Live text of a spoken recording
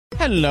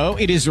Hello,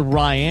 it is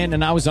Ryan,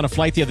 and I was on a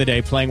flight the other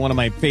day playing one of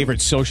my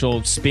favorite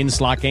social spin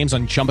slot games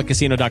on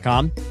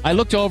ChumbaCasino.com. I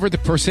looked over at the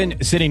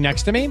person sitting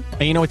next to me,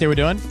 and you know what they were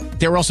doing?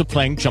 They were also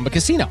playing Chumba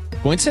Casino.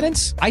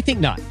 Coincidence? I think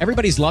not.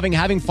 Everybody's loving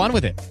having fun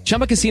with it.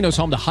 Chumba Casino is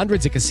home to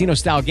hundreds of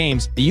casino-style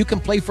games that you can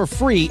play for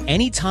free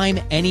anytime,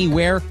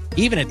 anywhere,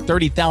 even at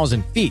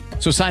 30,000 feet.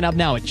 So sign up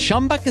now at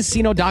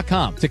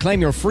ChumbaCasino.com to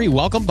claim your free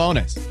welcome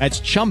bonus. That's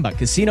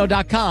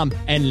ChumbaCasino.com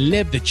and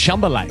live the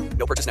Chumba life.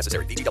 No purchase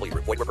necessary. VGW.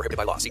 Void where prohibited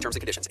by law. See terms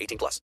and conditions.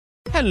 18+.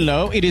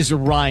 Hello, it is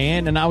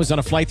Ryan, and I was on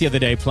a flight the other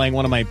day playing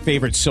one of my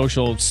favorite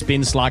social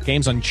spin slot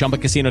games on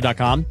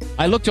ChumbaCasino.com.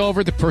 I looked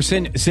over at the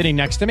person sitting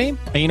next to me,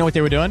 and you know what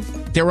they were doing?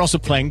 They were also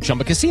playing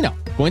Chumba Casino.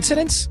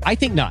 Coincidence? I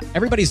think not.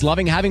 Everybody's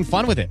loving having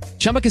fun with it.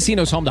 Chumba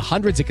Casino is home to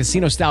hundreds of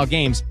casino-style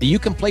games that you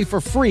can play for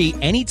free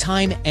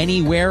anytime,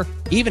 anywhere,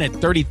 even at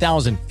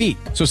 30,000 feet.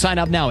 So sign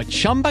up now at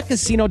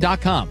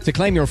ChumbaCasino.com to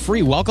claim your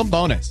free welcome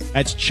bonus.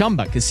 That's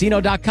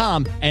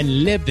ChumbaCasino.com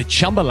and live the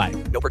Chumba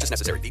life. No purchase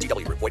necessary.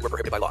 VGW. Void where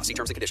prohibited by law. See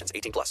terms and conditions.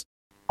 18+.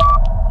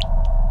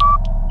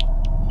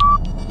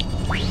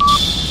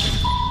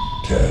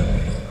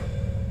 10,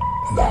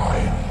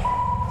 9,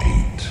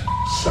 8,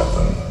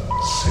 7,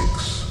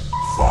 6,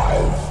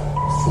 5,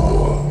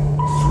 4,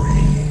 3,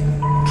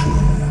 2,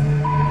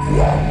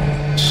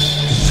 1,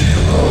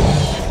 0.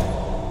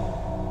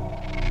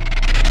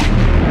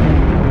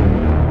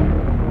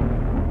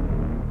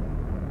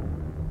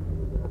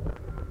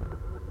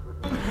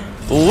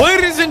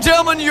 Ladies and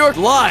gentlemen, you're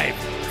live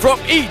from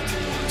Eat,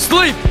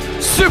 Sleep,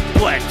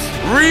 Suplex,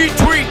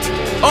 Retweet,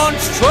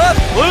 Unstrap,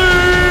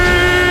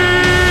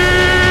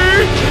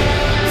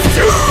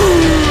 Fusion!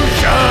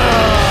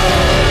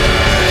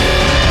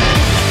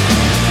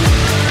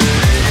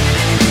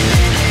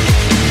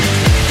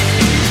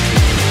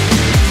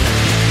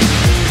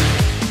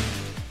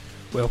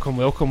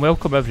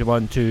 Welcome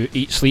everyone to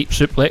Eat, Sleep,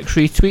 Suplex,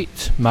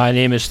 Retweet. My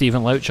name is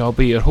Stephen Louch. I'll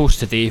be your host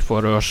today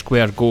for our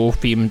Square Go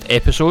themed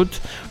episode,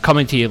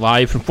 coming to you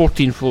live from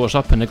 14 floors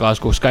up in the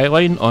Glasgow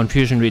skyline on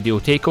Fusion Radio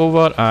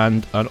Takeover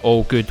and on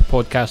all good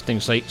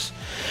podcasting sites.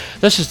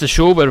 This is the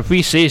show where if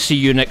we say see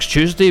you next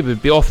Tuesday, we'll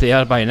be off the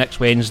air by next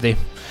Wednesday.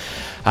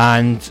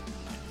 And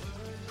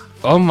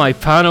on my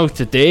panel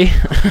today,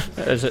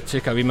 as it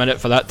took a wee minute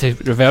for that to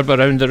reverb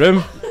around the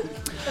room,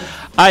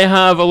 I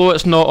have, although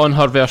it's not on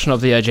her version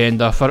of the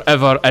agenda,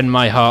 forever in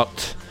my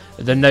heart,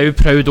 the now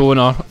proud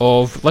owner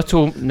of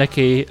little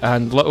Nicky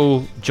and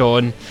little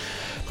John,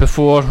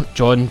 before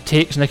John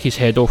takes Nicky's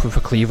head off with a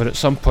cleaver at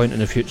some point in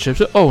the future.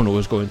 We all know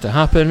is going to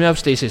happen. We have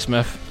Stacey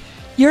Smith.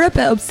 You're a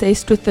bit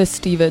obsessed with this,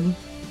 Stephen.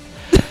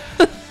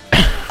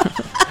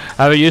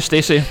 How are you,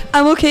 Stacey?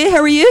 I'm okay,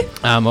 how are you?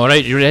 I'm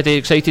alright. You ready,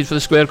 excited for the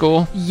Square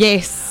Goal?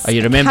 Yes. Are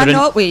you remembering?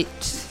 Cannot wait.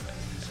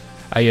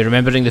 Are you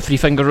remembering the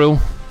 3-finger rule?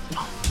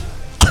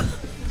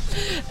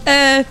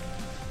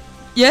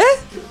 Yeah?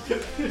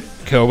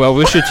 Cool, well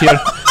we should hear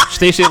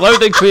Stacey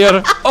loud and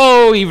clear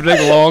all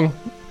evening long,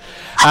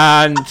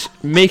 and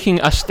making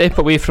a step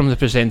away from the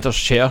presenter's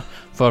chair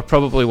for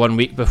probably 1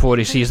 week before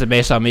he sees the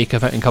mess I make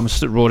of it and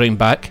comes roaring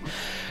back.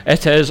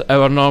 It is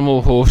our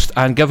normal host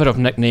and giver of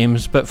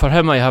nicknames, but for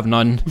him I have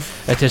none.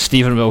 It is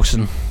Stephen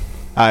Wilson.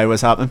 Hi,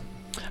 what's happening?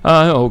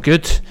 Oh,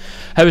 good.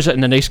 How is it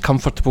in the nice,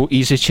 comfortable,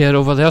 easy chair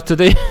over there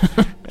today?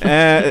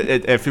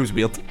 It feels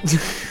weird.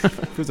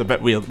 Feels a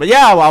bit weird, but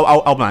yeah,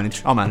 I'll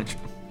manage.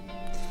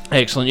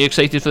 Excellent. You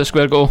excited for the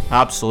Square Goal?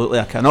 Absolutely,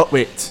 I cannot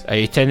wait. Are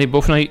you attending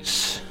both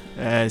nights?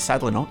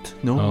 Sadly not.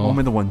 No, Oh.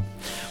 only the one.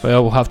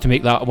 Well, we'll have to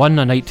make that one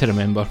a night to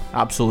remember.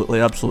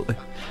 Absolutely.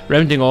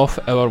 Rounding off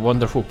our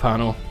wonderful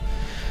panel,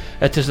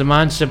 it is the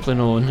man simply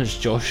known as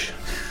Josh.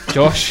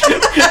 Josh.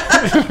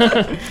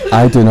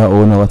 I do not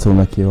own a little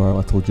Nicky or a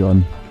little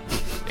John.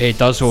 He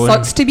does own.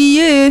 Sucks to be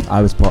you.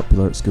 I was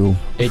popular at school.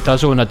 He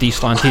does own a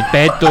de-slanted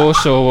bed though,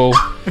 so we'll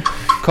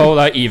call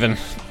that even.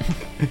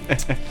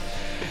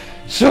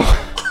 So,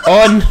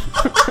 on.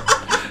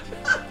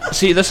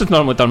 See, this is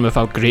normally done with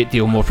a great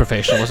deal more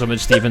professionalism in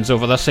Stevens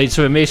over this side,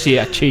 so we may see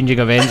a changing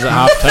of ends at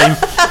half time.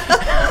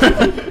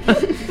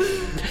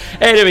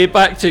 Anyway,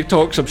 back to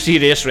talk some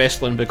serious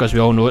wrestling, because we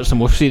all know it's the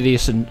most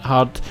serious and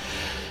hard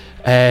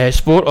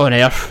sport on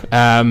earth,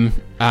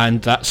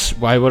 and that's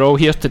why we're all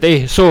here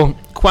today. So,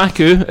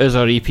 Kwaku is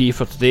our EP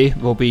for today.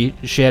 We'll be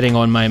sharing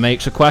on my mic.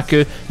 So,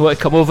 Kwaku, you want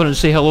to come over and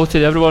say hello to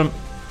everyone?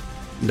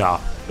 Nah.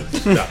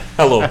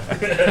 Hello.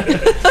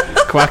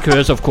 Kwaku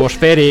is, of course,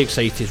 very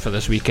excited for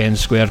this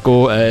weekend's Square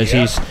Go. It is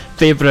his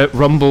favourite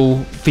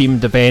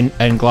Rumble-themed event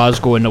in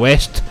Glasgow in the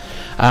West,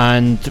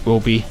 and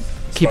we'll be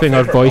keeping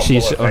our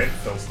voices. I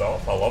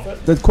love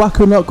it. Did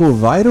Kwaku not go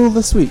viral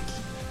this week?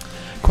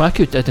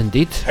 Kwaku did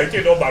indeed. How do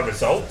you know my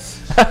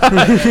results?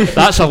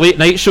 That's a late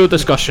night show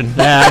discussion.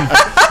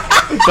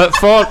 But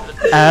for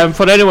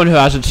anyone who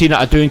hasn't seen it,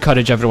 I do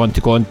encourage everyone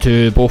to go on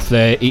to both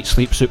the Eat,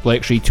 Sleep,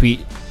 Suplex,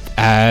 Retweet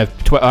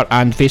Twitter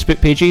and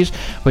Facebook pages,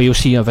 where you'll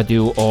see a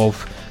video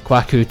of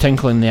Kwaku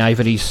tinkling the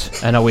ivories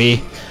in a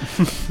way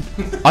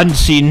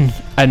unseen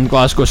in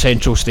Glasgow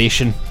Central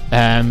Station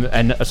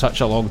in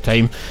such a long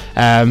time,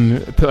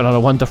 putting on a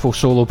wonderful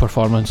solo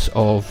performance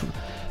of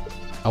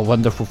a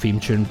wonderful theme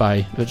tune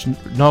by, which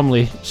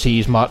normally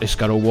sees Marty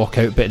Skrull walk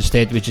out, but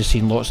instead we've just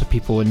seen lots of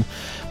people in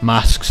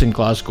masks in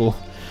Glasgow,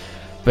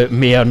 but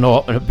may or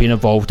not have been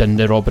involved in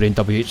the robbery in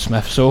WH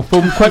Smith. So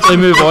we'll quickly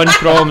move on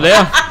from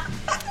there.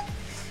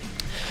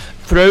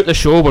 Throughout the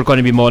show, we're going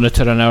to be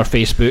monitoring our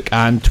Facebook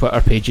and Twitter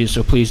pages,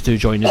 so please do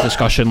join the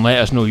discussion. Let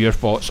us know your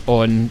thoughts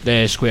on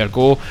the Square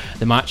Go,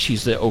 the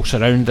matches that will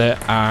surround it,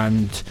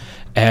 and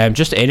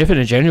just anything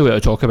in general to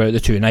talk about the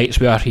 2 nights.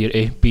 We are here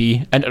to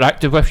be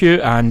interactive with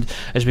you, and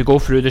as we go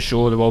through the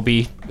show, there will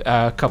be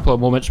a couple of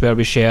moments where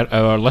we share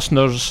our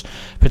listeners'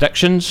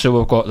 predictions. So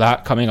we've got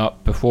that coming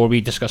up before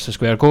we discuss the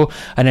Square Go,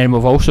 and then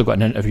we've also got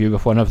an interview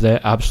with one of the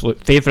absolute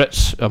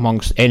favourites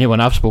amongst anyone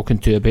I've spoken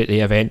to about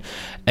the event,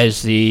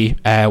 is the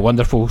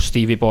wonderful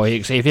Stevie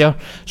Boy Xavier.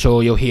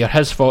 So you'll hear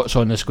his thoughts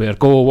on the Square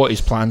Go, what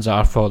his plans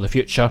are for the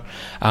future,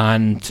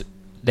 and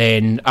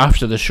then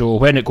after the show,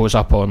 when it goes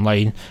up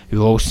online, you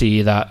will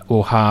see that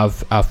we'll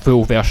have a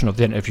full version of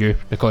the interview,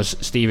 because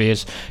Stevie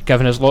has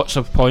given us lots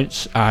of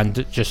points, and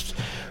it just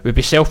would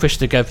be selfish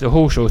to give the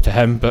whole show to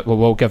him, but we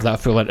will give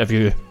that full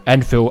interview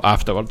in full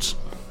afterwards.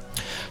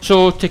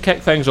 So to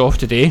kick things off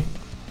today,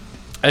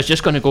 I was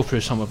just going to go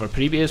through some of our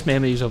previous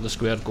memories of the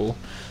Square Go.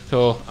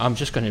 So I'm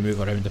just going to move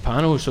around the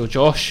panel. So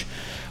Josh,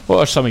 what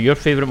are some of your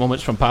favourite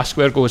moments from past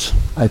Square Goes?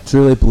 I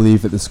truly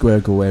believe that the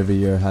Square Go every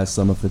year has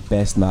some of the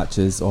best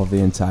matches of the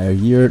entire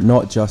year,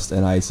 not just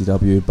in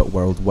ICW but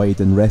worldwide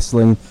in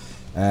wrestling.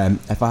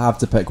 If I have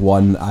to pick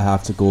one, I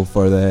have to go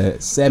for the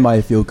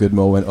semi-feel-good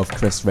moment of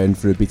Chris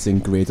Renfrew beating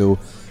Grado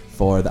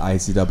for the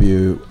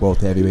ICW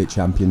World Heavyweight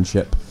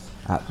Championship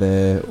at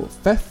the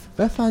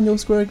fifth annual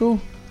Square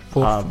Go?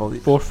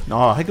 Fourth.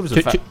 No, I think it was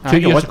the Two fifth.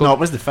 years ago. No, it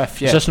was the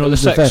fifth, yeah. Is this not the The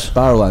sixth? fifth,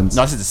 Barrowlands.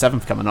 No, this is the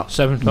seventh coming up.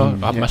 Seventh?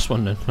 I've missed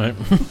one then. Right.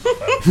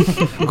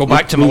 Go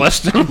back to my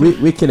list.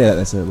 we can edit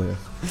this out later.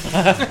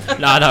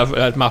 Nah,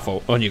 that's my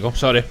fault. On you go.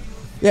 Sorry.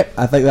 Yep,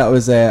 I think that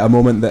was a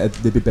moment that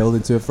they'd be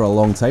building to for a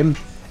long time.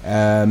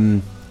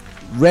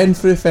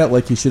 Renfrew felt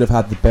like he should have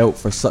had the belt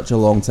for such a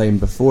long time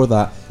before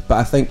that, but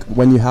I think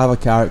when you have a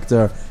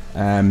character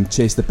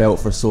chase the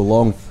belt for so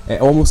long, it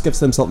almost gives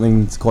them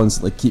something to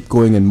constantly keep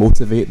going and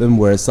motivate them,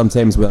 whereas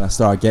sometimes when a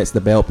star gets the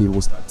belt,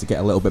 people start to get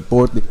a little bit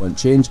bored, they want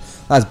change.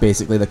 That's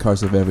basically the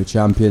curse of every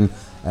champion.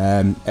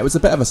 It was a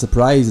bit of a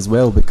surprise as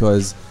well,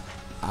 because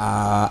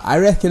I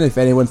reckon if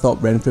anyone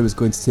thought Renfrew was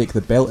going to take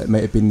the belt, it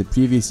might have been the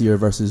previous year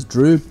versus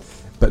Drew,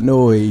 but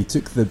no, he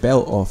took the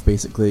belt off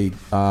basically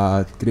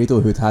Grado,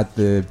 who'd had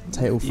the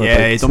title for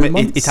about 2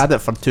 months. He'd had it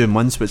for 2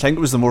 months, which I think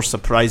was the more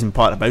surprising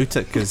part about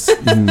it, because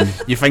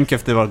you think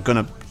if they were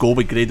going to go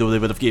with Grado, they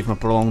would have given him a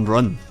prolonged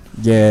run.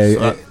 Yeah,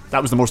 So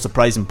that was the more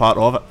surprising part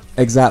of it.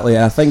 exactly,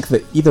 and I think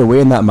that either way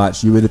in that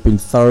match, you would have been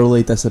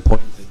thoroughly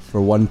disappointed for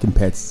one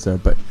competitor,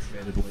 but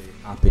incredibly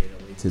happy and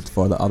elated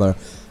for the other.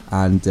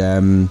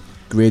 And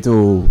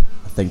Grado,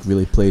 I think,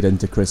 really played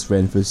into Chris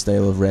Renfrew's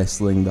style of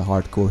wrestling, the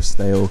hardcore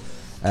style.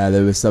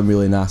 There was some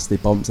really nasty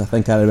bumps. I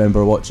think I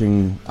remember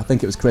watching, I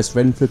think it was Chris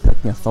Renfrew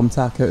picking a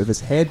thumbtack out of his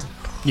head.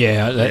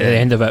 Yeah, at the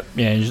end of it,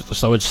 there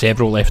was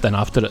several left in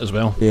after it as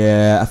well.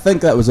 Yeah, I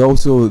think that was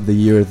also the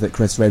year that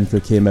Chris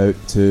Renfrew came out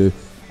to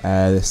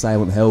the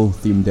Silent Hill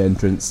themed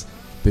entrance,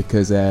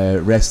 because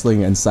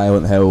wrestling and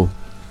Silent Hill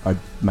are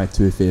my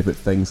 2 favourite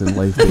things in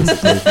life,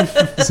 basically.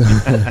 So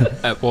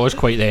It was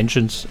quite the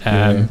entrance,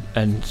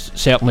 and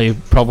certainly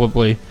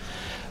probably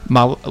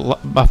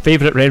my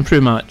favourite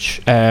Renfrew match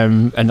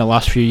in the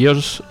last few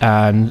years,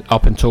 and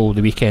up until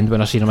the weekend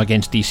when I seen him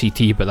against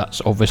DCT, but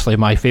that's obviously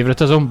my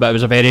favouritism. But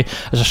it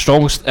was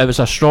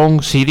a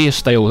strong, serious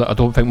style that I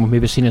don't think we've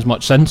maybe seen as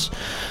much since.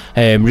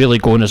 Really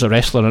going as a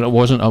wrestler, and it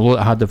wasn't, although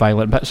it had the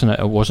violent bits in it,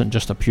 it wasn't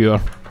just a pure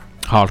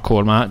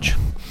hardcore match.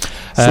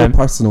 so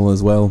personal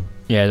as well.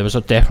 Yeah, there was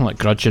a definite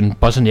grudge and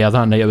buzz in the air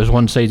that night. It was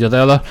one side or the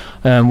other.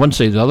 One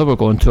side or the other, we're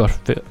going to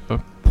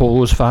our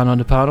Polo's fan on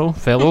the panel,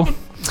 fellow.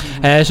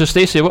 So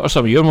Stacey, what are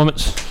some of your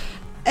moments?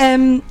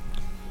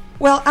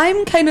 Well,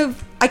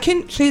 I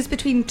couldn't choose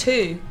between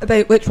 2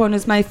 about which one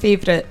is my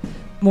favourite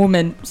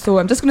moment, so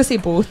I'm just going to say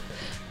both.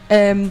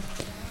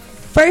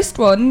 First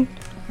one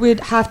would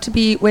have to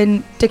be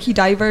when Dickie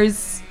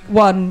Divers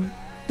won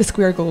the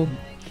Square Go.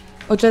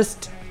 It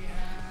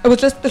was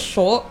just the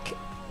shock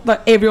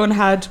that everyone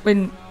had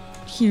when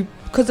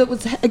because it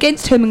was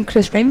against him and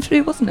Chris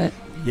Renfrew, wasn't it?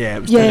 Yeah,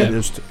 it was. Yeah.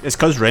 It's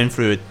because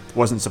Renfrew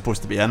wasn't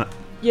supposed to be in it,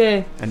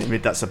 Yeah. and it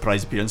made that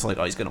surprise appearance like,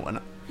 oh, he's going to win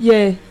it.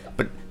 Yeah.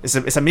 But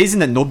it's amazing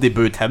that nobody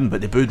booed him,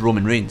 but they booed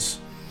Roman Reigns.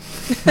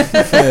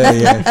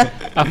 Yeah.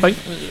 I think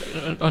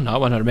on that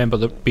one, I remember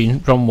there being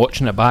from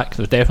watching it back,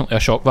 there was definitely a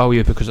shock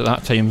value, because at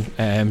that time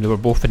they were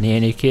both in the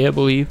NAK, I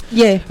believe.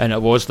 Yeah. And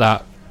it was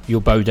that you'll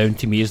bow down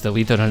to me as the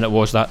leader, and it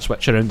was that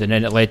switch around, and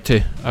then it led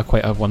to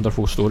quite a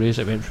wonderful story as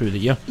it went through the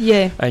year.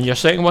 Yeah. And your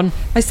second one?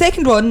 My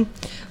second one,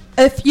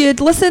 if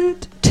you'd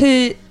listened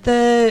to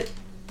the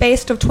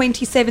Best of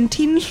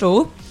 2017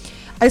 show,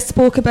 I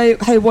spoke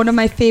about how one of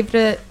my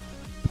favourite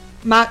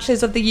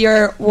matches of the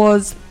year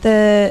was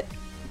the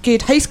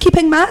Good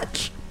Housekeeping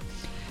match,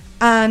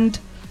 and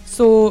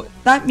so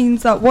that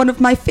means that one of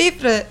my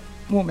favourite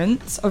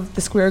moments of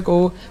the Square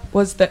Go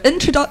was the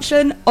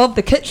introduction of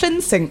the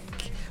kitchen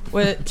sink,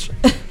 which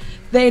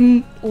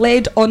then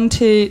led on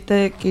to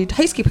the good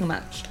housekeeping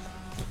match.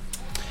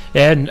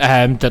 Yeah,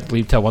 and did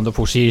lead to a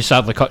wonderful series.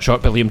 Sadly cut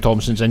short by Liam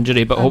Thompson's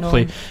injury, but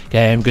hopefully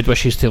good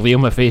wishes to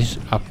Liam if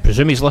I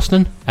presume he's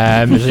listening,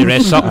 as he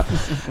rests up.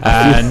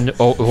 And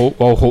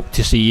I'll hope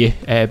to see you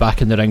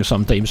back in the ring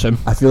sometime soon.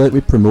 I feel like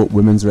we promote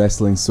women's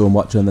wrestling so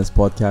much on this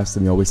podcast,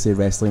 and we always say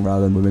wrestling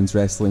rather than women's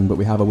wrestling, but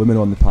we have a woman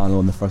on the panel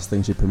and the first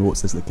thing she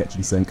promotes is the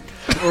kitchen sink.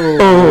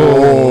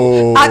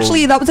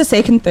 Actually, that was the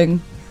second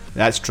thing.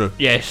 That's true.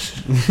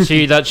 Yes.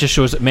 See, that just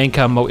shows that men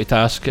can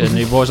multitask, and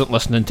he wasn't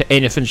listening to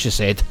anything she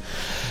said.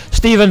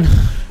 Stephen.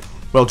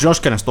 Well, Josh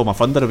kind of stole my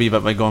thunder a wee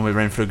bit by going with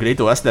Renfrew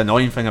Grado. That's the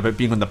annoying thing about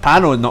being on the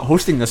panel and not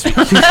hosting this week.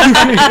 I've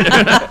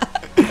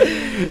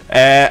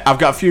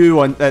got a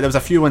few there was a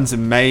few ones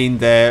in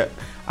mind.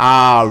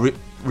 I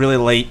really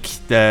like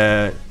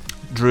the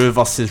Drew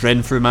versus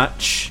Renfrew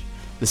match.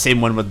 The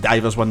same one where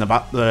Divers won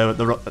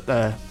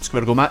the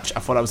Square Go match. I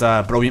thought that was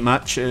a brilliant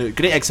match.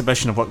 Great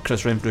exhibition of what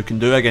Chris Renfrew can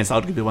do against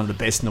arguably one of the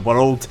best in the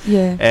world.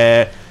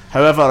 Yeah.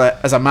 However,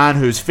 as a man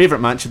whose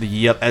favourite match of the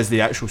year is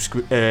the actual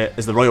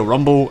is the Royal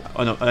Rumble,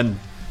 and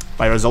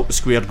by result the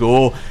Square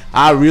Go,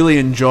 I really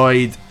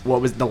enjoyed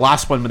what was the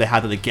last one where they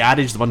had at the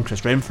garage, the one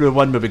Chris Renfrew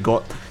won, where we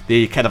got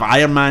the kind of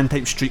Iron Man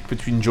type streak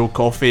between Joe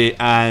Coffey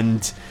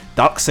and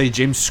Darkside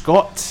James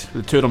Scott.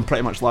 The two of them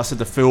pretty much lasted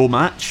the full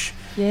match.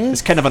 Yes.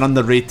 It's kind of an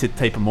underrated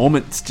type of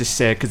moment, just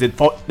because they'd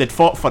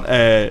fought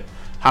for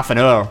half an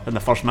hour in the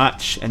first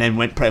match and then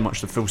went pretty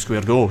much the full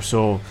Square Go.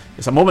 So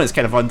it's a moment that's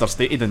kind of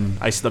understated in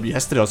ICW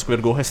history or Square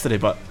Go history,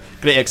 but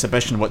great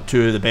exhibition of what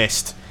two of the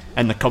best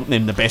in the company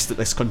and the best that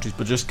this country's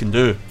produced can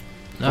do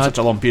for such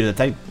a long period of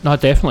time. No,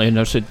 definitely. And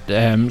there's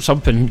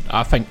something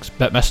I think's a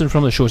bit missing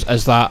from the shows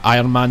is that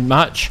Iron Man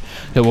match.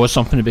 It was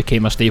something that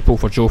became a staple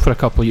for Joe for a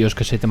couple of years,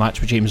 because he had the match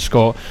with James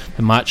Scott,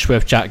 the match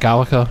with Jack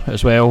Gallagher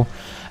as well,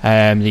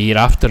 the year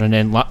after, and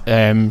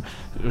then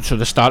so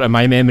the start of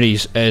my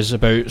memories is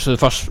about, so the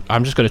first,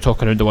 I'm just going to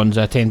talk around the ones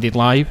I attended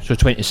live. So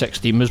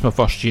 2016 was my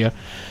first year,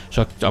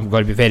 so I'm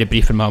going to be very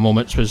brief in my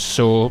moments.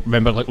 So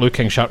remember, like, Luke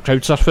King Shark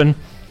crowd surfing,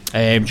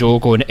 Joe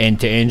going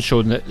end to end,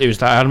 showing that he was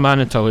the Iron Man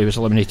until he was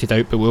eliminated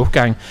out by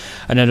Wolfgang.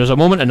 And then there was a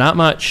moment in that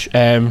match,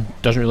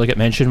 doesn't really get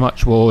mentioned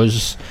much,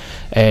 was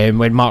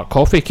when Mark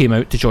Coffey came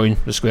out to join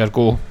the Square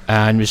Go,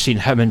 and we've seen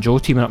him and Joe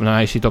teaming up in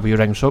an ICW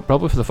ring, so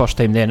probably for the first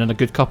time then in a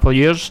good couple of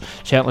years,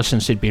 certainly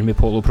since he'd been with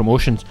Polo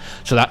Promotions.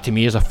 So that to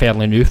me, as a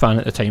fairly new fan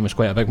at the time, was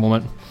quite a big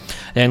moment.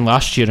 Then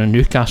last year in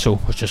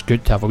Newcastle was just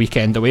good to have a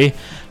weekend away,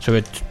 so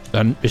we've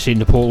seen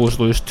the Polos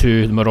lose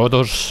to the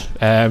Marauders.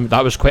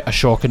 That was quite a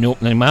shock in the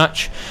opening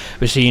match.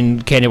 We've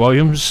seen Kenny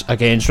Williams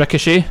against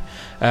Ricochet,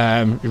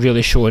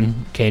 really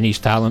showing Kenny's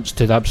talents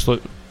to the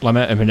absolute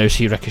limit, and we now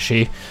see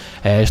Ricochet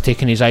has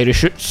taken his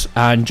Irish roots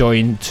and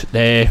joined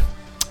the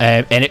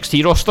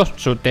NXT roster,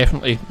 so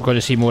definitely we're going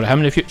to see more of him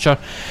in the future.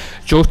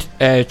 Joe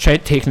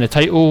Trent taking the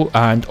title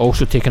and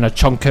also taking a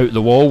chunk out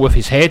the wall with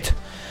his head,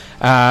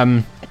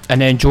 and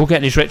then Joe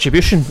getting his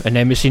retribution, and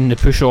then we've seen the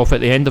push off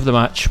at the end of the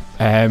match,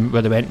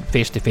 where they went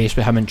face to face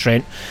with him and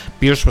Trent.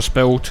 Beers were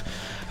spilled,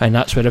 and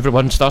that's where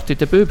everyone started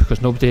to boo,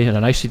 because nobody in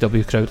an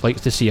ICW crowd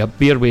likes to see a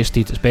beer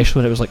wasted, especially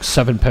when it was like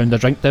 £7 a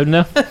drink down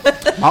there.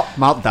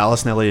 Mark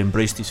Dallas nearly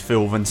embraced his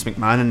full Vince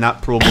McMahon in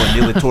that promo and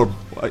nearly tore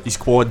his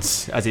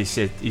quads, as he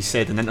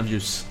said in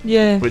interviews.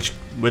 Yeah. Which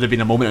would have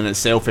been a moment in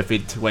itself if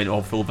he'd went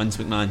all full Vince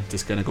McMahon,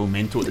 just kind of go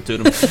mental at the two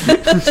of them.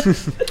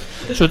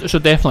 So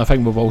definitely I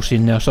think we've all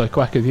seen there. So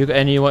quick, have you got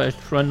any you want to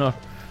run, or?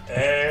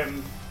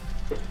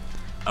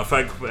 I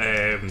think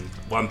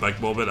one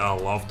big moment I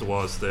loved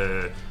was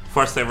the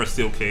first ever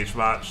steel cage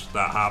match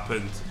that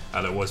happened,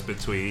 and it was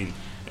between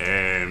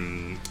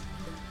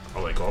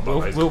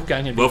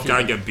Wolfgang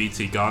and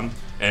BT Gunn.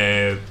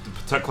 The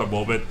particular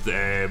moment,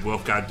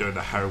 Wolfgang doing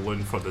the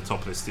howling from the top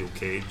of the steel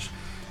cage,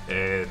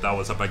 that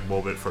was a big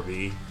moment for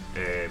me.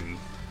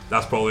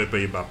 That's probably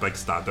been my big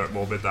standout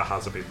moment that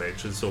hasn't been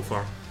mentioned so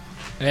far.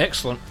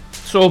 Excellent.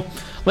 So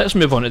let's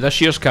move on to this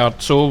year's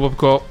card. So we've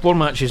got 4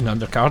 matches in the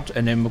undercard,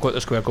 and then we've got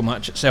the Square Go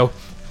match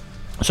itself.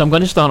 So I'm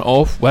going to start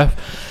off with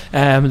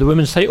the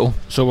women's title.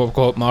 So we've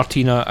got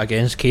Martina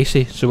against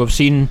Casey. So we've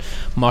seen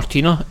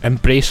Martina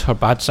embrace her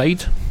bad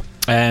side,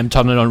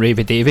 turning on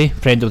Ravy Davey,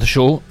 friend of the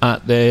show,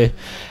 at the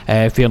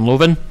Fair and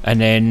Loven,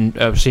 and then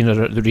I've seen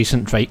her at the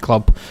recent Fight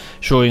Club,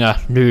 showing a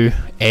new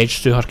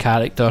edge to her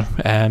character.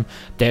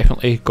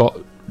 Definitely got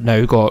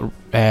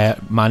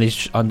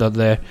managed under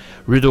the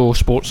Rudo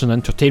Sports and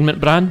Entertainment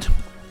brand.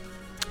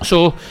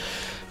 So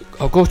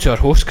I'll go to our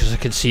host, because I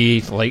can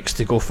see he likes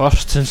to go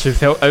first since we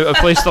felt out of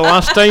place the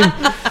last time.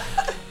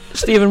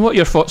 Stephen, what are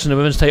your thoughts on the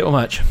women's title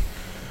match?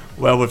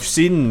 Well, we've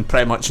seen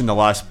pretty much in the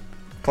last,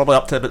 probably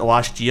up to about the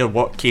last year,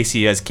 what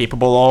Casey is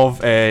capable of.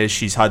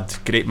 She's had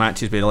great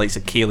matches with the likes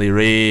of Kaylee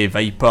Ray,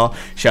 Viper.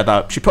 She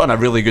put on a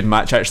really good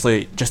match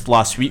actually just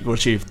last week, where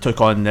she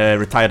took on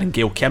retiring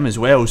Gail Kim as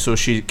well, so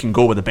she can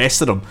go with the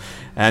best of them.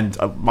 And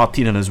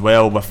Martina as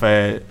well, with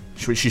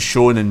she's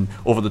shown in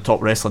Over the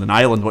Top Wrestling in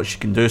Ireland, what she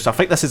can do. So I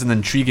think this is an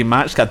intriguing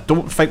match. I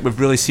don't think we've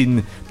really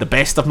seen the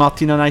best of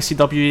Martina in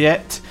ICW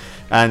yet,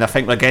 and I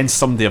think against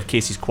somebody of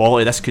Casey's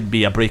quality, this could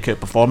be a breakout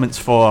performance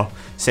for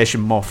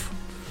Session Moth.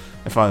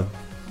 I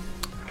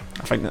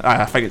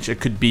think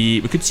it could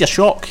be. We could see a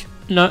shock.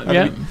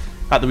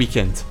 At the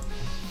weekend.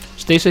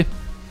 Stacey.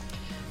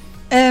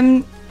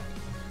 All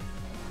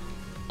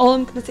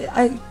I'm gonna say,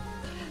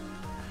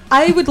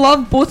 I would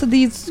love both of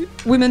these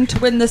women to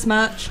win this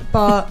match,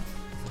 but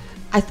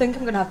I think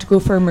I'm gonna have to go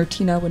for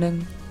Martina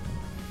winning.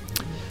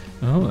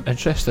 Oh,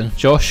 interesting.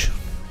 Josh.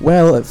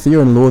 Well, at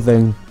Fear and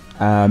Loathing,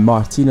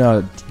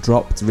 Martina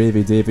dropped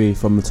Ravy Davy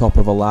from the top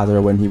of a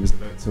ladder when he was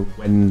about to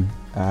win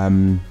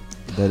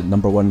the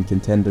number one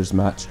contenders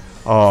match.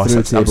 Oh,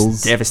 through that was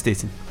tables.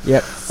 devastating.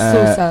 Yep. So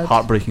sad.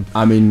 Heartbreaking.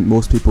 I mean,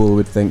 most people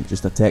would think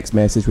just a text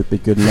message would be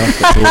good enough,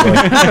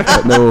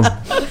 but no.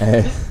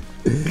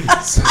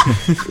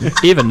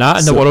 Even that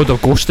in the world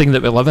of ghosting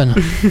that we live in.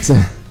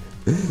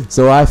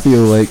 So I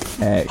feel like,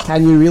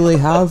 can you really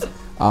have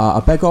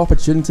a big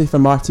opportunity for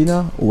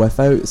Martina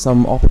without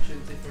some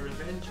opportunity for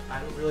revenge? I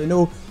don't really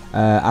know.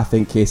 I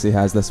think Casey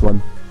has this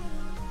one.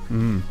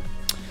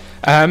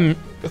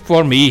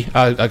 For me,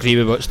 I agree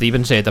with what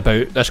Stephen said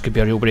about this could be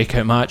a real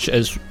breakout match.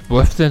 Is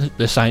with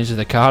the size of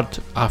the card,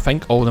 I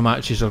think all the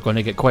matches are going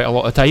to get quite a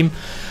lot of time,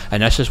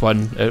 and this is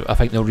one I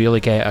think they'll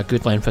really get a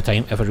good length of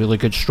time, have a really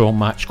good strong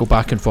match, go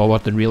back and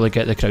forward and really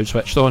get the crowd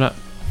switched on it.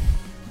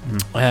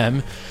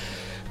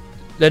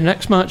 The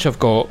next match I've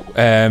got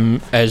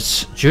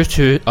is due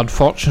to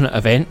unfortunate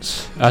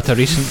events at a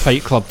recent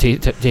Fight Club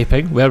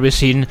taping where we've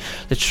seen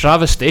the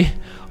travesty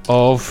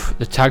of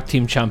the tag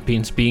team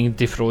champions being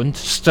dethroned,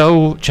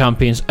 still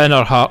champions in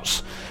our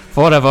hearts,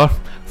 forever.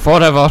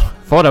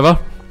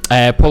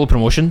 Polo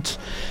Promotions.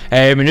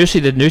 We now see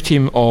the new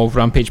team of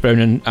Rampage Brown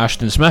and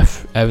Ashton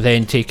Smith have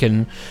then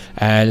taken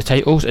the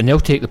titles, and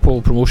they'll take the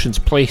Polo Promotions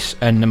place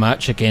in the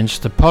match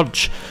against the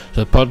Purge.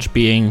 So the Purge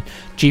being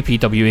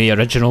GPWA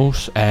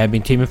originals,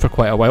 been teaming for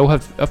quite a while,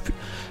 have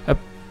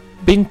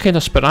been kind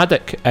of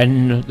sporadic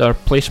in their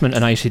placement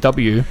in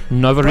ICW.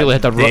 Never really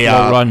had a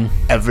run.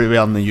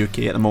 Everywhere in the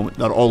UK at the moment.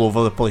 They're all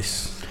over the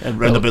place.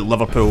 Around about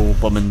Liverpool,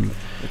 Birmingham.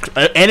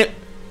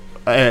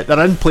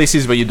 They're in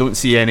places where you don't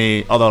see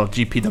any other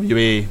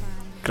GPWA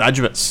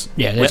graduates.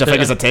 Yeah, which I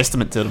think is a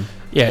testament to them.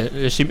 Yeah,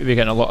 they seem to be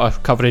getting a lot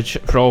of coverage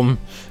from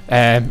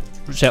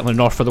certainly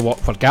north of the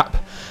Watford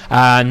Gap,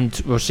 and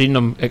we're seeing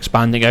them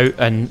expanding out,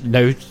 and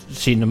now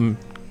seeing them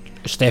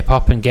step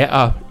up and get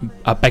a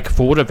Big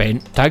Four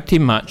event tag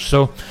team match.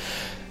 So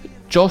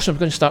Josh, I'm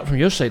going to start from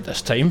your side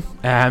this time.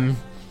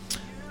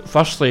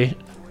 Firstly,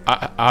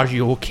 are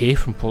you okay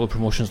from Polo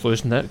Promotions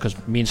losing it? Because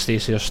me and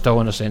Stacey are still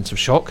in a sense of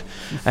shock.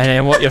 And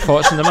then what are your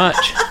thoughts on the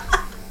match?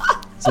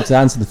 So to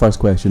answer the first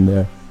question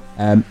there,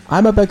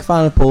 I'm a big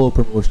fan of Polo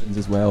Promotions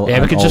as well.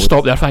 Yeah, we can just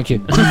stop there, thank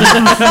you.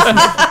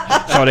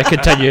 Sorry,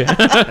 continue.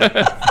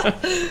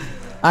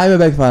 I'm a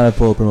big fan of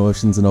Polo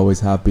Promotions and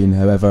always have been.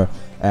 However,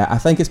 I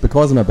think it's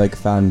because I'm a big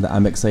fan that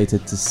I'm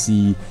excited to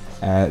see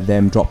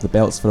them drop the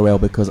belts for a while,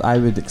 because I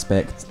would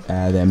expect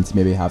them to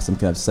maybe have some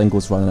kind of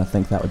singles run, and I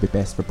think that would be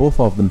best for both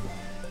of them.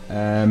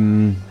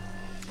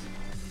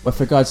 With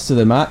regards to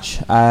the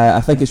match,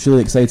 I think it's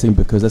really exciting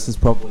because this is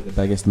probably the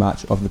biggest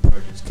match of the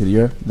Purge's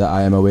career that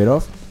I am aware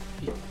of.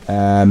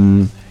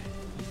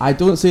 I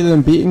don't see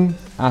them beating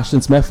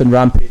Ashton Smith and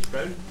Rampage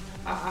Brown.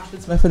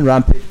 Ashton Smith and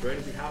Rampage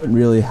Brown, we haven't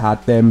really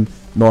had them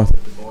north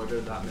of the border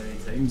that many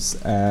times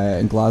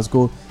in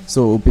Glasgow,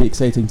 so it'll be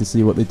exciting to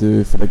see what they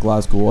do for the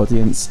Glasgow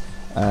audience.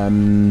 I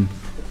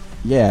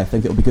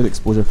think it'll be good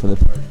exposure for the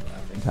Purge.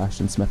 I think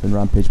Ashton Smith and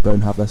Rampage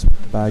Brown have this in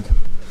the bag.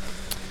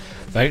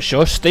 Thanks,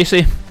 Josh.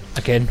 Stacey,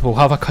 again, we'll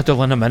have a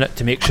cuddle in a minute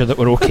to make sure that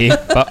we're okay.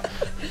 But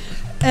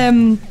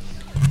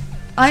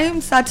I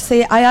am sad to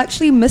say I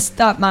actually missed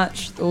that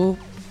match though,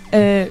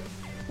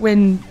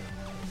 when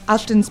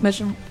Ashton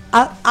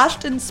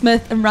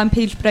Smith and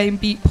Rampage Brown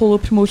beat Polo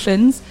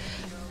Promotions,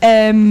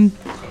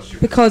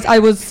 because I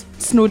was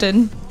snowed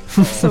in,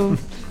 so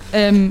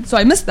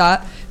I missed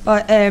that.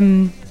 But I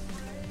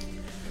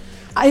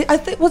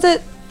think was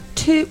it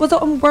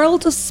on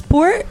World of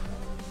Sport,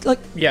 like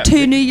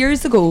 2 New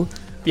Years ago,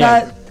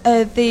 that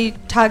they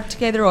tagged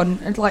together on,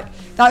 and like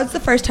that was the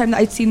first time that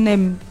I'd seen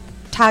them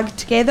tag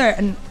together,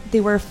 and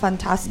they were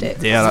fantastic.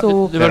 They're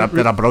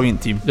a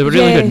brilliant team. They were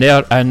really good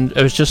there, and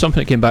it was just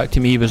something that came back to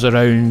me was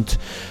around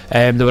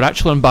they were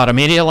actually in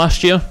Barramania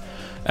last year.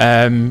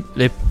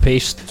 They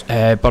faced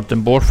Bird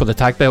and Boar for the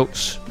tag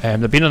belts.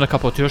 They've been on a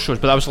couple of tour shows,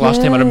 but that was the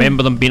last time I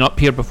remember them being up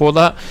here before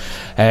that.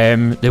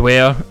 They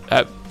were,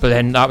 but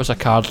then that was a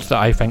card that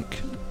I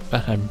think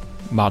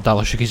Mark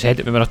Dallas shook his head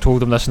at me when I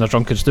told him this in a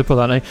drunken stupor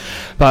that night,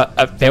 but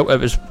I felt it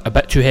was a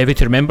bit too heavy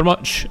to remember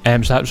much,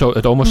 so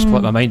it almost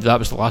slipped my mind that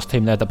was the last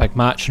time they had a big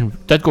match,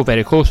 and did go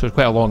very close. It was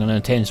quite a long and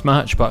intense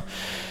match, but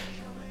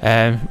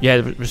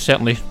it was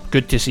certainly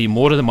good to see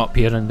more of them up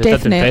here, and they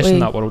did impress in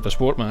that World of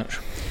Sport match.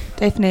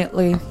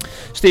 Definitely.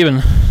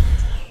 Stephen?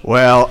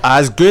 Well,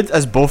 as good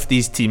as both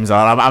these teams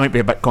are, I might be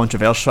a bit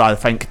controversial. I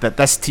think that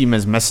this team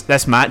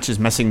this match is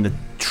missing the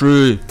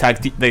true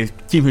the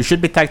team who should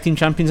be tag team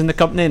champions in the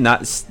company, and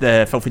that's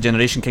the Filthy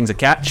Generation Kings of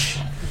Catch.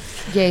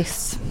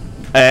 Yes.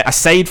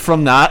 Aside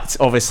from that,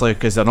 obviously,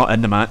 because they're not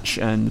in the match,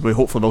 and we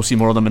hopefully will see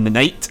more of them in the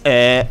night,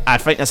 I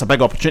think that's a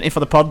big opportunity for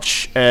the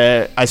Purge.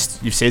 As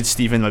you've said,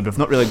 Stephen, we've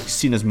not really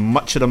seen as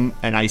much of them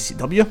in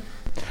ICW.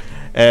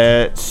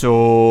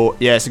 So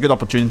yeah, it's a good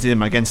opportunity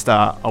against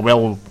a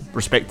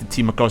well-respected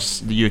team across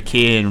the UK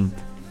and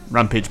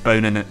Rampage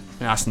Bound and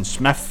Aston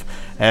Smith.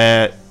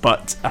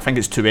 But I think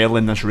it's too early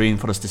in this reign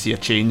for us to see a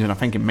change, and I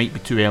think it might be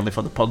too early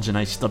for the Purge in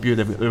ICW.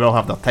 They will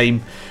have their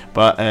time,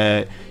 but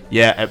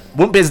yeah, it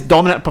won't be as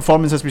dominant a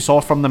performance as we saw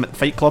from them at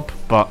Fight Club,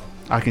 but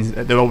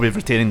they will be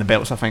retaining the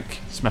belts, I think.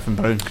 Smith and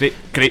Brown,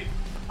 great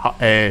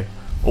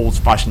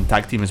old-fashioned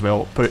tag team as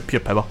well, pure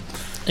power.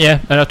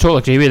 Yeah, and I totally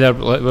agree with you.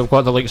 We've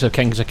got the likes of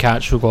Kings of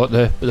Catch, we've got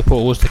the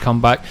Polos to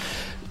come back.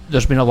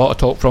 There's been a lot of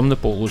talk from the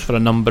Polos for a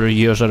number of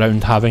years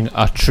around having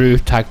a true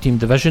tag team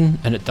division,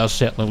 and it does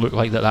certainly look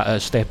like that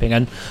is stepping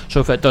in.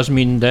 So if it does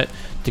mean that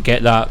to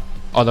get that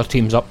other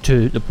teams up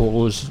to the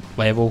Polos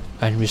level,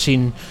 and we've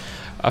seen,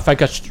 I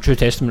think it's a true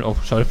testament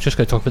of, sorry, I'm just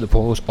going to talk about the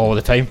Polos all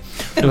the time.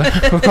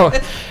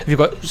 If you've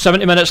got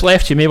 70 minutes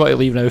left, you may want to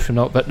leave now if you're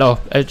not, but no,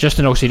 just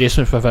in all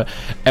seriousness with it,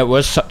 it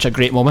was such a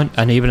great moment,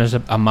 and even as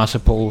a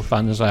massive Polo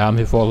fan as I am,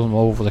 who follow them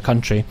all over the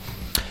country,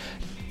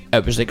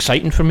 it was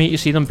exciting for me to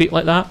see them beat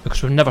like that,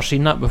 because we've never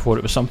seen that before.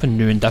 It was something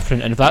new and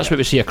different, and if that's what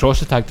we see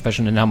across the tag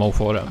division, then I'm all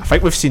for it. I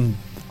think we've seen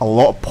a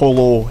lot of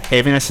Polo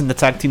heaviness in the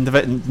tag team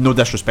division. No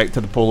disrespect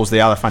to the Polos,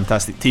 they are a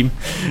fantastic team,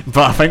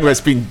 but I think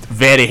it's been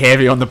very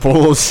heavy on the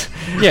Polos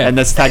in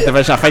this tag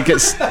division. I think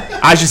it's,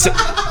 as you said,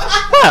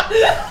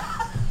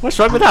 what's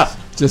wrong with that?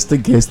 Just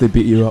in case they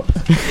beat you up.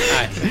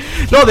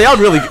 No, they are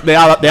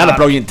a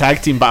brilliant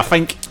tag team, but I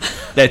think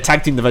the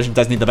tag team division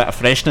does need a bit of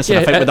freshness, and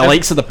I think with the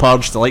likes of the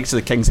Purge, the likes of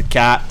the Kings of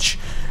Catch,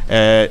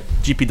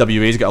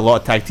 GPWA's got a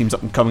lot of tag teams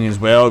up and coming as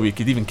well. We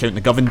could even count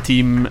the Govan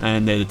team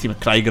and the team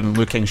of Krieger and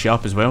Luke King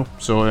Sharp as well.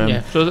 So,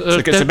 so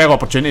it's a big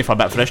opportunity for a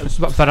bit of freshness.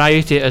 But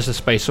variety is the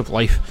spice of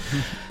life.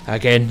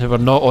 Again, we're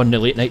not on the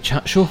late night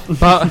chat show,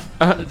 but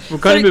we're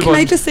going to move on. Can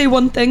I just say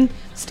one thing,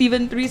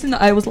 Stephen? The reason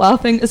that I was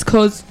laughing is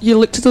because you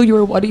looked as though you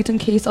were worried in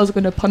case I was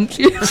going to punch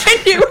you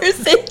when you were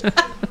saying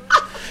that.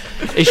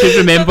 He should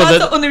remember that's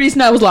the only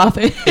reason I was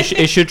laughing.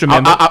 He should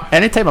remember.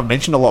 Anytime I've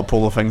mentioned a lot of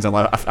Polo things,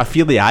 I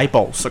feel the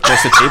eyeballs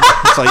across the table.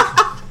 It's like,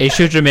 he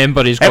should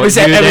remember he's got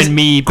you and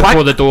me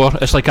before the door.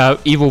 It's like a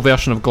evil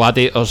version of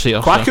Gladiators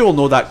here. Quacky will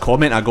know that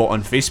comment I got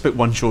on Facebook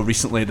one show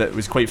recently that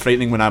was quite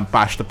frightening when I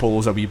bashed the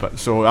Polos a wee bit.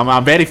 So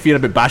I'm very fear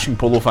about bashing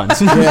Polo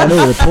fans. Yeah, I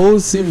know, the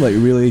Polos seem like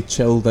really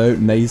chilled out,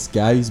 nice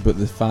guys, but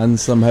the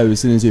fans somehow, as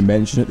soon as you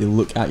mention it, they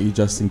look at you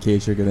just in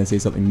case you're going to say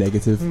something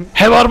negative.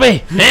 How are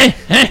we?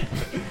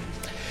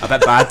 A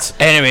bit bad.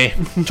 Anyway,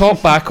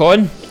 talk back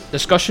on.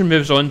 Discussion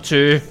moves on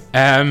to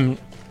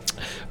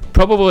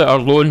probably our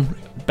lone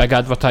big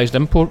advertised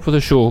import for the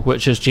show,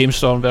 which is James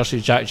Storm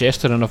versus Jack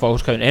Jester in a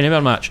Falls Count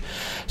Anywhere match.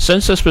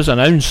 Since this was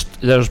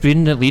announced, there's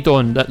been the lead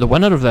on that the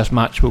winner of this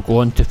match will go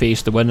on to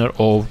face the winner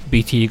of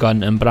BT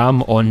Gunn and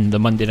Bram on the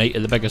Monday night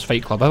at the biggest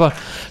fight club ever.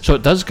 So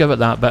it does give it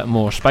that bit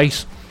more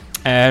spice.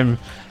 Again,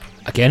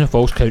 a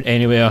Falls Count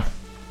Anywhere,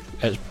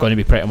 it's going to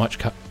be pretty much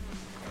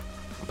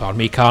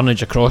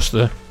carnage across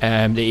the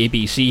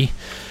ABC.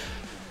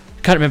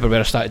 Can't remember where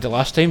I started the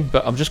last time,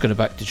 but I'm just going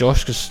back to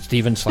Josh because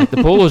Stephen slacked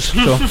the Polos,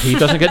 so he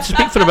doesn't get to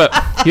speak for a bit.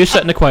 You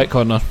sit in the quiet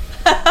corner.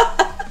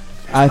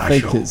 I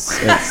think it's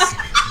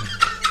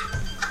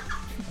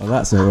well,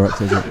 that's how it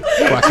works, isn't it?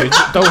 Quacky,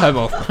 don't have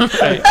off.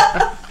 Right.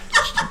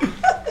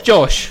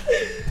 Josh.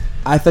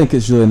 I think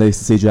it's really nice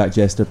to see Jack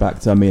Jester back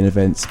to a main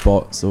event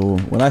spot. So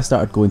when I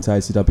started going to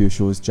ICW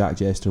shows, Jack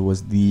Jester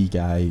was the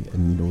guy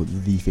and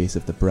the face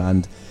of the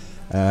brand.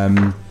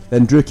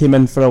 Then Drew came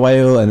in for a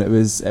while, and it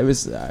was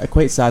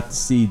quite sad to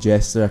see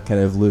Jester kind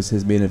of lose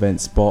his main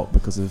event spot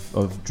because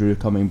of Drew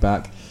coming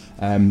back.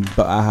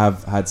 But I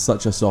have had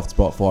such a soft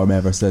spot for him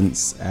ever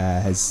since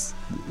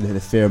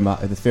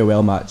the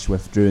farewell match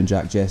with Drew and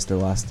Jack Jester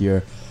last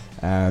year.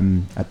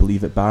 I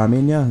believe at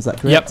Barramania, is that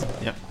correct?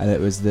 Yep. And it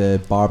was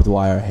the barbed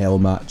wire hell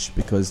match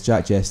because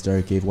Jack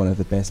Jester gave one of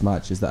the best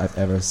matches that I've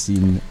ever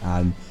seen,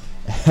 and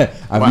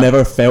I've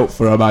never felt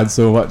for a man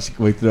so much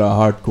going through a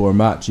hardcore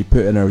match. He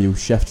put in a real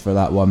shift for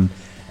that one,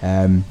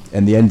 and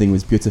the ending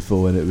was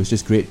beautiful, and it was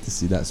just great to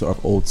see that sort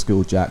of old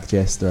school Jack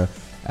Jester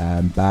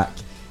back.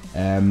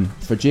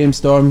 For James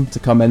Storm to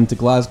come into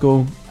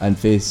Glasgow and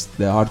face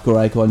the hardcore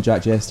icon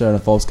Jack Jester in a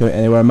Falls Count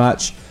Anywhere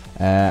match,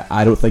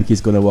 I don't think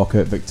he's going to walk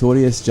out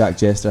victorious. Jack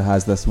Jester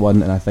has this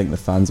one, and I think the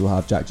fans will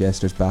have Jack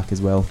Jester's back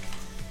as well.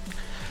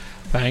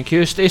 Thank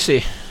you,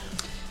 Stacey.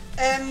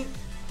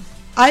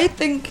 I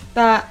think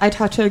that I'd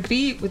have to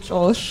agree with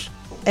Josh.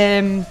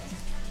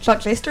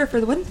 Jack Jester for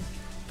the win.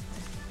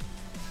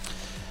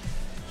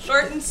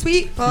 Short and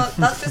sweet, but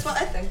that's just what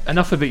I think.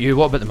 Enough about you,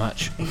 what about the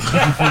match?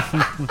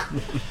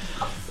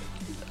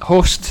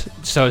 Host,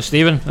 so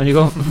Stephen, on you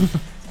go.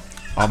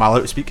 Am I allowed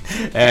to speak?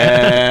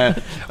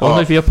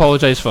 Only if you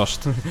apologise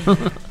first.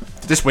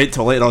 Just wait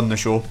till later on in the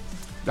show.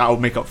 That'll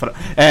make up for it.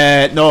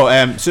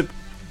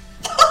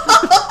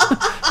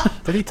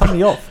 Did he turn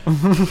me off?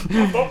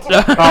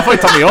 I thought he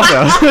turned me off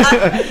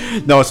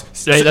there. No,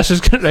 Right, this is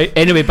good. Right.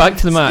 Anyway, back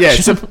to the match. yeah,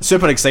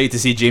 super excited to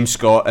see James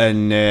Scott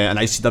in an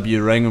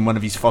ICW ring in one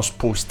of his first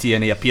post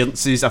TNA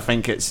appearances. I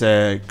think it's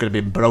going to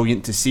be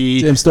brilliant to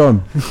see. James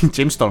Storm.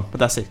 James Storm, what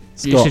did I say?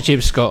 You said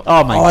James Scott.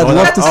 Oh my I'd god!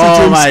 love to see Oh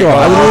James my Scott.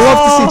 I God. would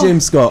love to see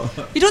James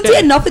Scott. You don't see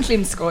enough of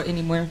James Scott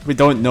anymore. We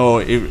don't know.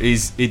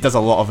 He does a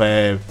lot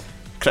of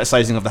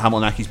criticising of the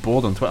Hamilton Accies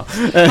board on Twitter.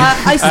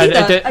 I see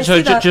that. I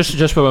see that.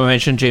 Just when we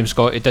mentioned James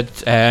Scott,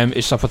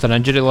 he suffered an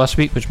injury last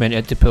week, which meant he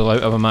had to pull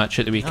out of a match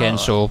at the weekend.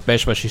 So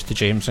best wishes to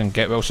James and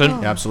get well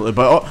soon. Yeah, absolutely.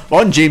 But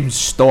on James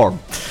Storm,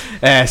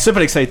 super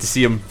excited to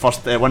see him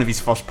first. One of his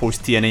first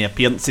post TNA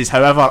appearances.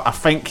 However, I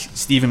think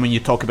Stephen, when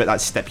you talk about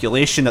that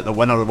stipulation that the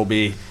winner will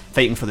be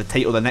fighting for the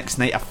title the next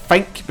night, I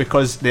think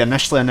because they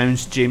initially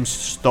announced James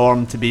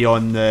Storm to be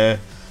on the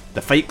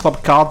Fight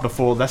Club card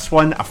before this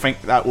one, I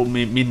think that will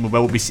mean we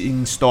will be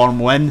seeing Storm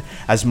win.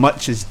 As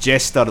much as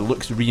Jester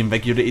looks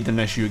reinvigorated in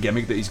this new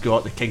gimmick that he's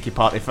got, the Kinky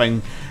Party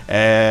thing,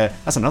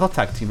 that's another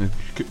tag team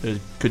who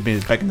could be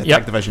as big in the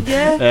tag division.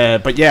 Yeah.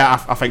 But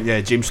yeah, I think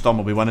James Storm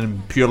will be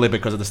winning purely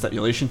because of the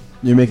stipulation.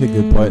 You make a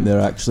good point there,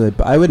 actually.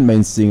 But I wouldn't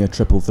mind seeing a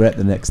triple threat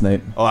the next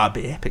night. Oh, that'd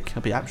be epic.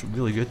 That'd be absolutely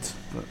really good.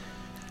 But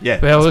yeah.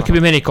 Well, there could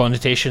be many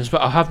connotations, but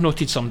I have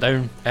noted some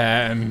down.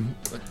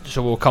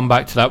 So we'll come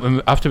back to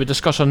that after we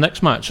discuss our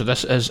next match. So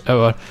this is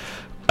our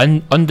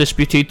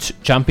undisputed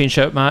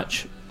championship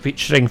match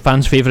featuring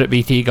fans' favourite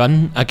BT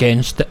Gunn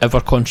against the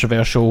ever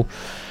controversial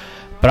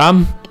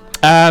Bram.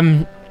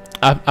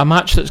 A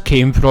match that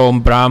came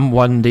from Bram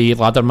won the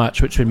ladder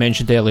match, which we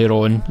mentioned earlier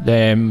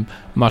on.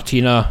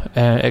 Martina,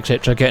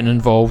 etc., getting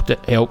involved,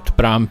 that helped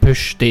Bram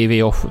push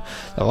Davey off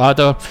the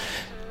ladder,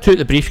 took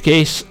the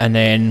briefcase, and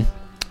then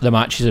the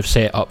matches have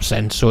set up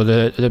since. So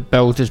the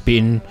build has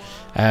been,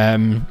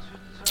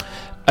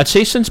 I'd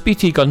say, since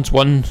BT Gunn's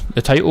won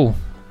the title,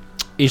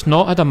 he's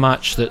not had a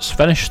match that's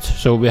finished.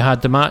 So we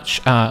had the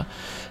match at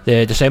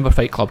the December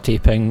Fight Club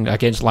taping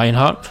against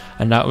Lionheart,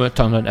 and that would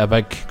turn into a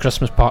big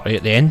Christmas party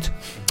at the end.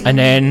 And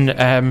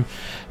then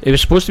he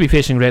was supposed to be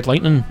facing Red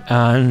Lightning,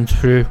 and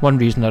through one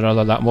reason or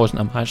other that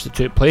wasn't a match that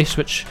took place,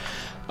 which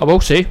I will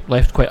say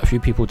left quite a few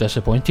people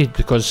disappointed,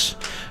 because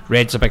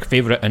Red's a big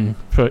favourite, and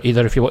for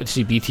either if you want to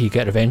see BT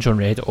get revenge on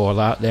Red or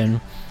that,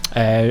 then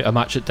a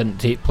match that didn't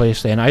take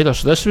place then either.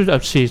 So this would,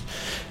 I'd say,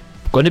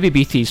 going to be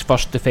BT's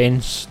first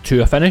defence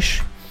to a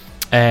finish.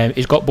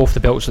 He's got both the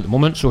belts at the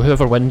moment, so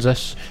whoever wins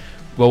this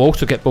will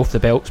also get both the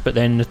belts. But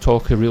then the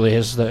talk really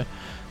is that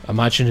I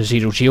imagine the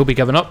Zero G will be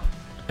given up,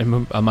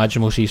 and I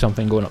imagine we'll see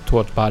something going up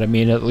towards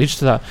Baramania that leads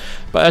to that.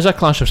 But as a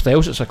clash of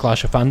styles, it's a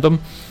clash of fandom.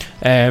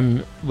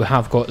 We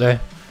have got there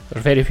are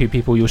very few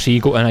people you'll see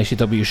go to an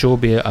ICW show,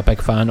 be it a big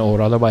fan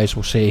or otherwise,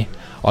 will say,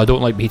 I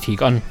don't like BT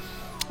Gunn.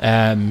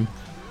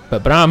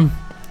 But Bram,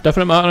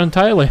 different matter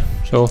entirely.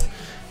 So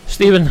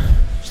Stephen,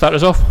 start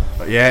us off.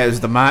 But yeah, it was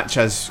the match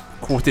as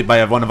quoted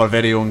by one of our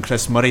very own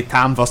Chris Murray,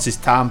 Tam versus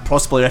Tam,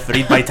 possibly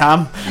refereed by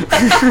Tam.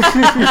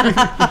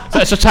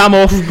 It's a Tam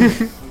off.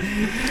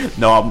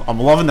 No, I'm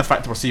loving the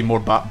fact that we're seeing more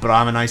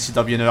Bram in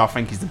ICW now. I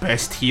think he's the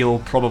best heel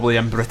probably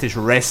in British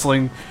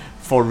wrestling,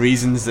 for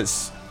reasons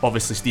that's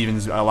obviously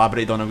Stephen's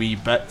elaborated on a wee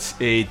bit.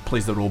 He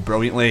plays the role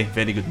brilliantly,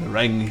 very good in the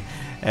ring.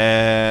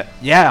 Yeah,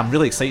 I'm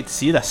really excited to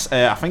see this.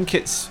 I think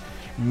it's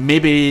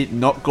maybe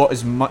not got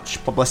as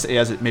much publicity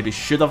as it maybe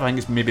should have. I think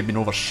it's maybe been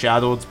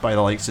overshadowed by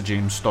the likes of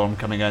James Storm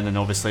coming in, and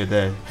obviously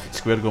the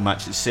Square Go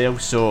match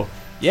itself. So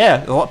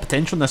yeah, a lot of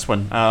potential in this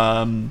one.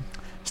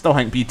 Still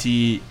think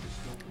BT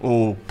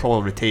will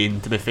probably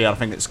retain. To be fair, I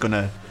think it's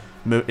gonna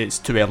move. It's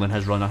too early in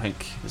his run, I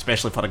think,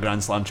 especially for a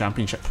Grand Slam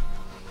championship.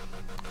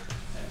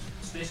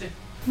 Stacey?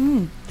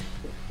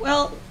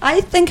 Well, I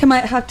think I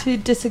might have to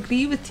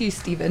disagree with you,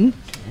 Stephen.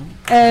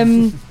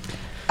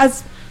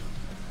 As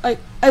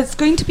it's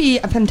going to be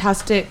a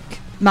fantastic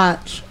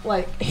match,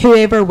 like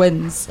whoever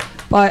wins.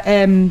 But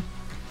I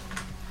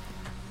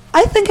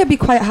think I'd be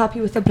quite happy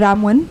with a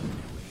Bram win.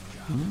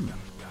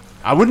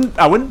 I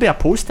wouldn't be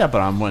opposed to a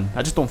Bram win.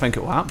 I just don't think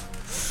it will happen.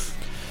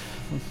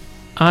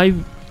 I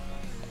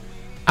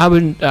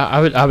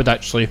would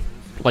actually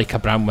like a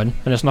Bram win,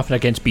 and it's nothing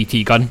against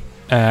BT Gunn.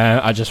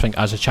 I just think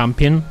as a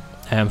champion,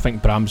 I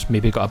think Bram's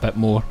maybe got a bit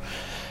more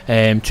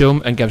to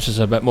him and gives us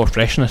a bit more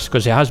freshness,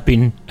 because he has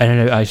been in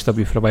and out of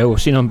ICW for a while.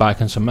 We've seen him back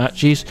in some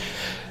matches,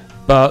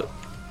 but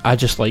I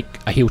just like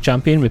a heel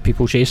champion with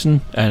people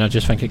chasing, and I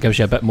just think it gives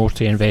you a bit more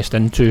to invest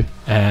into,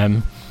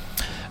 and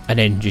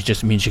then it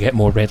just means you get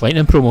more Red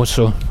Lightning promos,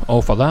 so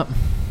all for that.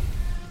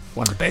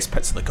 One of the best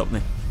pits of the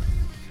company.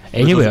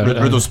 Anyway,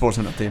 Rudo Sports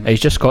Entertainment. He's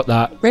just got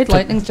that. Red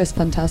Lightning's just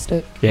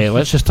fantastic. Yeah,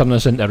 let's just turn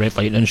this into a Red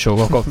Lightning show.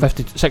 We've got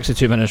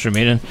 62 minutes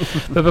remaining.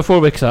 But before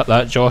we start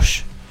that,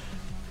 Josh.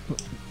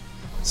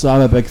 So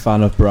I'm a big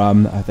fan of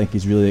Bram. I think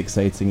he's really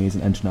exciting. He's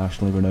an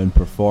internationally renowned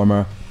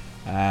performer.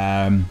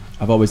 I've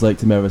always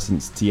liked him ever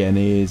since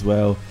TNA as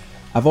well.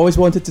 I've always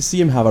wanted to see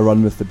him have a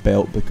run with the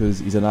belt, because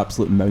he's an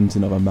absolute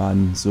mountain of a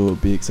man. So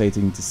it'd be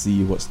exciting to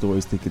see what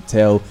stories they could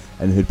tell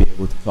and who'd be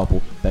able to couple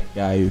the big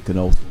guy who can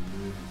also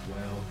move as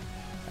well.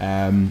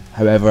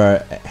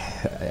 However,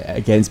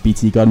 against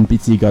BT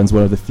Gun's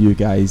one of the few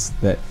guys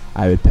that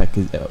I would pick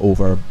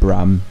over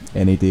Bram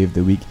any day of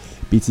the week.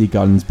 BT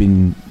Gun's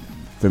been,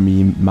 for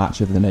me,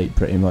 match of the night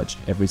pretty much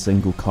every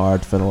single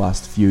card for the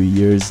last few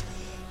years.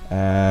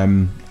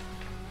 I'm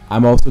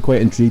also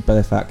quite intrigued by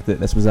the fact that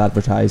this was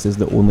advertised as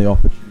the only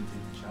opportunity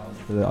to challenge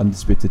for the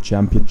Undisputed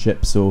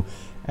Championship, so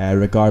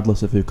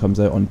regardless of who comes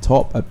out on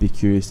top, I'd be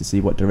curious to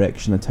see what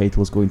direction the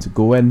title is going to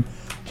go in.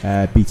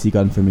 BT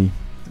Gun for me.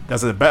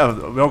 There's a bit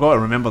of, we all got to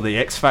remember the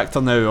X factor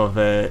now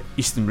of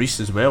Easton Reese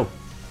as well.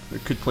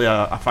 It could play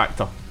a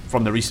factor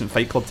from the recent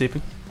Fight Club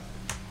taping.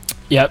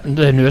 Yeah,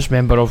 the newest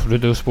member of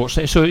Rudo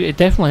Sportsnet. So it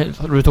definitely,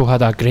 Rudo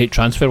had a great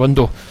transfer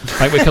window.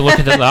 I think we could look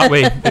at it that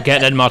way.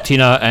 Getting in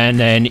Martina and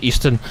then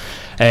Easton.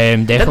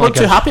 Didn't look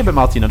too happy about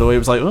Martina though. He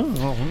was like,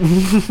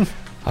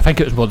 I think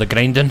it was more the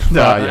grinding.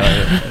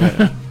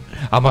 Yeah.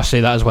 I must say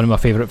that is one of my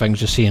favourite things,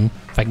 just seeing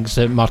things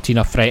that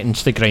Martina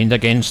threatens to grind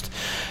against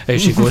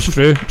as she goes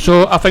through.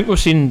 So I think we've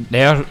seen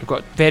there, we've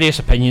got various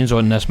opinions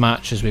on this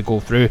match as we go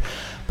through,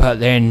 but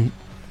then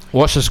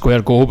what's a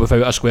square go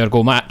without a square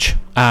go match?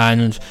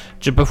 And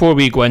before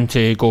we go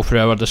through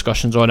our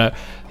discussions on it,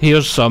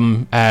 here's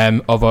some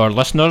of our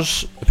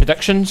listeners'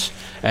 predictions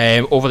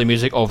over the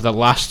music of the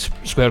last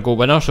square go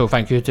winner. So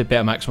thank you to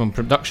Better Maximum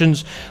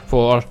Productions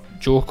for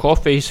Joe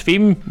Coffey's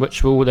theme,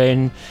 which will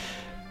then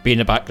be in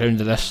the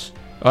background of this.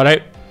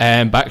 Alright,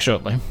 back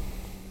shortly.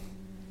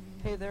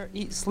 Hey there,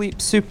 Eat Sleep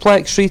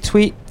Suplex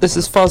Retweet. This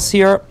is Fuzz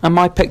here, and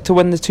my pick to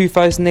win the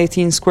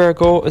 2018 Square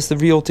Go is the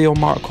real deal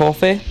Mark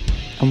Coffey.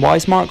 And why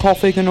is Mark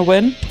Coffey going to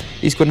win?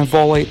 He's going to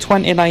volley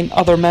 29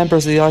 other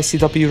members of the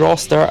ICW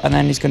roster, and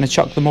then he's going to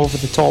chuck them over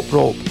the top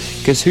rope.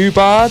 Because who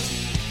bad?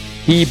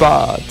 He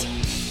bad.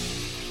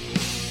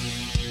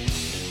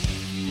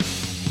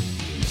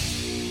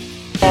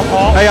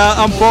 Hey,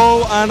 I'm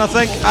Paul, and I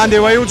think Andy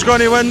Wild's going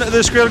to win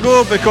the Square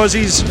Go because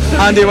he's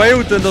Andy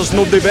Wild and there's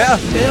nobody better.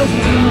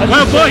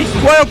 Wild boys!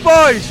 Wild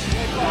boys!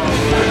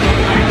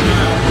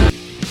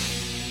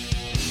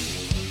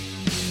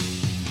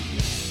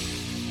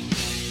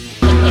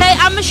 Hey,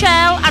 I'm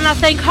Michelle, and I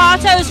think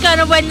Harto's going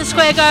to win the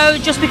Square Go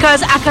just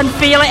because I can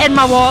feel it in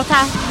my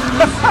water.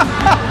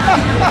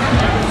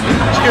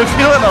 You can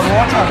feel it in the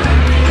water.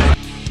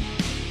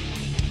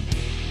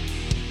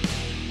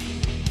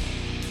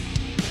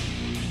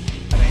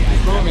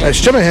 It's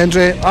Jimmy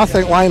Hendry. I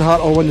think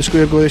Lionheart will win the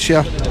Square Go this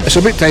year. It's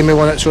about time he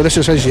won it, so this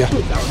is his year.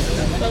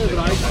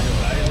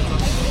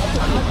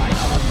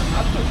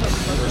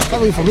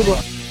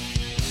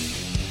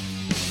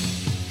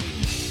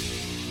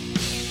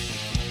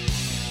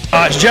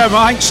 It's Jim.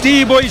 I think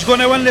Stevie Boy's going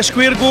to win the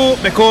Square Go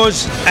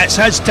because it's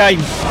his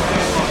time.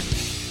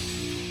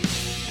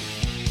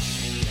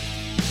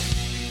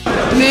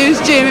 My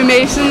name's Jamie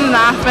Mason, and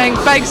I think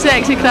Big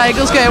Sexy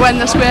Craigel's going to win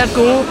the Square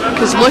Go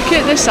because look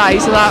at the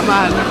size of that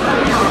man.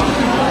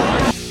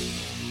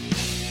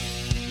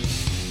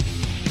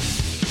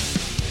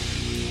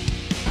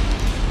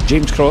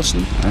 James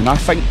Crossan, and I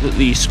think that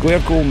the Square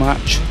Go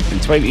match in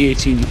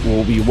 2018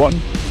 will be won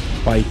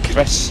by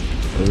Chris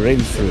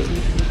Renfrew.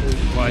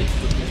 Why?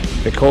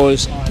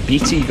 Because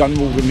BT Gunn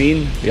will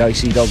remain the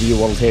ICW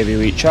World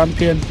Heavyweight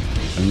Champion,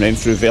 and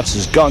Renfrew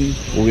versus Gunn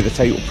will be the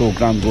title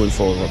programme going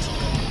forward.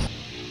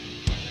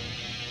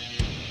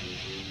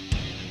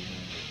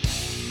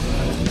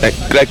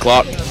 Greg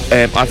Clark,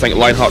 I think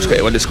Lionheart's going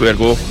to win the Square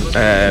Go.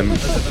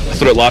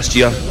 Threw it last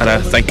year, and I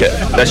think it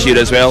this year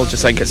as well.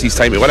 Just think it's his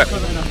time to win it.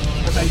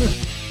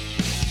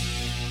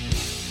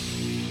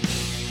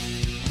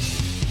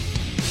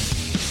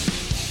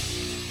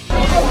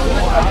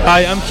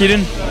 Hi, I'm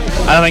Kieran,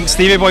 and I think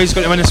Stevie Boy's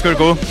going to win the Square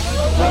Go.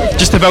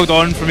 Just to build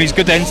on from his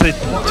good end to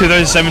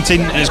 2017,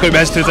 and it's going to be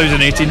his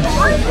 2018.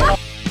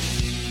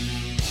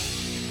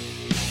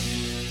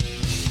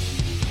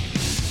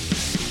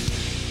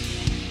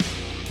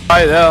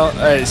 Hi there,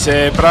 it's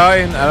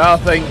Brian, and I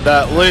think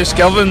that Lewis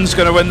Gilvin's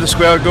going to win the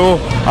Square Go.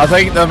 I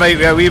think there might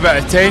be a wee bit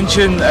of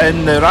tension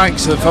in the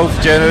ranks of the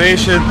Filthy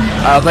Generation,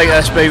 and I think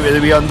this might be the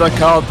wee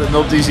undercard that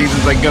nobody's even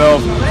thinking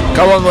of.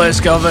 Come on,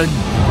 Lewis Gilvin.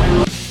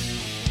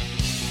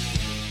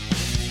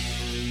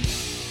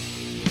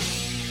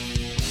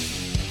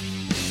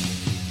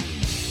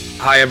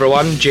 Hi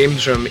everyone,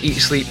 James from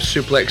Eat Sleep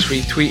Suplex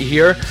Retweet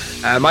here.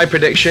 My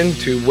prediction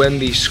to win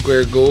the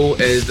Square Go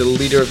is the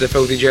leader of the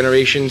Filthy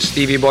Generation,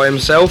 Stevie Boy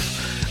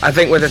himself. I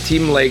think with a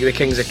team like the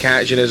Kings of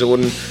Catch and his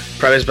own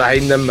premise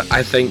behind them,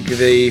 I think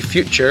the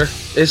future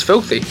is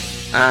Filthy,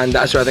 and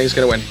that's who I think is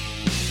going to win.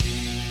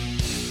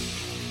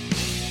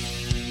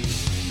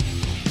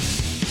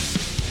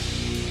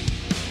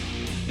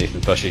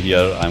 Nathan Fisher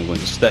here. I'm going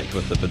to stick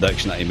with the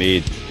prediction that I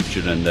made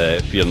during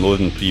the Fear and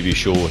Loathing preview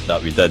show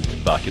that we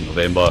did back in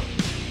November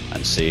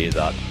and say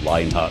that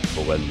Lionheart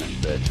will win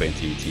the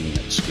 2018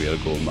 Square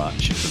Go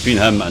match between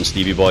him and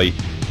Stevie Boy.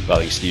 But I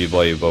think Stevie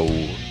Boy will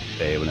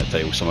win the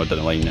title somewhere down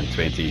the line in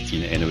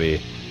 2018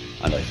 anyway,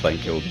 and I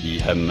think it will be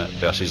him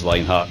versus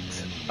Lionheart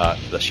at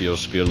this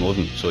year's Fear and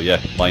Loathing. So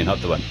yeah,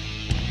 Lionheart to win.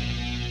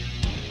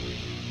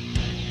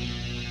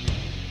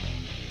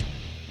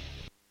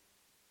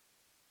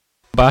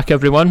 back,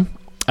 everyone.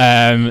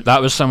 That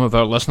was some of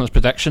our listeners'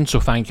 predictions, so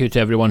thank you to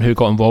everyone who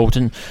got involved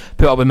and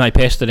put up with my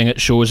pestering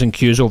at shows and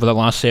queues over the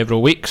last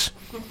several weeks.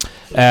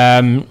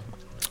 That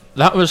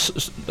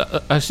was,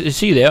 I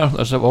see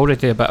there's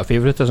already a bit of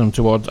favouritism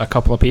towards a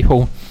couple of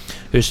people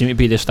who seem to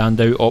be the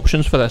standout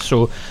options for this.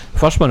 So the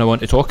first one I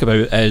want to talk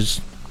about is,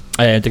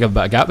 to give a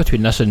bit of gap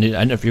between this and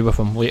the interview with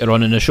him later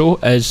on in the show,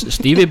 is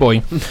Stevie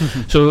Boy.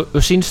 So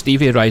we've seen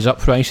Stevie rise up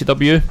for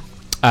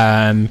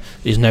ICW.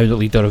 He's now the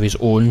leader of his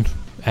own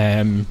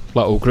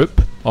little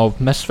group of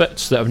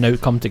misfits that have now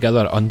come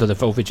together under the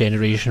Filthy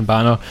Generation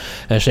banner,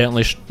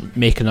 certainly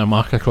making their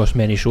mark across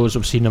many shows.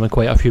 I've seen them in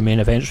quite a few main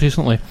events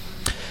recently.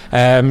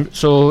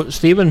 So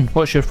Stephen,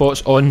 what's your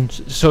thoughts on,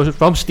 so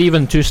from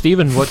Stephen to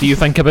Stephen, what do you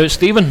think about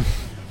Stephen?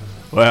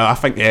 Well, I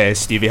think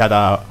Stevie had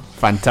a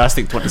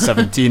fantastic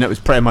 2017. It was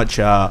pretty much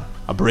a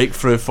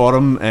breakthrough for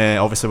him,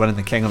 obviously winning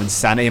the King of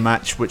Insanity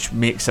match, which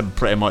makes him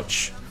pretty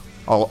much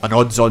an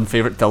odds-on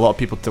favourite to a lot of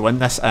people to win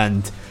this,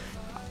 and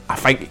I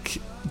think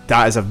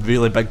that is a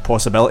really big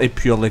possibility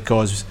purely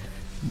because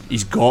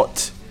he's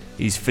got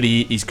his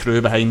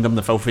crew behind him,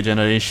 the Filthy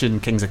Generation,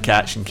 Kings of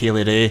Catch and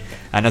Kaylee Ray,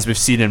 and as we've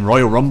seen in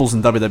Royal Rumbles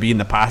in WWE in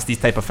the past, these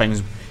type of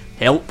things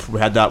help.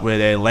 We had that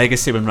with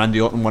Legacy when Randy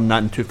Orton won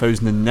that in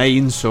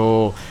 2009,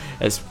 so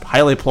it's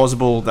highly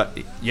plausible that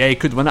he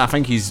could win it. I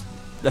think it's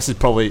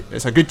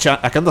a good chance.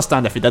 I can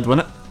understand if he did win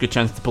it, good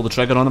chance to pull the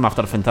trigger on him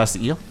after a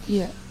fantastic year.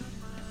 Yeah.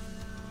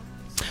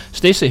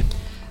 Stacey?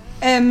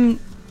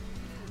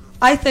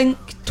 I think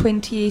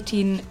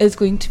 2018 is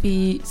going to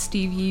be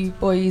Stevie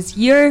Boy's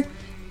year,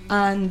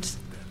 and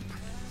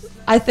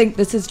I think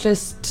this is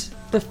just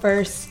the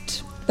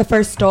first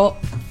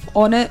stop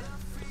on it,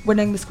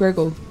 winning the square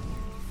goal.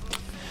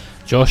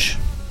 Josh?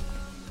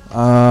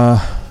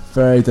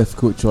 Very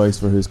difficult choice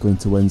for who's going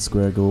to win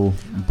square goal.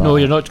 No,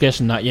 you're not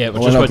guessing that yet.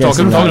 We're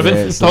talking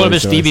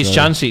about Stevie's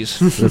chances.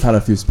 We've had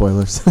a few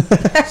spoilers.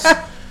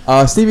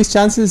 Stevie's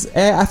chances,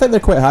 I think they're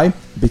quite high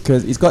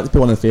because he's got to be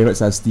one of the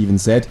favourites, as Stephen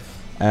said.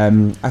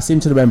 I seem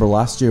to remember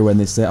last year when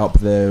they set up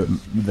the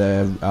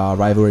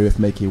rivalry with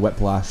Mickey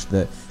Whiplash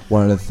that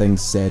one of the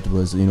things said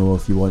was,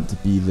 if you want to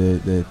be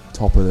the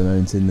top of the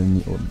mountain,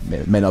 and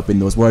it may not have been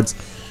those words,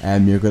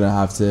 you're going to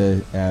have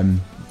to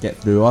get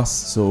through us.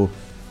 So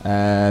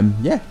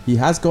he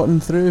has gotten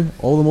through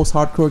all the most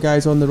hardcore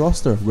guys on the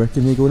roster. Where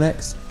can he go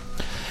next?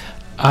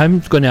 I'm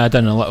going to add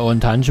in a little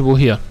intangible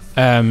here.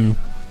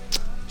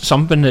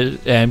 Something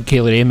that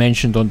Kaylee Ray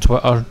mentioned on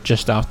Twitter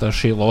just after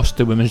she lost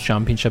the Women's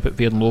Championship at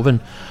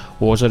Bearden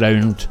was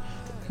around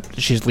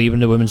she's leaving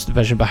the women's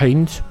division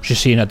behind. She's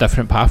seeing a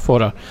different path for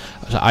her.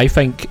 So I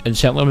think, and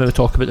certainly when we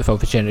talk about the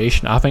Filthy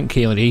Generation, I think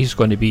Kaylee Ray is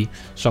going to be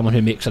someone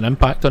who makes an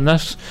impact on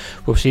this.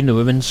 We've seen the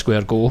women's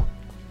square go.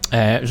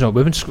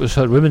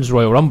 Women's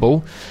Royal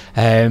Rumble,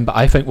 but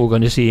I think we're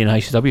going to see in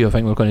ICW, I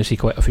think we're going to see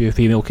quite a few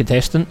female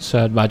contestants.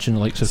 I'd imagine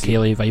the likes of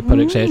Kaylee, Viper,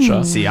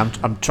 etc. See,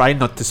 I'm trying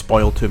not to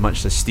spoil too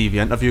much the Stevie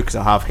interview because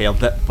I have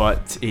heard it,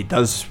 but he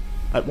does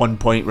at one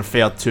point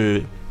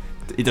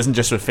he doesn't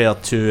just refer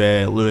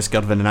to Lewis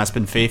Girvin and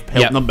Aspen Faith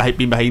helping them,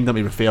 being behind them.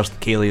 He refers to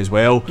Kaylee as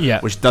well,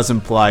 which does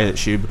imply that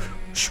she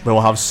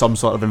will have some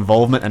sort of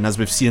involvement, and as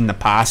we've seen in the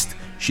past,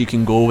 she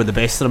can go with the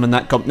best of them in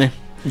that company.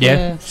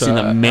 Seen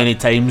that many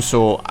times,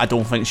 so I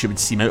don't think she would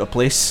seem out of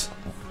place.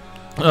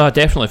 I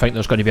definitely think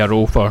there's going to be a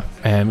role for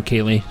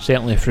Kaylee,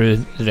 certainly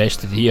through the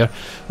rest of the year.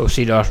 We've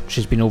seen her,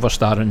 she's been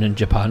overstarring in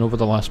Japan over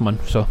the last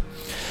month, so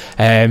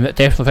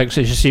definitely think,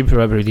 so you see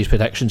for everybody's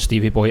predictions,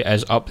 Stevie Boy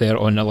is up there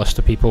on the list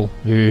of people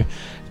who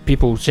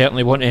people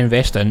certainly want to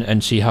invest in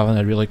and see having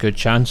a really good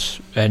chance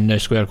in the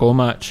square goal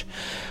match.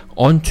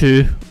 On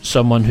to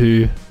someone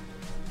who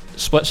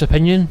splits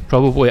opinion,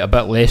 probably a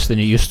bit less than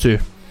he used to.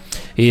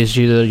 He is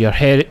either your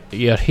hero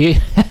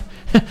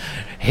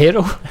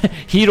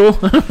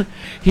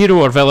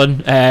or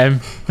villain.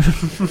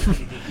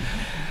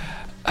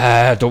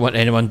 I don't want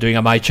anyone doing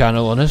a my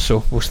channel on us,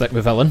 so we'll stick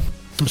with villain.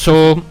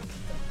 So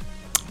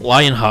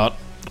Lionheart,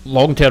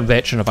 long-term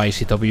veteran of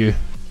ICW.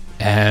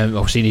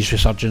 I've seen his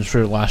resurgence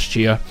through last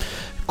year,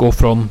 go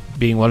from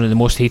being one of the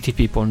most hated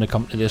people in the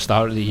company at the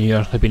start of the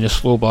year, have been a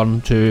slow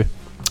burn to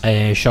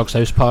Shug's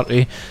House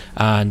Party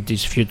and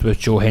his feud with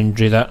Joe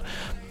Hendry that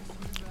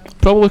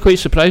probably quite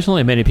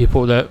surprisingly many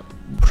people that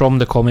from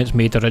the comments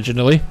made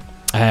originally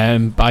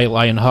by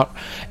Lionheart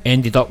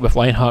ended up with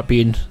Lionheart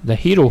being the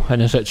hero in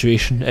the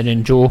situation, and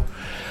then Joe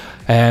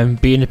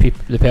being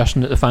the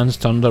person that the fans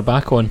turned their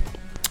back on.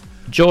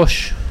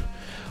 Josh,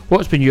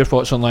 what's been your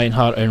thoughts on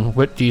Lionheart, and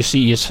what do you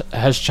see as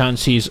his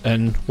chances,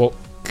 and what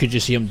could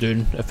you see him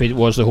doing if he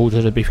was the holder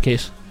of the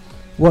briefcase?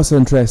 What's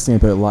interesting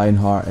about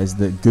Lionheart is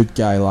that good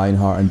guy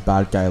Lionheart and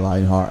bad guy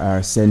Lionheart are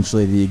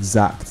essentially the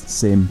exact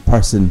same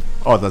person.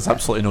 Oh, there's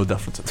absolutely no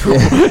difference at all.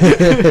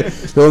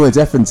 The only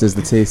difference is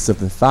the tastes of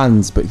the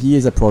fans, but he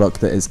is a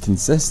product that is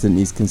consistent.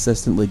 He's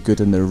consistently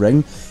good in the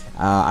ring.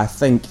 I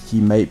think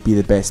he might be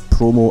the best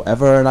promo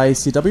ever in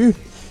ICW.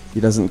 He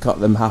doesn't cut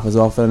them half as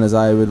often as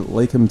I would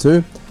like him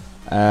to.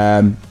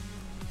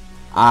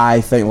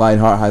 I think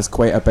Lionheart has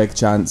quite a big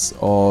chance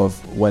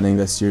of winning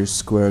this year's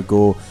Square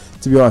Go.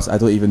 to be honest, I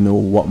don't even know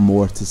what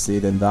more to say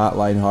than that.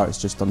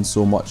 Lionheart's just done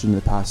so much in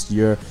the past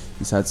year.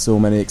 He's had so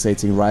many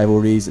exciting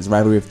rivalries. His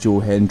rivalry with Joe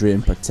Hendry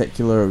in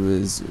particular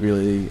was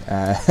really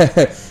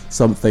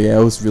something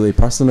else, really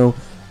personal,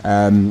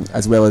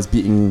 as well as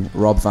beating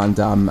Rob Van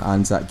Dam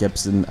and Zach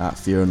Gibson at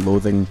Fear and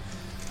Loathing.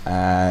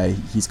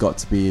 He's got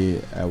to be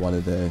one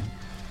of the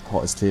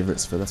hottest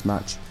favourites for this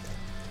match.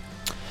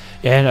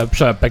 Yeah,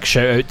 and a big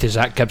shout out to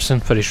Zach Gibson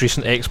for his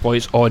recent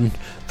exploits on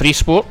Free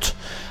Sport.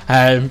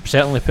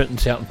 Certainly putting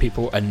certain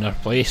people in their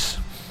place.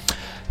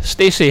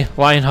 Stacey,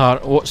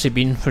 Lionheart, what's he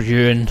been for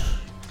you, and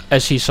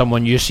is he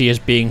someone you see as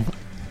being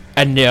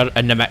in there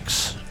in the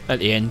mix at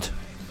the end?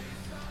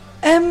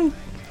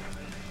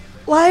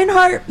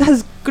 Lionheart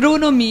has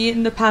grown on me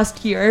in the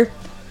past year.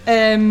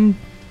 I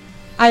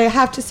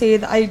have to say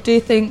that I do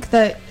think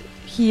that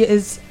he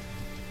is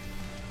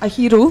a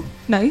hero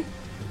now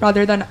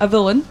rather than a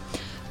villain.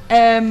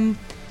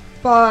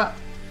 But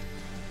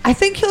I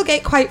think he'll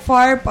get quite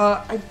far,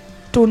 but I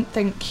don't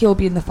think he'll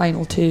be in the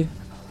final two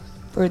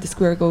for the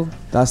square goal.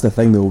 That's the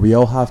thing though, we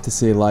all have to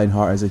say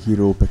Lionheart as a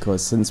hero,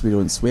 because since we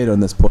don't swear on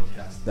this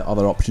podcast, the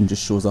other option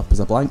just shows up as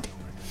a blank.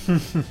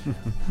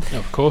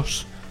 Of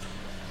course.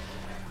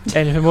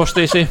 Anything more,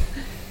 Stacey?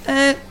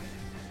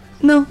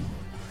 No.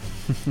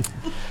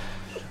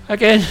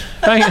 Again,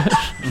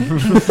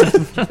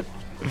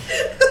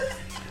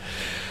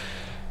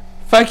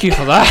 thank you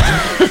for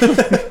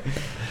that.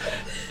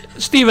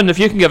 Stephen, if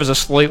you can give us a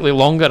slightly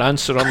longer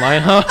answer on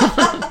Lionheart.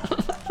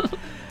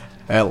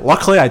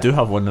 Luckily, I do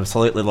have one that's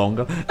slightly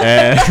longer.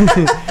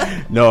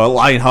 No,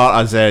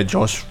 Lionheart, as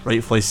Josh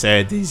rightfully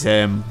said, he's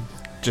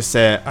just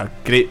a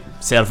great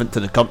servant to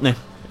the company,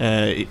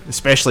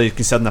 especially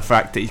considering the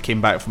fact that he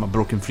came back from a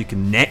broken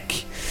freaking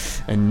neck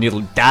and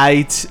nearly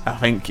died. I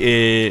think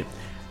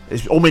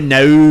it's only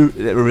now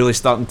that we're really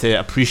starting to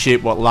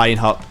appreciate what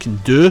Lionheart can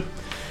do,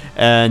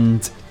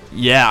 and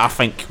yeah, I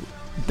think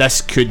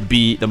this could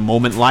be the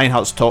moment.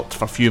 Lionheart's talked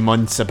for a few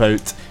months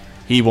about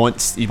he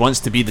wants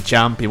to be the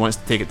champ, he wants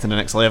to take it to the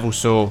next level,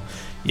 so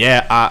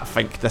yeah, I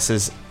think this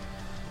is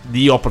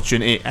the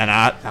opportunity, and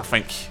I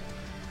think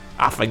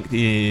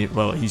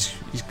he's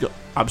got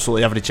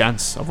absolutely every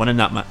chance of winning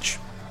that match.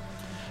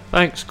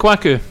 Thanks.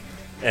 Kwaku?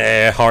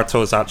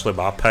 Harto is actually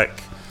my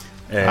pick.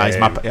 He's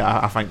my pick.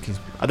 Yeah, I think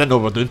I didn't know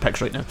we're doing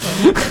picks right now.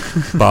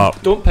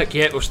 But don't pick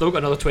yet, we've still got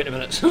another 20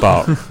 minutes.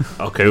 But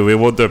okay, we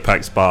won't do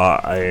picks,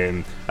 but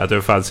I do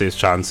fancy his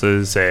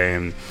chances.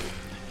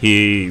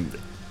 He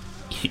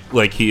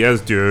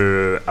is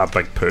due a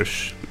big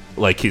push.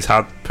 Like, he's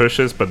had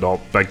pushes, but not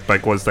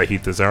big ones that he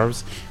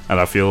deserves, and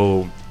I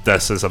feel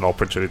this is an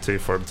opportunity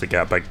for him to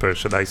get a big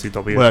push in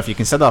ICW. Well, if you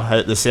consider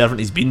how the servant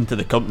he's been to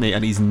the company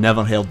and he's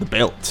never held the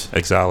belt.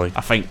 Exactly.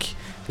 I think,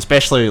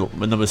 especially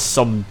when there was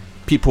some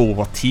people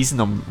were teasing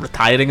him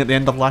retiring at the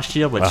end of last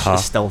year, which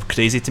is still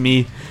crazy to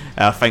me.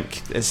 I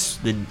think this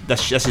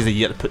is the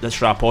year to put this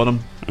strap on him.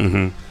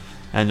 Mm-hmm.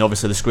 And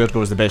obviously the square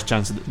goal is the best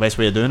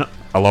way of doing it.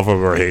 I love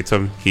him or hate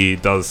him, he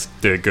does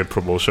do a good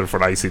promotion for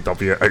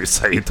ICW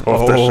outside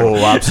of the show.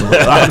 Oh,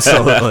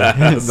 absolutely.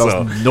 There's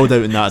no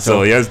doubt in that at all.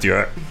 So he is due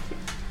it.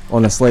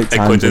 On a slight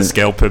tangent, including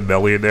scalping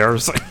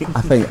millionaires.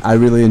 I think I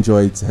really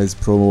enjoyed his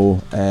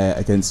promo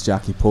against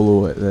Jackie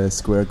Polo at the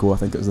Square Go. I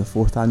think it was the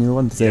 4th annual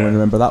one. Does anyone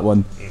remember that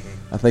one?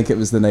 Mm-hmm. I think it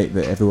was the night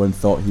that everyone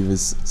thought he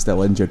was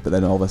still injured, but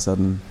then all of a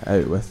sudden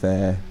out with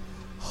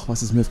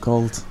what's his move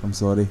called? I'm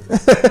sorry.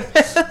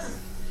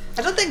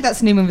 I don't think that's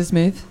the name of his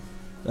move.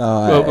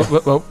 There's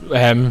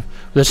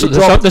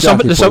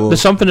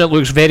something that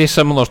looks very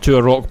similar to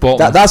a rock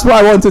bottom. That's what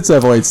I wanted to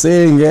avoid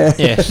saying. Yeah.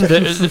 Yes,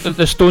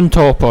 the stone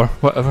top or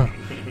whatever.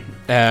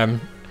 And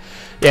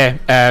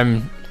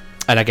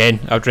again,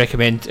 I would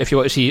recommend, if you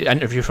want to see an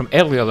interview from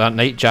earlier that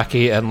night,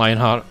 Jackie and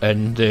Lionheart,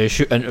 and the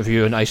shoot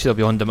interview on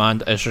ICW On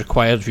Demand is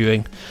required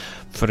viewing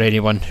for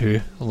anyone who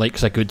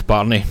likes a good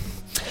Barney.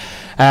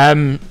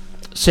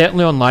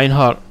 Certainly on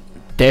Lionheart,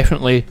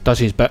 definitely does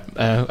his bit,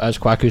 as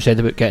Kwaku said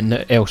about getting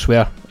it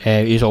elsewhere.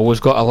 He's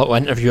always got a little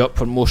interview up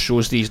for most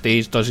shows these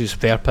days, does his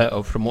fair bit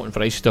of promoting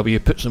for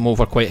ICW, puts them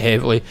over quite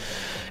heavily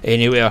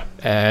anywhere.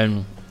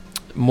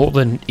 More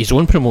than his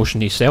own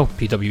promotion himself,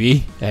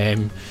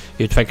 PWE.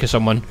 You'd think of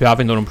someone who,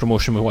 having their own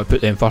promotion, we want to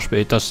put them first, but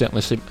he does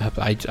certainly have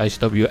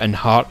ICW in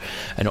heart,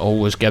 and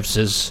always gives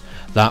us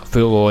that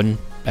full on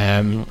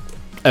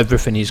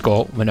everything he's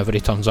got whenever he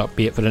turns up,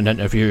 be it for an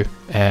interview,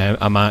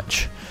 a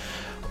match,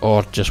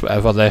 or just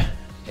whatever the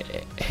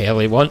hell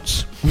he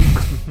wants.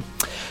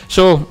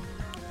 So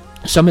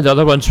some of the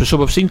other ones, so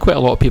we've seen quite a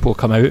lot of people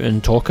come out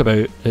and talk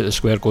about that the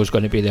Square Go is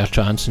going to be their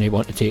chance and they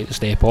want to take the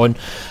step on.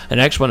 The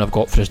next one I've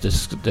got for us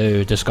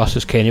to discuss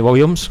is Kenny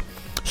Williams.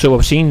 So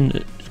we've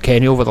seen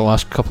Kenny over the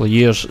last couple of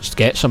years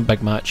get some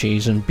big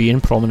matches and be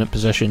in prominent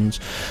positions.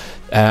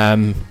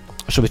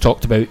 So we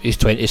talked about his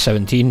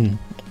 2017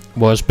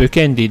 was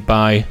bookended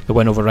by the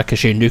win over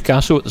Ricochet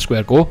Newcastle at the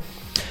Square Go,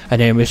 and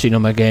then we've seen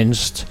him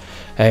against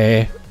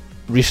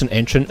recent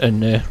entrant in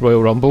the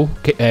Royal Rumble,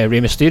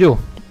 Rey Mysterio.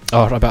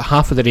 or about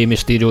half of the Rey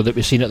Mysterio that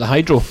we've seen at the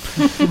Hydro.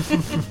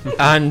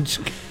 and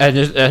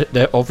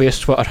the obvious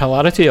Twitter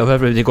hilarity of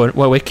everybody going,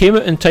 well, we came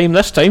out in time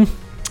this time.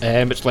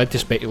 It's led to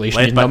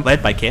speculation.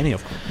 Led by Kenny,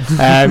 of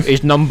course.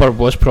 His number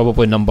was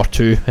probably number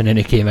 2, and then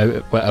he came out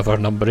at whatever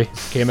number he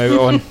came out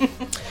on.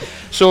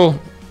 So,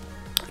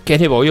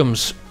 Kenny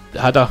Williams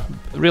had a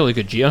really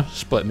good year,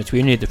 split in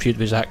between. He had the feud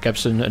with Zach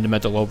Gibson in the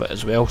middle of it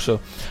as well, so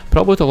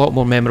probably a lot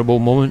more memorable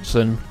moments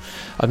than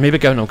I'd maybe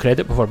given him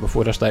credit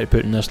before I started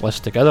putting this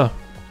list together.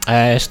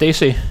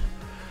 Stacey,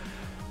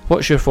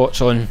 what's your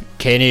thoughts on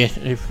Kenny?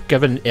 You've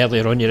given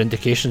earlier on your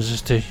indications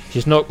as to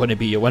he's not going to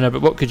be your winner,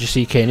 but what could you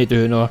see Kenny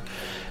doing, or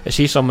is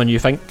he someone you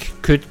think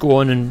could go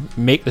on and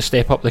make the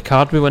step up the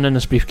card with winning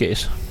this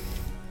briefcase?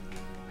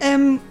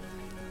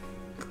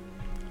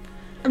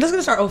 I'm just going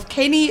to start off.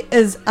 Kenny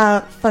is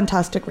a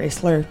fantastic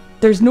wrestler.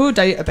 There's no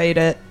doubt about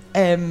it.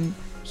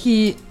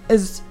 He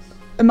is,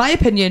 in my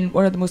opinion,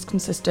 one of the most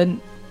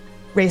consistent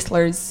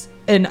wrestlers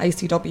in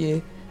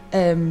ICW.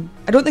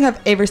 I don't think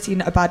I've ever seen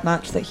a bad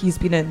match that he's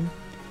been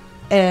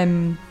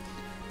in.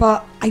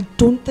 But I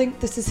don't think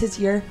this is his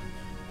year.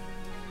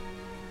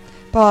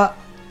 But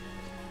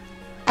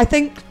I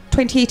think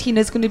 2018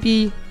 is going to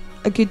be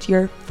a good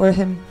year for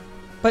him.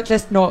 But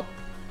just not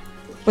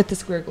with the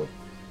square goal.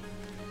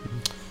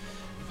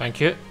 Thank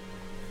you.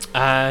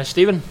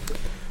 Stephen?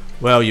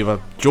 Well, you were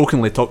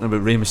jokingly talking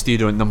about Rey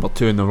Mysterio at number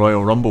 2 in the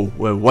Royal Rumble.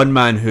 Well, one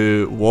man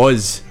who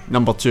was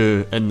number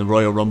 2 in the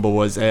Royal Rumble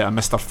was a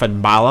Mr.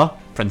 Finn Balor,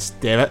 Prince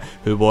Devitt,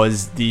 who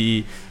was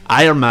the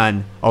Iron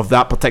Man of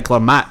that particular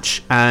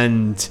match.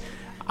 And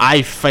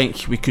I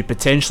think we could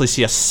potentially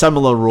see a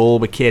similar role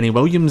with Kenny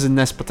Williams in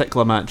this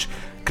particular match.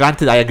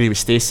 Granted, I agree with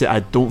Stacey, I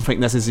don't think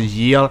this is his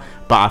year,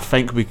 but I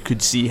think we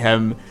could see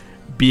him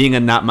being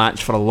in that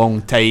match for a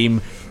long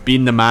time,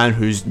 being the man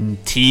who's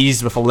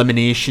teased with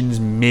eliminations,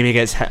 maybe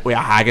gets hit with a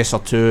haggis or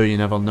 2, you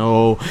never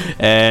know.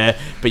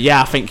 But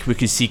yeah, I think we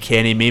could see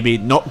Kenny maybe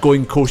not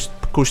going coast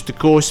to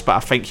coast, but I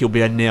think he'll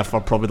be in there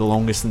for probably the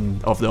longest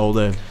of all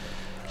the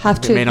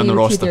men on the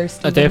roster.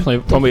 Definitely,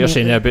 from what you're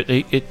saying there, but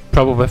it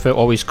probably felt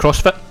always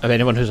CrossFit. If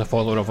anyone who's a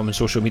follower of him on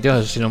social media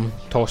has seen him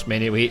toss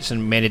many weights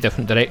in many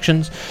different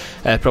directions,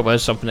 probably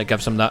is something that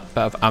gives him that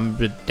bit of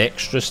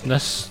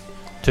ambidextrousness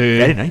to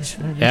very nice.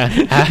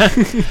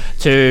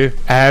 To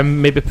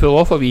maybe pull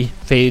off a wee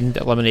feigned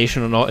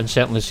elimination or not, and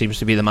certainly seems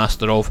to be the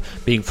master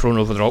of being thrown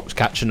over the ropes,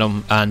 catching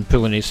them and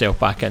pulling himself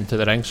back into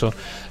the ring. So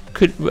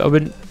I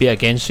wouldn't be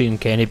against seeing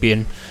Kenny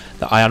being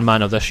the Iron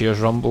Man of this year's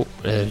Rumble.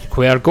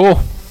 Where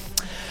go?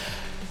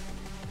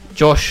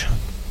 Josh?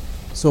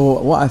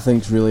 So what I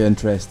think is really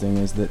interesting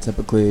is that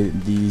typically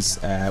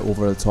these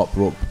over the top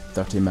rope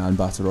 30-man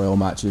battle royal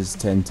matches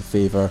tend to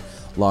favour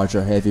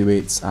larger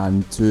heavyweights,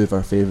 and 2 of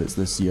our favourites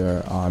this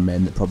year are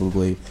men that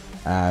probably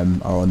are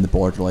on the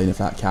borderline of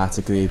that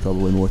category,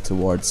 probably more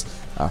towards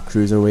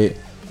cruiserweight.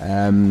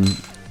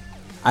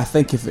 I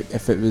think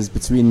if it was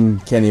between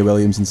Kenny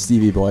Williams and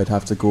Stevie Boy, I'd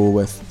have to go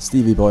with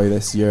Stevie Boy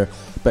this year.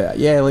 But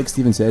yeah, like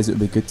Stephen says, it would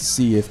be good to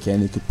see if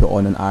Kenny could put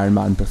on an Iron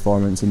Man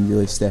performance and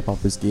really step up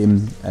his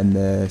game in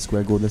the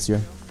Square Go this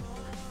year.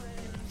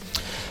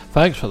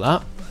 Thanks for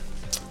that.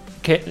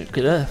 Kenny,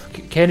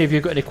 have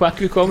you got any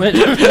Kwaku comments?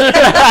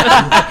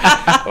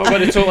 We're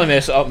going to totally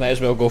mess it up, might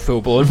as well go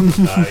full blown.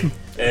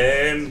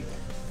 Again,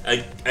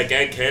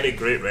 Kenny,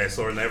 great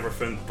wrestler and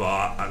everything,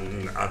 but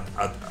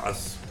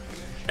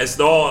it's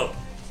not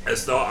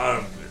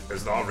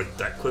a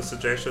ridiculous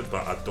suggestion,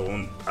 but I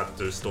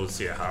just don't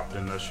see it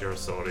happening this year.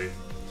 Sorry,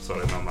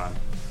 my man.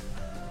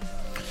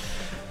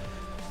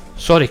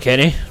 Sorry,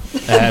 Kenny.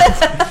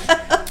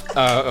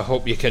 I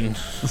hope you can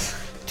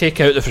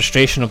take out the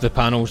frustration of the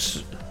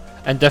panel's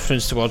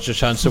indifference towards your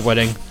chance of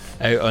winning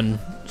out on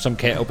some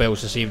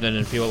kettlebells this evening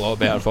and feel a lot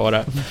better for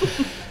it.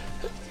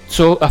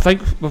 So I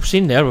think we've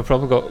seen there, we've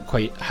probably got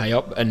quite high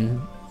up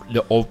in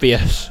the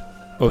obvious.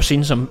 We've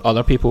seen some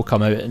other people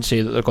come out and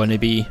say that they're going to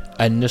be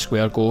in the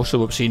Square Go. So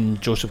we've seen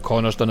Joseph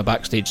Connor's done a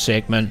backstage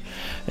segment.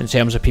 In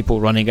terms of people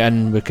running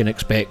in, we can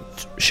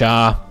expect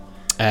Shah,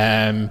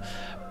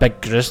 Big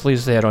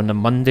Grizzly's there on the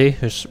Monday,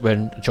 who's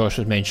when Josh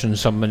was mentioning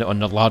someone on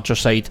the larger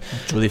side.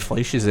 Jodie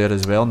Fleisch is there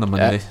as well on the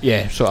Monday.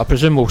 Yeah, so I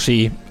presume we'll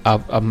see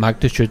a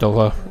magnitude of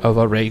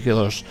our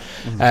regulars.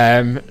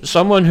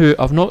 Someone who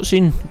I've not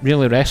seen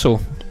really wrestle,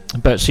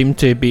 but seemed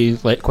to be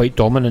quite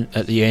dominant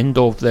at the end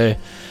of the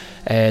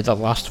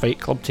last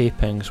Fight Club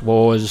tapings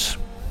was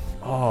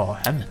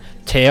him.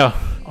 Ter.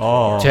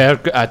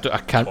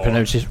 I can't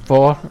pronounce his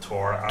Tor.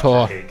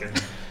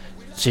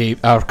 See,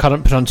 our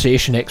current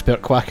pronunciation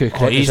expert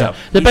Kwaku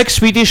the big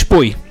Swedish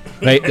boy,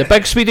 right? The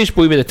big Swedish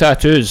boy with the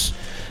tattoos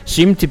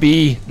seemed to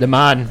be the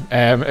man.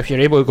 If you're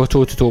able to go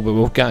toe to toe with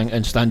Wolfgang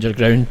and stand your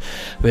ground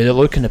with the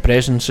look and the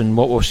presence and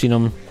what we've seen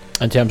him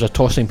in terms of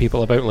tossing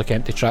people about like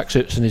empty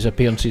tracksuits in his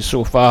appearances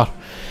so far,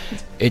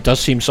 it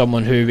does seem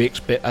someone who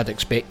I'd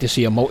expect to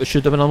see a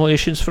multitude of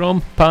eliminations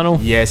from, panel.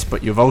 Yes,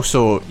 but you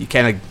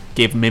kind of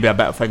gave maybe a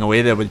bit of thing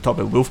away there when you talk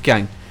about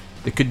Wolfgang.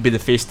 There could be the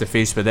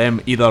face-to-face with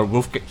them. Either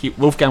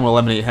Wolfgang will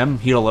eliminate him,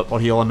 or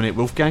he'll eliminate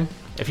Wolfgang.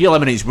 if he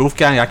eliminates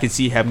Wolfgang, I could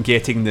see him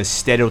getting the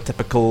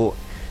stereotypical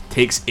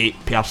takes 8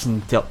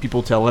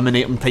 people to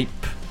eliminate him type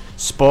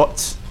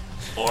spot.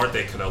 Or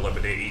they can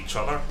eliminate each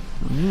other.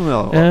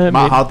 Well,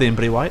 Matt Hardy and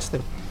Bray Wyatt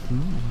still.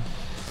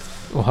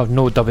 We'll have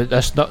no doubt.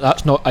 That's not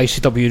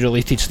ICW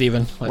related,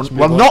 Stephen.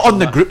 We're not on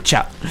the group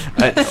chat.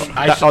 Or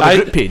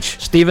the group page.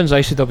 Stephen's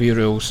ICW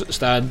rules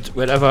stand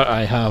wherever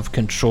I have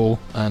control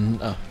and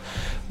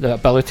the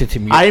ability to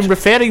mute. I'm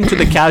referring to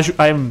the casual.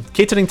 I'm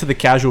catering to the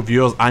casual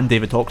viewers and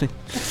David Hockney.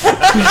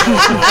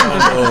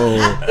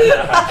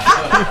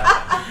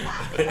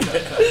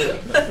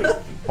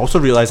 Also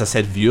realised I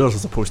said viewers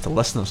as opposed to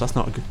listeners. That's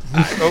not good.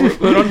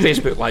 We're on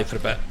Facebook Live for a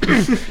bit,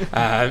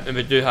 and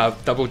we do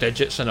have double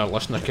digits in our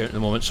listener count at the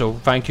moment. So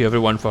thank you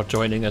everyone for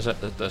joining us at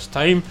this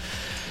time.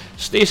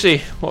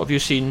 Stacey, what have you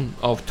seen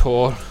of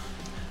Thor,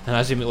 and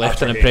has he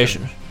left an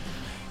impression?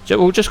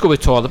 We'll just go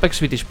with Thor, the big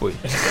Swedish boy.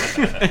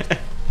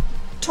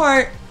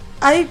 Thor,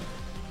 I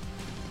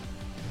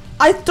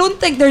don't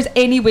think there's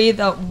any way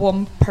that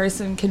one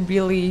person can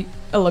really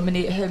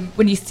eliminate him.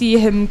 When you see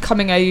him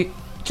coming out,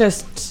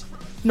 just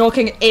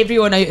knocking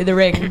everyone out of the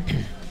ring,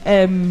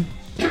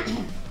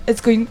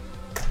 it's going.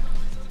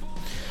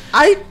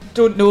 I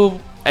don't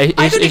know. I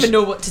don't even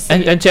know what to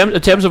say. In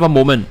terms of a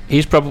moment,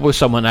 he's probably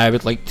someone I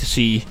would like to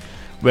see,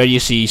 where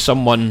you see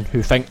someone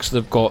who thinks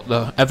they've got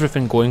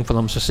everything going for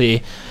them. So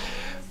say,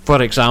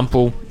 for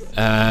example,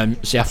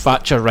 say a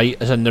Thatcher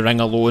Wright is in the ring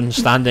alone,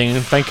 standing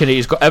and thinking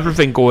he's got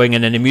everything going,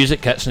 and then the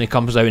music hits and he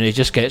comes out and he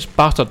just gets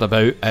battered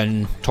about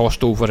and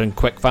tossed over in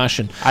quick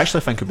fashion. I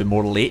actually think it'd be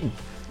more Leighton.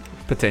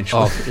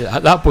 Potentially. Oh,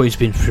 that boy's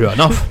been through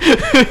enough.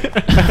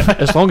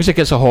 As long as he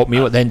gets a hot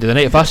meal at the end of the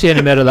night. If I see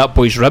any more of that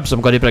boy's ribs,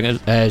 I'm going to bring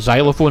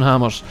xylophone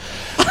hammers.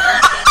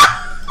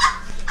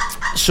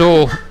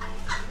 So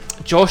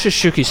Josh has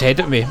shook his head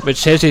at me, which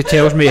says he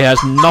tells me he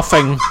has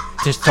nothing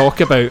to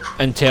talk about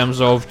in terms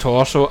of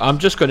Thor, so I'm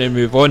just going to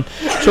move on.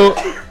 So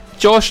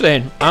Josh,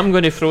 then I'm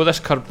going to throw this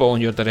curveball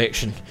in your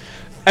direction.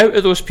 Out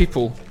of those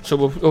people, so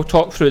we'll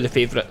talk through the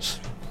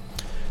favourites,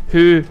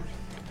 who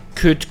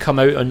could come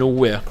out of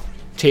nowhere,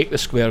 take the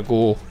square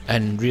go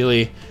and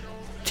really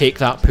take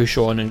that push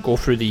on and go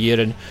through the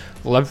year and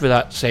live with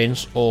that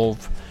sense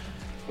of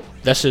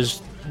this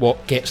is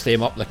what gets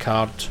them up the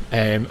card,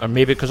 or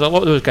maybe because a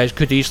lot of those guys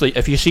could easily,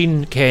 if you've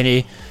seen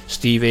Kenny,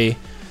 Stevie,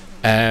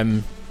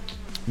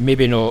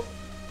 maybe not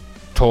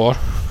Thor,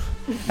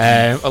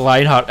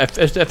 Lionheart,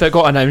 if it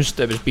got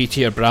announced it was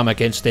BT or Bram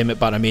against them at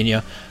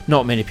Baramania,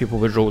 not many people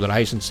would roll their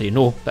eyes and say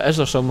no, but is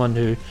there someone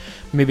who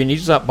maybe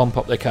needs that bump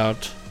up the card?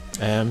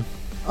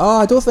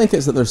 I don't think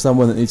it's that there's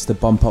someone that needs to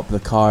bump up the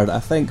card. I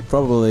think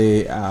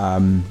probably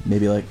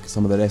maybe like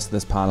some of the rest of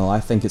this panel,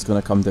 I think it's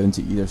going to come down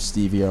to either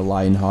Stevie or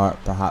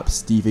Lionheart, perhaps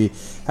Stevie.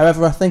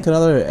 However, I think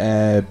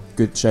another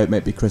good shout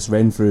might be Chris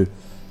Renfrew.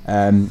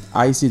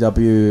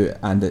 ICW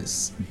and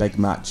its big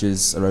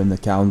matches around the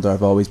calendar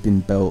have always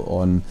been built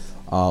on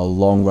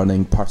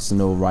long-running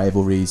personal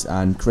rivalries,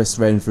 and Chris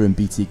Renfrew and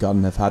BT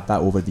Gunn have had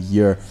that over the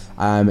year.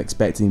 I'm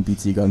expecting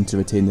BT Gunn to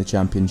retain the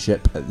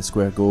championship at the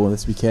Square Go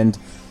this weekend.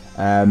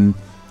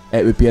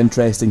 It would be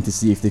interesting to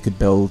see if they could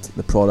build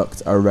the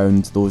product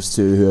around those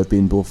two who have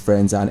been both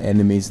friends and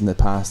enemies in the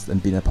past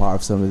and been a part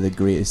of some of the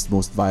greatest,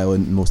 most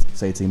violent and most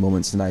exciting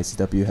moments in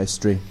ICW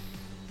history.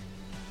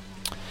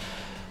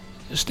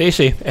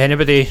 Stacey,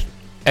 anybody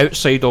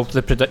outside of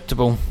the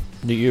predictable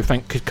that you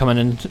think could come in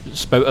and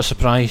spout a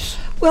surprise?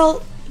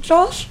 Well,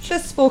 Josh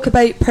just spoke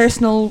about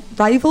personal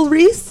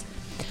rivalries.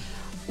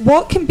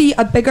 What can be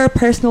a bigger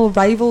personal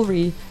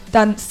rivalry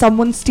than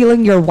someone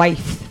stealing your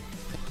wife?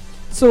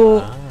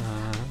 So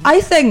I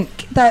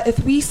think that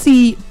if we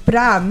see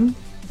Bram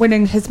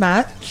winning his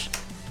match,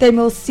 then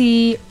we'll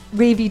see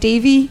Ravy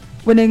Davy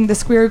winning the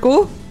Square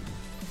Go.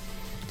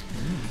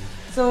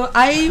 So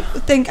I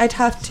think I'd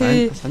have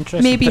to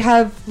maybe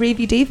have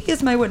Ravy Davy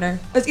as my winner.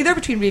 It's either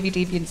between Ravy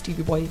Davy and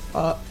Stevie Boy.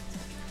 Oh,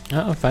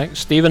 thanks,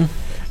 Stephen.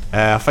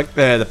 I think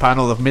the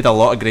panel have made a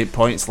lot of great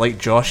points. Like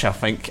Josh, I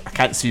think I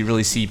can't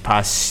really see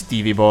past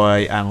Stevie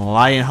Boy and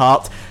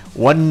Lionheart.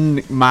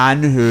 One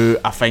man who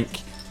I think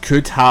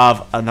could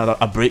have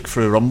a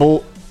breakthrough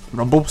Rumble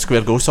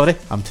Square Go. Sorry,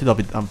 I'm thinking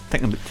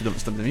about too dumb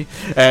to me.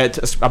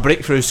 A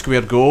breakthrough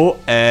Square Go.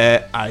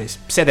 I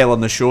said earlier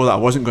in the show that I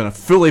wasn't going to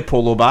fully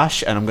polo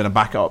bash, and I'm going to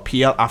back it up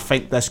here. I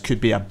think this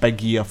could be a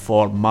big year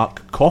for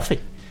Mark Coffey.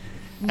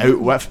 Out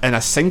with in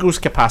a singles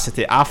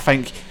capacity, I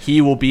think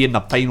he will be in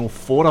the final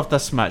 4 of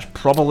this match,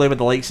 probably with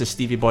the likes of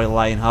Stevie Boy,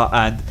 Lionheart,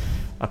 and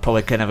I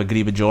probably kind of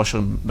agree with Josh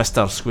on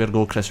Mr. Square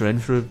Go, Chris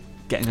Renfrew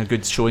getting a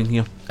good showing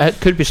here. It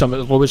could be something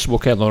that Lois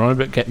spoke earlier on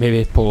about,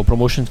 maybe Polo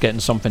Promotions getting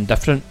something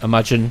different.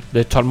 Imagine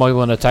the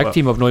turmoil in a tag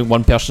team of knowing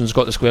one person's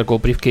got the Square Go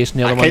briefcase and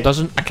the other one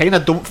doesn't. I kind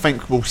of don't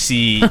think we'll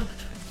see.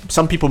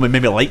 Some people may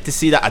maybe like to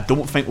see that. I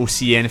don't think we'll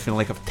see anything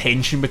like a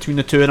tension between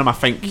the two of them. I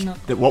think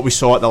that what we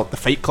saw at the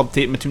Fight Club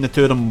tape between the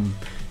two of them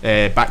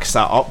backs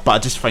that up. But I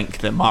just think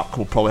that Mark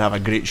will probably have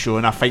a great show,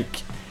 and I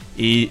think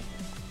he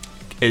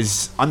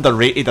is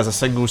underrated as a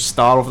singles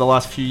star over the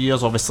last few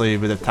years. Obviously,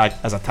 with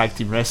as a tag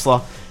team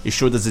wrestler, he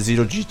showed as the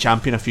 0G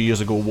champion a few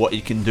years ago what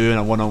he can do in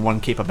a one-on-one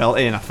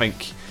capability, and I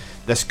think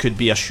this could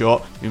be a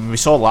shot. I mean, we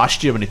saw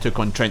last year when he took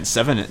on Trent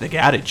Seven at the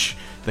Garage,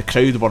 the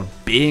crowd were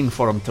baying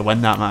for him to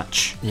win that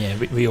match. Yeah,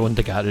 we owned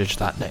the Garage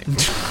that night.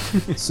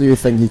 So you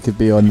think he could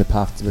be on the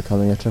path to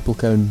becoming a Triple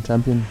Crown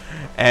champion?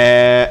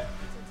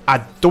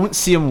 I don't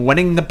see him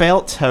winning the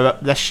belt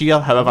this year.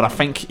 However, I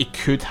think he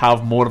could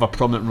have more of a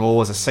prominent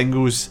role as a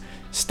singles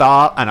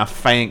star, and I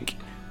think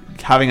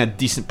having a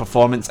decent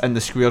performance in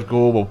the Square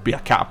Go will be a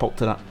catapult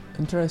to that.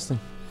 Interesting.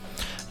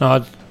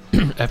 No,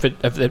 if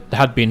it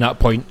had been that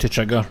point to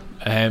trigger,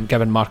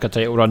 giving Mark a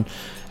title run,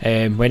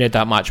 when he had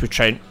that match with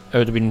Trent, it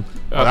would have been.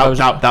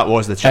 That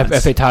was the chance.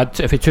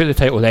 If he took the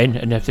title then,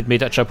 and if they'd made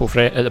that triple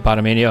threat at the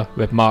Barramania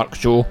with Mark,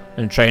 Joe,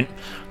 and Trent,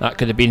 that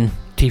could have been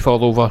teeth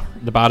all over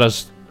the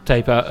Barras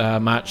type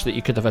of match that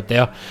you could have had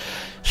there.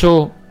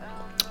 So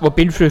we've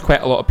been through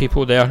quite a lot of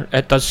people there.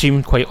 It does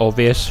seem quite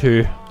obvious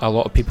who a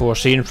lot of people are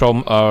seeing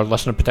from our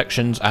listener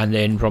predictions and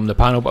then from the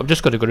panel, but I'm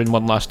just going to go in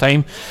one last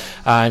time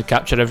and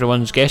capture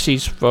everyone's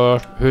guesses for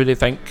who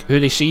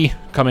they see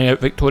coming out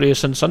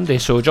victorious on Sunday.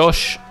 So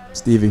Josh,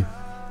 Stevie,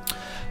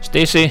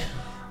 Stacey,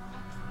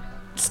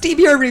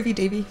 Stevie or Ruby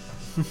Davy.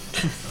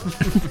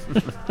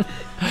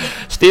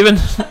 Stephen.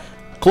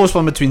 Close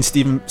one between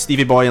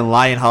Stevie Boy and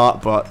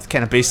Lionheart, but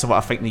kind of based on what I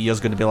think the year's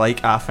going to be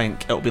like, I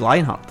think it'll be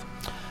Lionheart.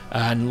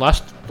 And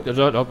last,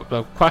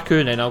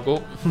 Kwaku, and then I'll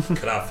go.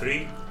 Can I have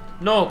 3?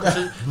 No,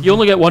 'cause you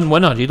only get one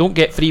winner. You don't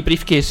get 3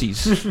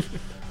 briefcases.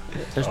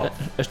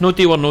 It's no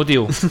deal or no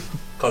deal.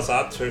 Because I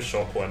had 2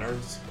 shock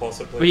winners,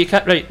 possibly. Well, you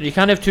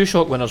can't have 2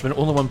 shock winners when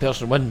only one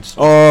person wins.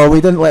 Oh, we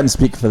didn't let him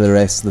speak for the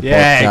rest of the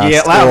podcast.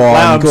 Yeah,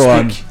 let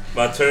him speak.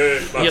 My two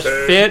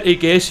 30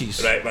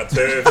 guesses. Right, my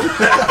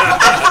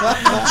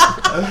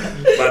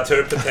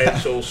two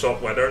potential shock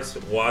winners.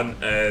 One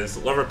is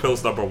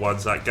Liverpool's number 1,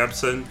 Zach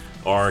Gibson,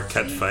 or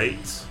Kid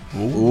Fight.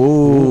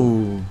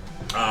 Ooh.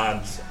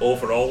 And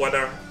overall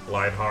winner,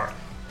 Lionheart.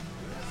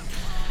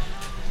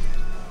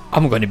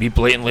 I'm going to be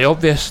blatantly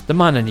obvious. The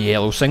man in the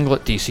yellow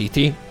singlet,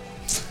 DCT.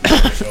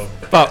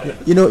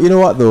 But you know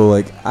what though?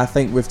 Like, I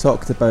think we've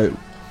talked about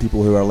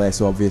people who are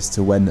less obvious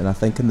to win, and I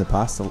think in the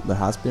past there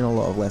has been a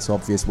lot of less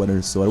obvious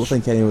winners. So I don't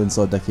think anyone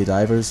saw Dickie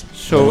Divers.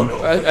 So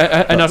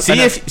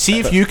see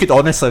if you could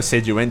honestly have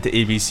said you went to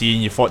ABC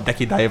and you thought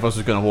Dickie Divers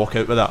was going to walk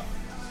out with that.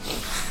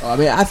 I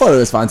mean, I thought it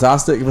was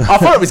fantastic. I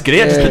thought it was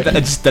great. I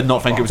just did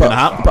not think it was going to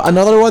happen. But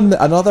another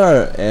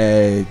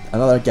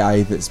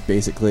guy that's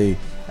basically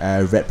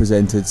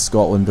represented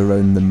Scotland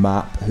around the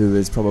map, who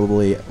is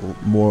probably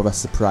more of a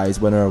surprise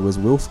winner, was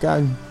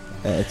Wolfgang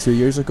 2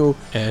 years ago.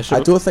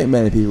 I don't think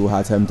many people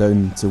had him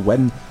down to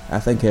win. I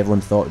think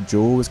everyone thought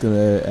Joe was going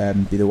to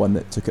be the one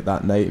that took it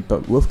that night,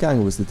 but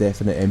Wolfgang was the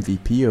definite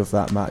MVP of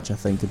that match, I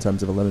think, in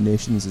terms of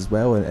eliminations as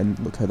well, and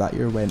look how that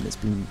year went. It's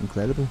been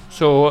incredible.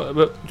 So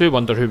I do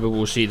wonder who we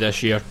will see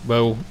this year.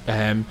 Well,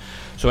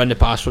 so in the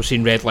past we've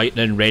seen Red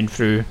Lightning,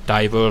 Renfrew,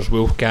 Divers,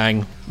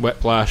 Wolfgang,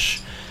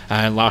 Whiplash,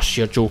 and last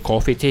year Joe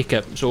Coffey take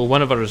it. So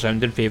one of our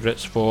resounding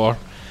favourites for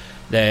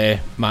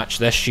the match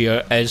this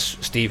year is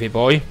Stevie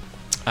Boy,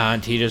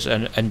 and here is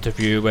an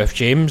interview with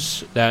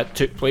James that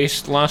took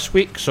place last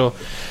week. So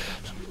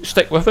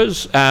stick with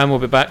us, and we'll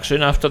be back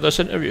soon after this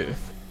interview.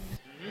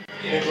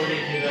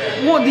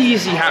 What do you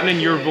see happening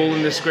in your role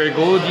in the Square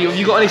Go? Have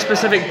you got any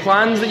specific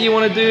plans that you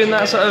want to do in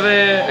that sort of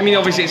I mean,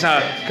 obviously it's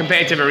a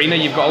competitive arena,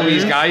 you've got all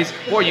these guys.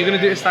 What are you going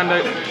to do to stand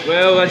out?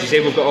 Well, as you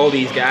say, we've got all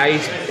these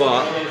guys,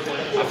 but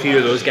a few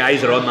of those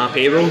guys are on my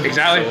payroll.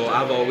 Exactly. So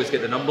I've always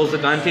got the numbers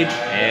advantage.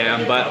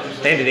 But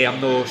at the end of the day, I'm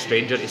no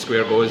stranger to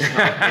Square Goes.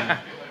 I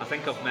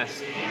think I've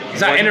missed. Is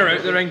that in or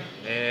out the ring?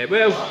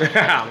 Well,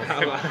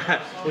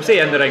 we'll say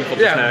in the ring for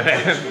just now.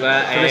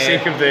 But, for the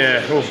sake of the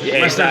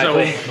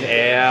exactly.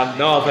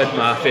 No, I've had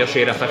my fair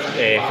share of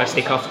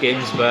fisticuff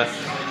games, but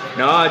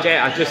no,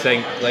 I just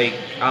think like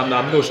I'm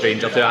no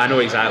stranger to it. I know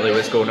exactly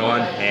what's going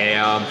on.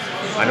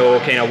 I know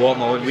kind of what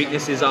my own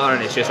weaknesses are,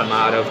 and it's just a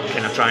matter of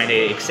kind of trying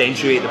to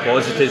accentuate the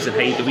positives and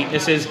hide the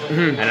weaknesses.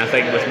 And I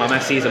think with my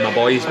missus and my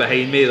boys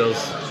behind me,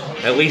 there's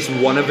at least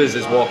one of us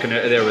is walking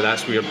out of there with that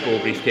Square Go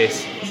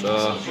briefcase.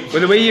 So,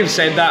 well, the way you've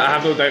said that, I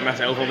have no doubt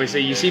myself.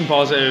 Obviously, you seem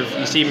positive,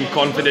 you seem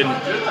confident.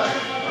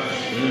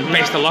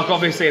 Best of luck,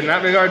 obviously, in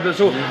that regard. But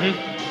so,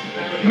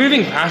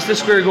 moving past the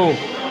Square Go,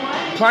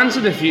 plans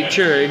for the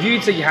future. If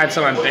you'd say you had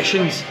some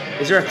ambitions,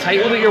 is there a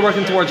title that you're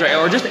working towards, right,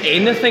 or just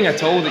anything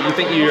at all that you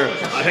think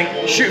I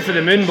think shoot for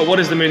the moon? But what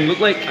does the moon look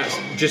like?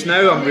 Just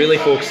now, I'm really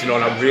focusing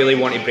on. I really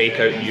want to break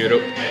out in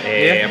Europe.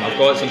 I've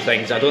got some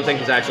things. I don't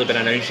think it's actually been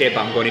announced yet,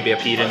 but I'm going to be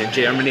appearing in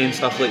Germany and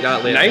stuff like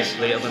that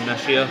later than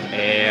this year.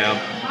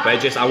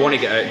 But I want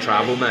to get out and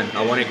travel, man.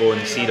 I want to go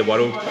and see the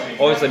world.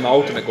 Obviously, my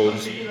ultimate goal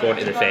is going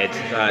to the Fed.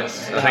 I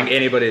think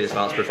anybody that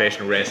starts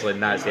professional wrestling,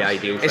 that's the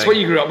ideal thing. It's what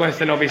you grew up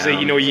with, and obviously,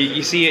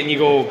 you see it and you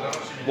go,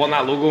 want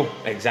that logo.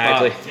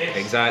 Exactly.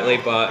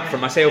 But for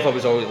myself, I'm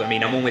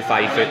only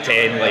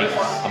 5'10", like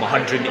I'm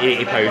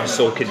 180 pounds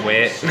soaking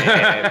wet.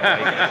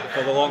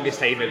 For the longest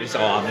time, it was,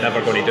 I'm never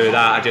going to do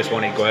that. I just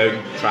want to go out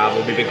and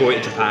travel, maybe go to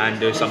Japan,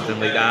 do something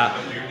like that.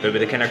 but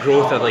with the kind of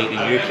growth of like the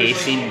UK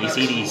scene, you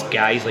see these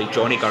guys like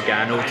Johnny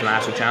Gargano,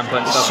 Tommaso Ciampa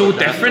and stuff. So like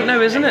different now,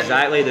 isn't it?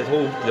 Exactly, the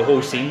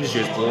whole scene's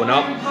just blown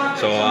up.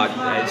 So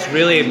it's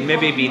really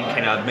maybe been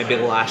kind of maybe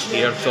last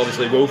year. So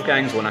obviously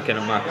Wolfgang's one of kind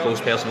of my close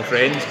personal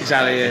friends.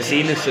 Exactly. Yeah. And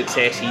seeing the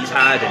success he's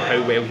had and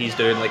how well he's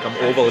doing, like I'm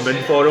over the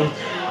moon for him.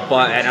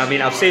 But and I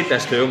mean I've said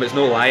this to him, it's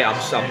no lie. I'm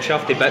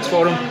chuffed to bits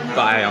for him, but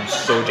I am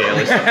so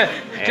jealous.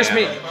 Just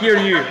mate, hear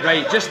you,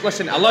 right? Just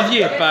listen, I love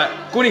you,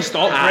 but go and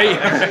stop, right?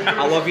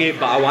 I love you,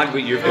 but I want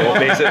what you've got,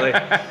 basically.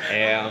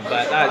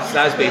 But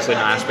that's basically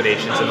my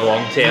aspirations in the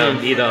long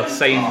term. Either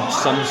sign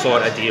some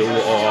sort of deal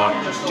or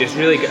just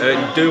really get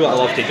out and do what I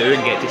love to do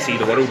and get to see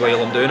the world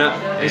while I'm doing it.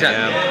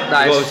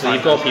 Obviously,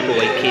 you've got people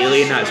like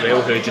Kaylee and that as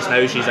well, who just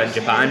now she's in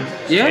Japan.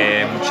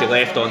 Yeah. She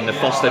left on the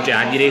 1st of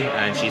January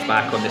and she's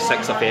back on the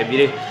 6th of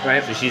February.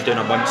 Right. So she's doing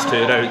a month's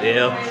tour out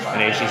there,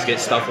 and then she's got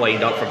stuff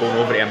lined up for going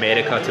over to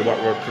America to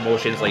work with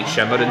promotions like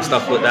Shimmer and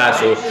stuff like that.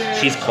 So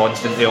she's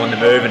constantly on the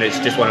move, and it's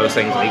just one of those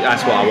things like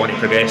that's what I want to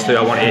progress to.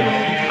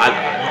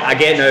 I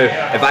get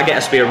now, if I get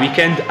a spare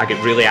weekend, I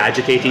get really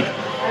agitated.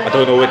 I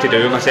don't know what to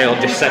do with myself.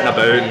 I'm just sitting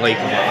about and like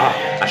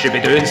I should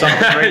be doing something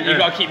right You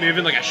got to keep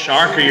moving like a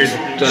shark, or you're.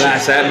 So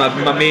that's it.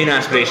 My main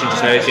aspiration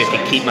just now is just to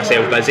keep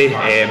myself busy.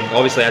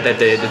 Obviously, I did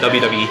the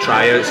WWE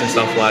tryouts and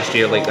stuff last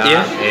year like that.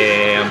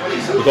 Yeah.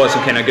 We got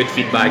some kind of good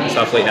feedback and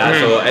stuff like that.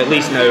 So at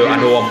least now I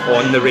know I'm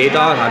on the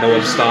radar. I know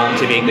I'm starting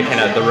to make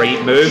the right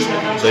moves.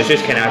 So it's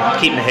just kind of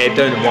keeping the head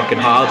down and working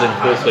hard and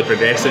hopefully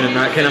progressing in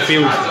that kind of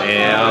field.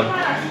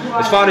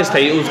 As far as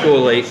titles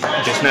go, like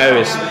just now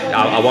is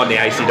I want the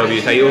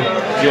ICW title.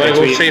 You want to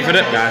go straight for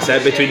it? That's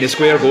it. Between the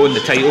Square Go and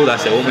the title,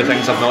 that's the only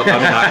things I've not done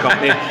in that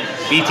company.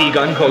 BT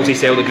Gunn calls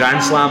himself the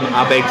Grand Slam.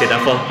 I beg to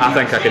differ. I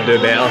think I can do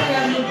better.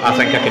 I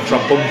think I can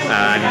trump him,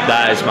 and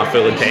that is my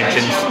full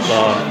intentions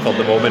for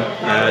the moment.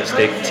 It's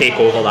to take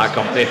over that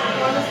company.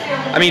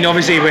 I mean,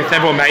 obviously with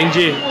everyone behind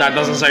you, that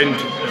doesn't sound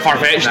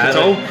far-fetched at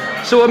all.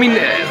 So I mean,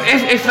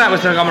 if that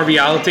was to become a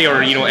reality,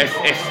 or if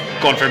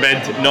God forbid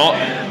not,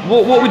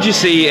 what would you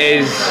say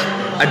is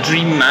a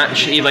dream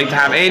match you'd like to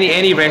have?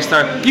 Any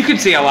wrestler, you could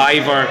say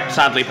alive or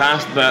sadly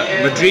passed, but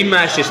my dream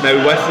match just now,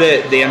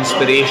 with the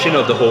inspiration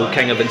of the whole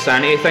King of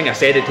Insanity thing, I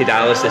said it to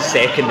Dallas the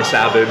second the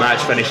Sabu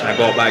match finished and I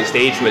got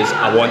backstage, was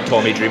I want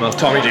Tommy Dreamer.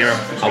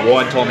 I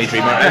want Tommy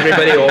Dreamer.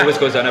 Everybody always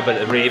goes on about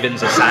the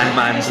Ravens, the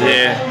Sandmans,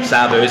 the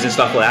Sabus and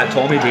stuff like that.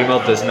 Tommy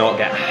Dreamer does not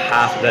get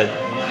half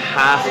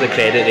the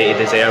credit that he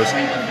deserves,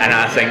 and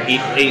I think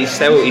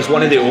he's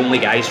one of the only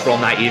guys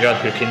from that era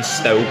who can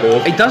still go.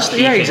 He does,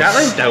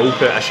 exactly. Still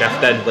put a shift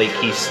in, like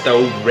he's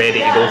still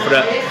ready to go for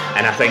it,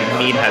 and I think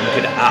me and him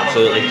could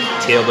absolutely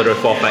tear the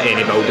roof off at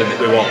any building that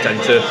we walked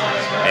into.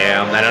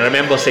 And I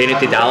remember saying it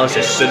to Dallas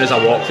as soon as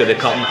I walked through the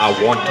curtain, I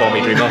want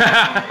Tommy Dreamer.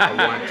 I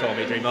want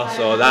Tommy Dreamer.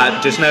 So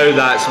that just now,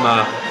 that's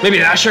my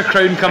that's your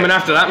crown coming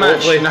after that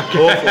match.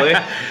 Hopefully.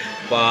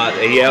 But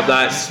yeah,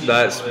 that's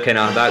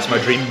my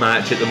dream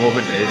match at the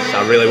moment. Is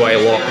I really want to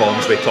lock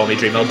arms with Tommy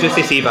Dreamer just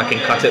to see if I can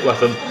cut it with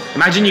him.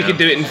 Imagine you could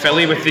do it in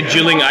Philly with the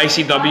dueling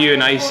ICW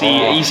and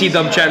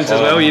ECW chants as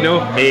well.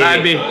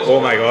 That'd be. Oh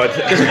my God!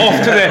 Just off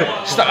to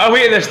the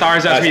away to the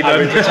stars. That's me done. I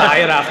would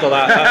retire after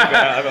that.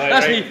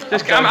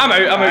 That's me. I'm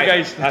out,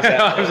 guys.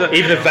 That's it.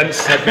 Even if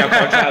Vince had me a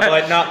contract, I'd be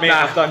like, nah, mate,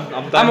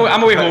 I'm done.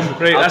 I'm away home.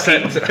 Right, that's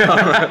it.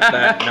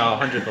 No,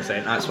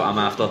 100%. That's what I'm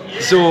after.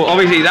 So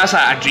obviously that's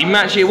a dream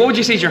match. What would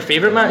you say is your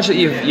favourite match that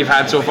you've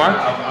had so far?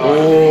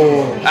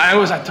 I know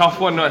it was a tough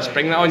one not to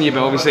spring that on you,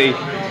 but obviously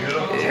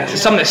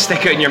some that stick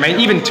out in your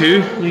mind. Even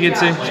two, you could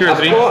say, 2 or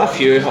 3. I've got a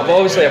few.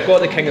 I've got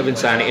the King of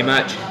Insanity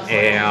match.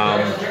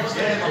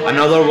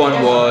 Another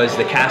one was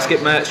the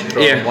casket match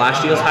from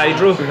last year's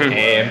Hydro.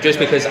 Just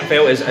because I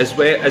felt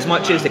as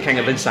much as the King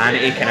of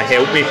Insanity kind of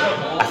helped me,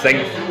 I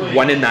think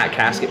winning that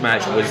casket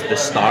match was the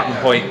starting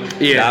point.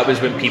 That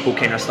was when people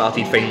kind of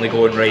started finally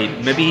going, right,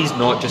 maybe he's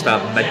not just a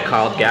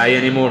mid-card guy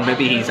anymore,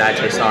 maybe he's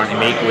actually starting to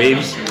make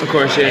waves. Of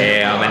course,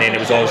 and then it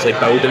was obviously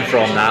building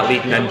from that,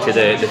 leading into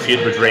the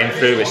feud with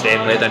Renfrew, which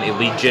then led into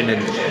Legion,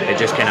 and it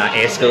just kind of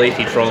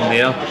escalated from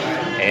there.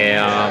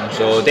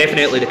 So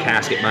definitely the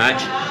casket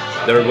match.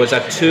 There was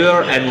a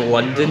tour in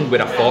London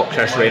where I fought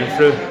Chris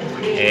Renfrew.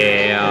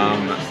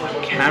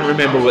 Can't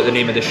remember what the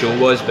name of the show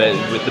was, but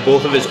the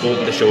both of us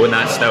opened the show, and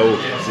that's still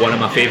one of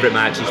my favourite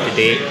matches to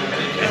date.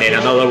 And then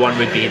another one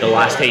would be the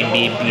last time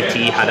me and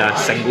BT had a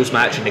singles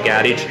match in the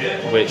garage,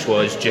 which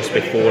was just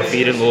before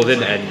Fear and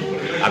Loathing,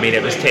 and I mean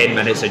it was 10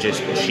 minutes of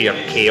just sheer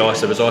chaos.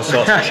 There was all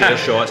sorts of chair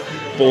shots,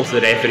 both the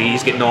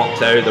referees get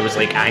knocked out, there was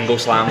like angle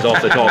slams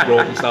off the top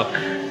rope and stuff.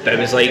 But it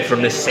was like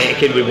from the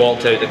second we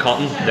walked out the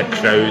curtain, the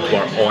crowd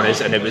were on us,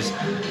 and it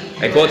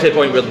got to the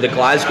point where the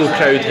Glasgow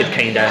crowd had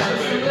kind of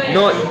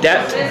not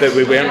dipped, but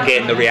we weren't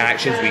getting the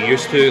reactions we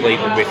used to, like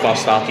when we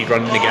first started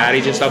running the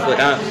garage and stuff like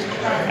that.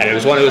 And it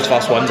was one of those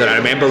first ones, and I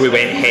remember we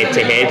went head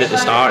to head at the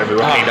start, and we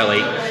were kind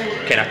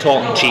kind of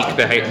talk-in-cheek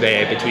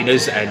between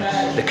us, and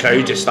the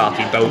crowd just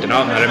started building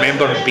up. And I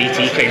remember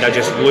BT kind of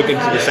just looking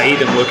to the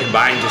side and looking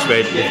back and just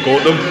went, "We've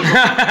got them."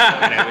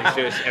 And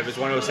it was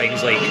one of those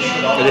things, like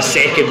the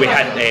second we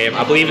hit,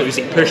 I believe it was,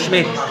 he pushed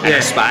me and I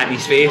spat in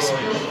his face,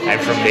 and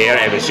from there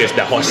it was just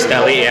the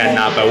hostility in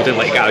that building.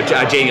 Like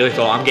I genuinely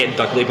thought, I'm getting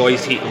Dudley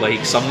Boys heat,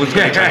 like someone's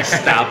going to try and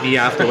stab me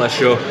after this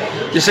show.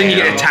 Just saying, you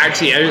get a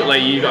taxi out,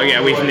 like you got to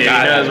get away from the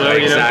arena as well.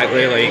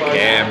 Exactly,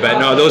 but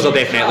no, those are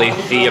definitely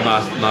three of my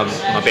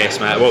best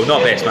matches. Well,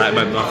 not best match,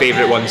 my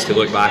favourite ones to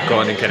look back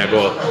on and kind of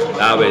go,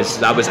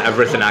 that was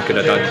everything I could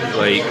have done.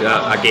 Like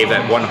I gave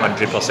it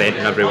 100%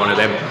 in every one of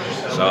them.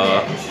 So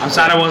I'm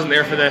sad I wasn't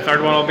there for the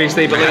third one,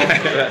 obviously. But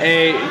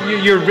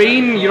like, your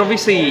reign,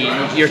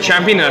 you're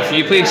champion in a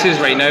few places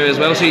right now as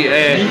well. So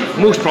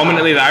most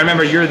prominently, that I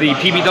remember, you're the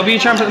PBW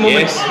champ at the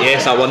moment.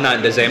 Yes, I won that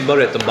in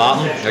December at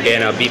Dumbarton.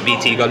 Again, I beat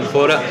BT Gun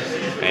for it.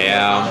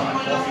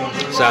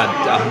 It's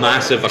a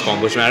massive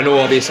accomplishment. I know,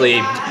 obviously,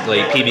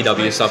 like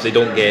PBW stuff, they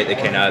don't get the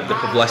kind of the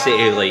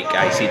publicity like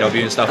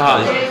ICW and stuff.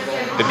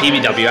 But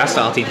PBW, I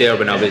started there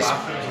when I was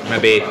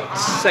maybe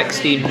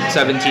 16,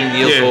 17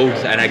 years old,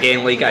 and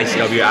again, like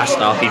ICW, I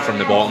started from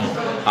the bottom.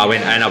 I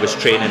went in, I was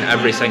training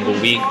every single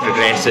week,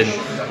 progressing.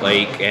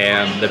 Like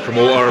the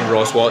promoter,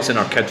 Ross Watson,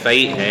 or Kid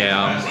Fight,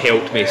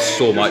 helped me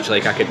so much.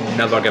 Like I could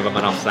never give him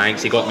enough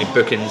thanks. He got me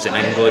bookings in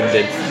England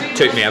and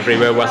took me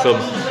everywhere with him.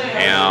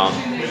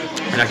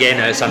 And again,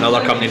 it's another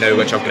company now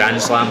which I've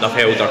grand slammed. I've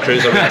held their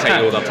cruiserweight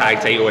title, their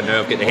tag title, and now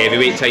I've got the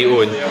heavyweight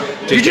title. And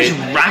you're just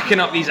racking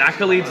up these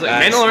accolades,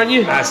 like mental, aren't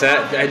you? That's it.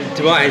 And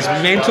to be honest,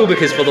 it's mental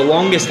because for the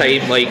longest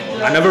time, like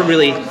I never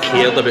really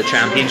cared about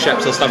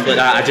championships or stuff like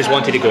that. I just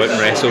wanted to go out and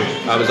wrestle.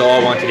 That was all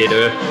I wanted to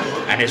do.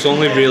 And it's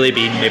only really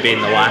been maybe in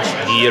the last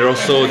year or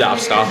so that I've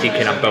started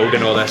kind of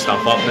building all this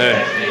stuff up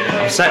now.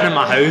 I'm sitting in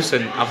my house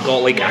and I've got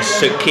like a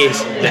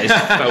suitcase that is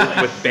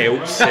filled with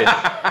belts and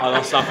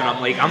other stuff, and I'm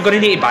like, I'm going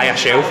to need to buy a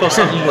shelf or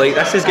something. Like,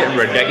 this is getting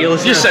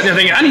ridiculous. You're just sitting there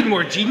thinking, I need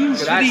more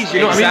jeans for these,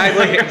 you know what I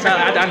mean?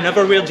 Exactly. I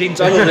never wear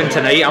jeans other than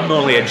tonight. I'm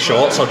normally in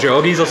shorts or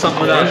joggies or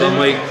something like that. So I'm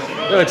like,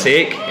 no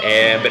take.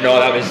 But no,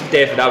 that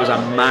was a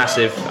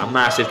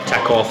massive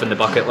tick off in the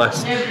bucket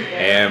list.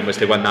 Was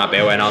to win that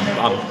belt, and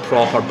I'm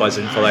proper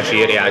buzzing for this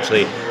year to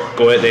actually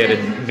go out there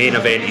and main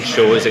event these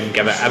shows and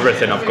give it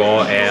everything I've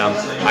got.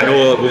 I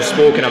know we've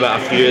spoken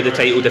about a few of the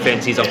title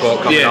defences I've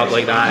got coming up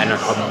like that, and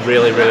I'm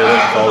really looking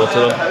forward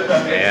to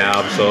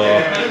them.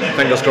 So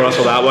fingers crossed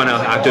for that one.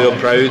 I do them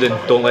proud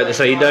and don't let the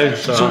side down.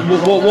 So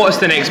what's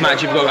the next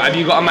match you've got? Have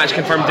you got a match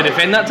confirmed to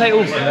defend that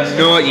title?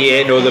 Not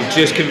yet. No, they've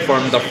just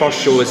confirmed their first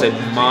show is in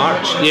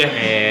March.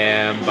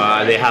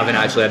 But they haven't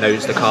actually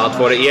announced the card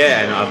for it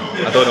yet, and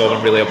I don't know if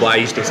I'm really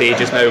obliged to say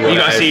just now what you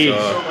gotta see.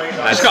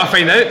 Just gotta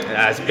find out.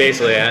 That's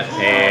basically it.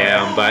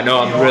 But no,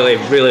 I'm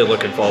really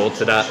looking forward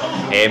to that.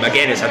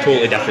 Again, it's a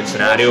totally different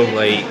scenario.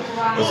 Like,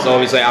 it's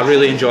always like I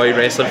really enjoy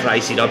wrestling for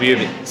ICW,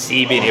 but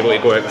see being able to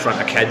go out in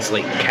front of kids,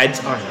 like kids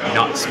are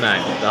nuts,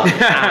 man.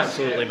 They're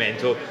absolutely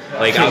mental.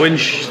 Like throwing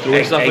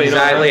stuff.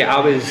 Exactly.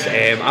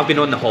 I've been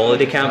on the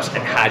holiday camps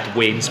and had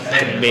Wayne's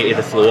pin me to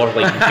the floor,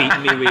 like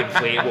beating me with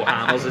inflatable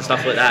hammers and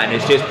stuff like that, and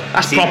it's just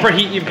that's proper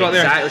heat you've got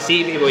there. Exactly.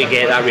 See people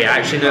get that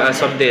reaction out of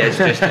somebody. It's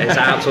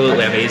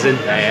absolutely amazing.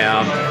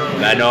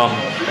 I know,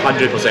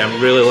 100%.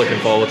 I'm really looking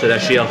forward to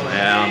this year.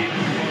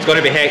 It's going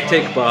to be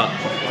hectic, but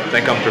I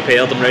think I'm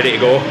prepared. I'm ready to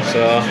go.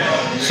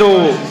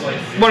 So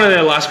one of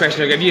the last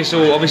questions I'll give you.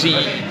 So obviously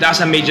that's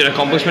a major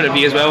accomplishment of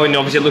you as well, and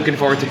obviously looking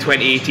forward to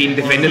 2018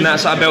 defending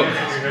that sort of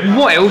belt.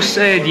 What else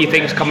do you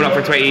think is coming up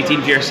for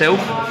 2018 for yourself?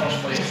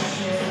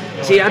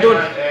 See, I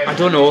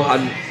don't know.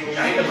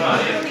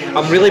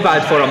 I'm really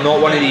bad for. I'm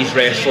not one of these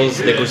wrestlers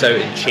that goes out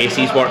and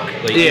chases work.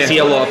 Like you see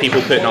a lot of people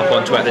putting up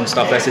on Twitter and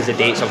stuff. This is the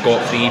dates I've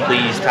got free.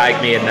 Please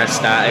tag me in this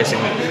status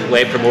and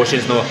let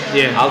promotions know.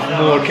 I've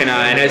more kind of,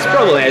 and it's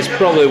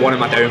probably one of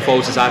my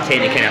downfalls is I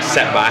tend to kind of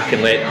sit back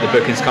and let the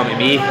bookings come to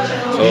me.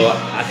 So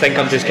I think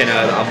I'm just kind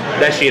of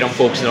this year I'm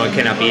focusing on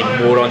kind of being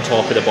more on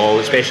top of the ball,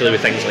 especially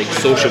with things like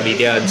social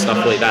media and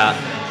stuff like that.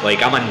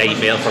 Like, I'm a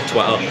nightmare for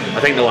Twitter. I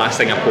think the last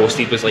thing I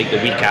posted was like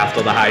the week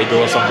after the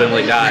Hydro or something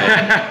like that.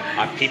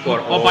 And people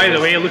are always, by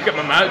the way, look at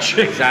my match.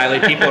 Exactly.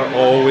 People are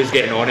always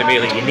getting on to me.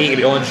 Like, you need to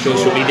be on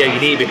social media. You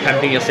need to be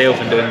pimping yourself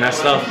and doing this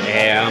stuff.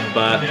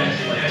 But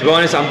to be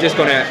honest, I'm just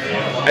gonna,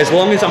 as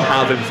long as I'm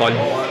having fun,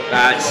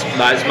 that's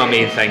my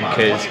main thing.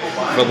 Because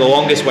for the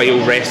longest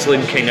while,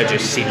 wrestling kind of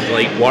just seemed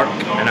like work,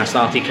 and I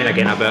started kind of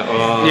getting a bit,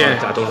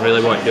 I don't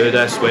really want to do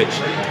this, which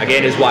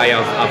again is why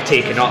I've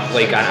taken up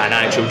like an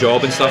actual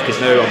job and stuff. Because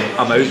now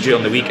I'm out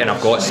during the week and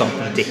I've got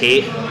something to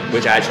hate,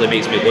 which actually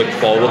makes me look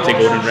forward to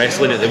going and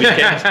wrestling at the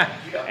weekend.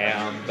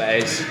 But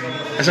it's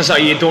just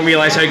like you don't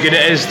realise how good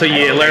it is till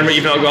you learn what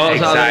you've not got.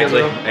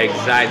 Exactly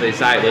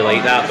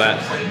like that.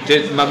 But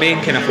just, my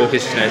main kind of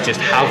focus now is just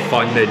have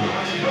fun and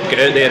get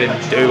out there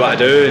and do what I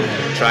do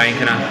and try and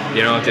kind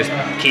of, just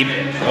keep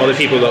all the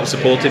people that have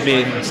supported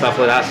me and stuff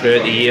like that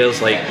throughout the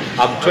years. Like,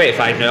 I'm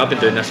 25 now, I've been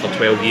doing this for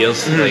 12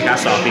 years. Like, I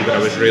started when I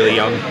was really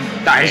young.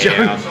 That is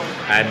young.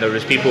 and there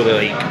was people that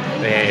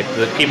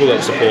the people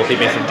that supported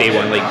me from day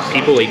one, like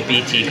people like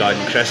BT Gunn,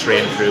 Chris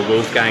Renfrew,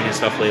 Wolfgang and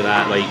stuff like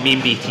that. Like me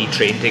and BT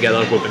trained together,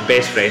 we've been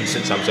best friends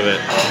since I was about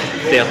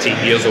 13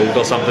 years old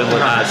or something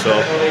like that. So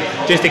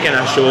just to kind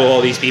of show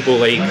all these people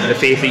like the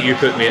faith that you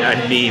put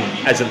in me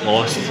isn't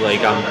lost.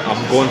 Like I'm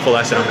going for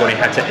this and I'm going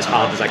to hit it as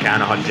hard as I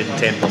can,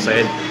 110%.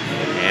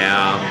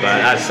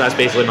 But that's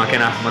basically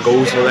my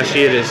goals for this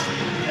year is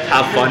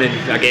have fun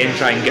and again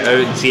try and get out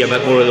and see a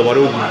bit more of the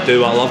world and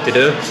do what I love to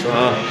do. So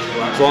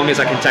as long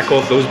as I can tick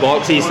off those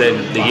boxes,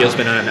 then the year's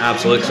been an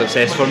absolute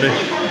success for me.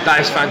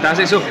 That is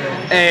fantastic. So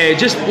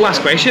just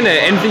last question,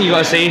 anything you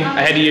got to say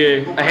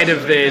ahead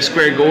of the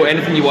square go,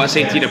 anything you want to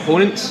say to your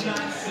opponents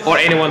or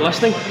anyone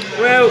listening?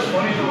 Well,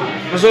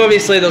 there's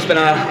been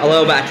a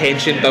little bit of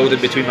tension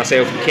building between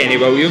myself and Kenny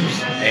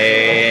Williams.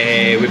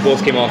 We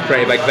both came off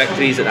pretty big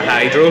victories at the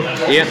Hydro.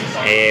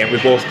 Yeah.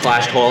 We both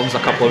clashed horns a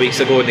couple of weeks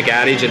ago in the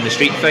garage in the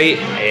street fight.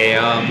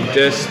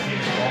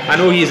 I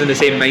know he's in the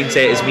same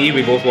mindset as me.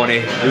 We both want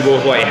to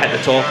hit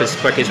the top as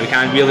quick as we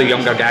can. Really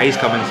younger guys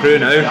coming through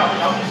now.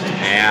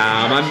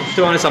 To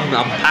be honest, I'm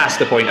past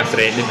the point of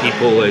threatening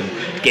people and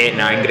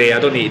getting angry. I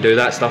don't need to do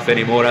that stuff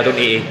anymore. I don't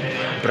need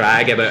to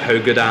brag about how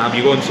good I am.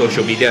 You go on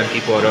social media and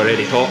people are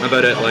already talking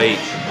about it.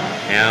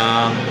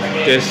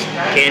 Just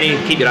Kenny,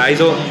 keep your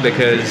eyes open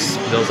because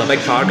there's a big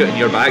target in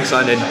your back,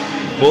 son. And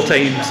more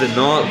times than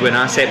not, when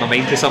I set my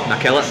mind to something,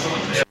 I kill it.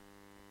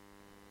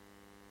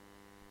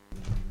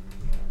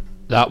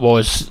 That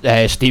was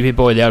Stevie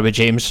Boy there with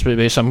James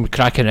with some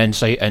cracking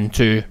insight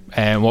into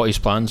what his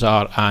plans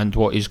are and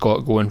what he's got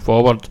going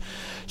forward.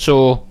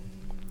 So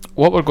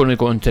what we're going to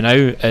go into now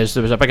is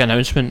there was a big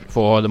announcement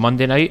for the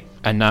Monday night,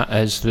 and that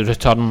is the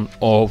return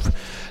of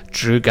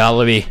Drew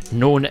Galloway,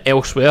 known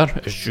elsewhere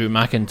as Drew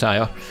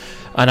McIntyre,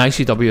 an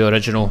ICW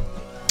original,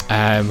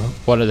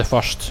 one of the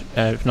first,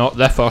 if not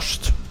the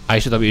first,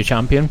 ICW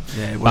champion.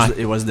 Yeah,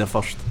 it was the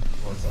first.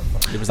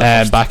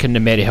 Back in the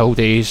Merry Hill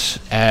days.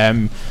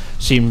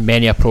 Seen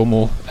many a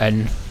promo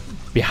and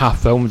be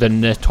half filmed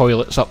in the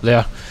toilets up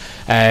there,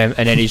 and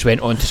then he's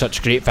went on to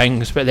such great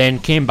things, but then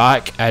came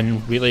back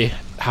and really hit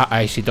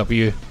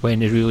ICW when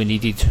they really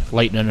needed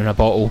lightning in a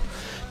bottle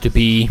to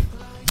be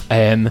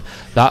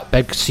that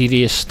big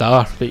serious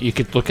star that you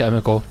could look at him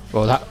and go,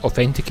 well, that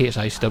authenticates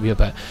ICW a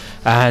bit.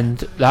 And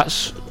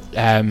that's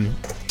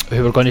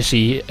who we're going to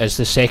see as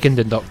the second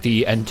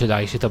inductee into the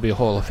ICW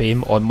Hall of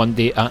Fame on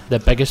Monday at the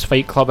biggest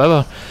fight club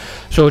ever.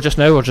 So just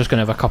now we're just going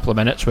to have a couple of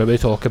minutes where we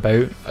talk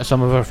about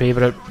some of our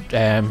favourite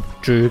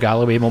Drew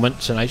Galloway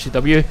moments in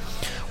ICW,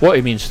 what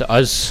he means to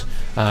us,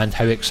 and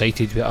how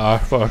excited we are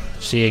for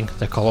seeing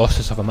the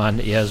colossus of a man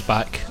that he is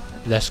back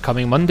this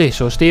coming Monday.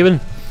 So Stephen?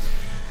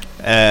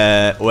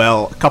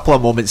 Well, a couple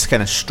of moments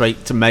kind of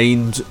strike to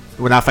mind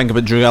when I think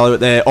about Drew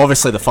Galloway.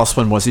 Obviously the first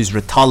one was his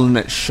return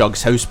at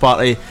Shug's house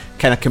party,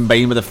 kind of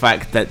combined with the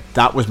fact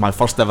that was my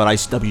first ever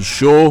ICW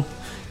show,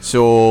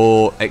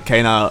 so it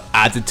kind of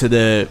added to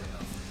the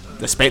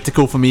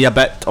spectacle for me a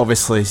bit.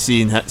 Obviously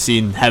seeing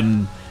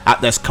him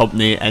at this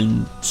company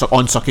and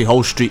on Sucky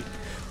Hall Street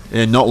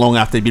not long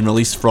after he'd been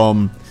released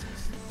from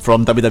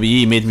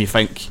WWE made me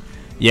think,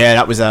 yeah,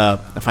 that was a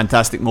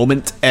fantastic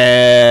moment.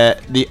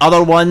 The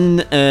other one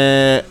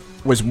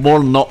was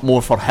not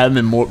more for him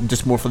and more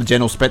for the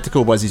general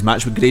spectacle, was his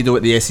match with Grado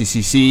at the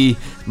SECC.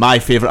 My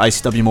favourite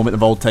ICW moment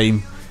of all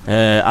time,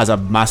 as a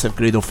massive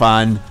Grado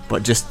fan,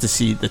 but just to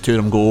see the two of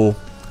them go,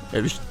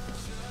 it was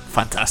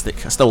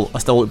fantastic. I still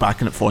look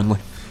back on it fondly.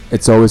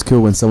 It's always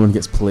cool when someone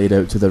gets played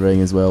out to the ring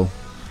as well.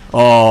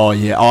 Oh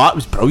yeah, that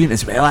was brilliant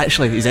as well.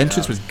 Actually, his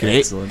entrance was great.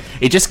 Excellent.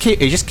 He just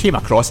came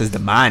across as the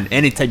man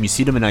anytime you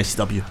see him in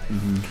ICW,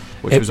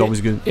 which was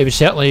always good. It was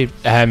certainly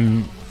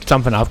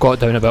something I've got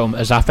down about him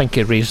is I think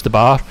he raised the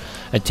bar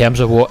in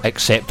terms of what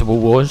acceptable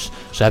was.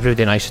 So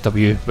everybody in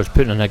ICW was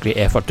putting in a great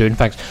effort doing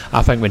things.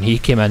 I think when he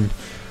came in,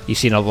 you've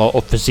seen a lot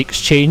of physiques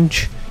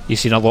change. You've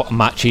seen a lot of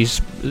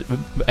matches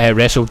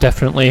wrestle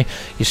differently.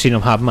 You've seen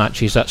him have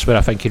matches. That's where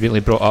I think he really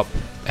brought up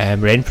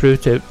Renfrew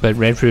when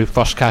Renfrew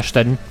first cashed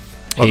in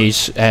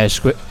his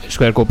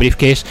Square Go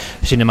briefcase.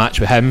 We've seen a match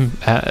with him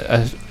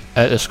at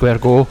the Square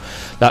Go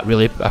that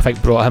really, I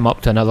think, brought him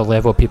up to another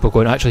level. People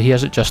going, actually, he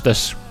isn't just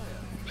this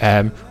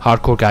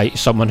hardcore guy, he's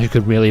someone who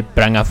could really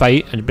bring a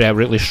fight and bring a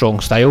really strong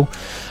style.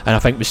 And I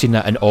think we've seen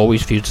that in all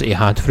his feuds that he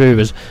had through.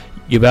 Was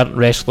you weren't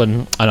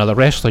wrestling another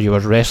wrestler, you were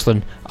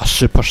wrestling a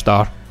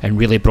superstar, and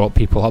really brought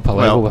people up a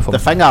level with him. The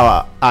thing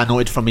I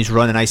noted from his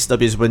run in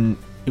ICW is when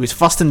he was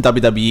first in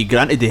WWE,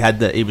 granted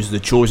he was the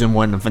chosen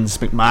one of Vince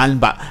McMahon,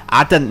 but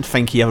I didn't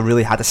think he ever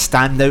really had a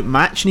standout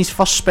match in his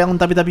first spell in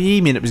WWE.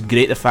 I mean, it was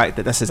great the fact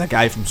that this is a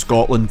guy from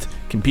Scotland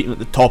competing at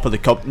the top of the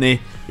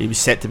company. He was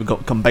set to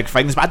become big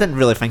things, but I didn't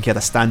really think he had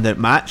a standout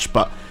match.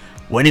 But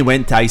when he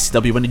went to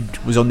ICW, when he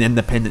was on the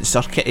independent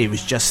circuit, he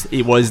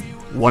was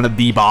one of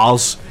the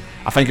bars.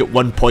 I think at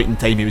one point in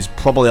time he was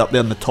probably up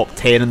there in the top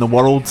 10 in the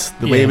world.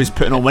 The way he was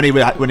putting on when he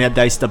had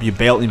the ICW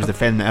belt and he was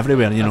defending it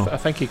everywhere. You know, I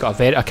think he got a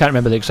very, I can't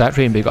remember the exact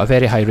rating, but he got a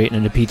very high rating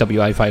in the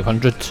PWI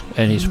 500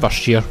 in his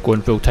first year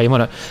going full time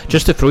on it.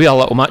 Just to throw you a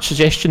little match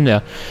suggestion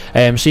there,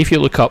 see if you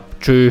look up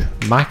Drew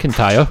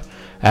McIntyre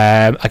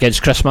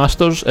against Chris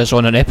Masters. It's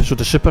on an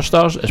episode of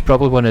Superstars. It's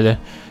probably one of the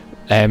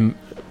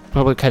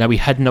probably kind of wee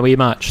hidden away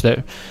match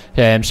that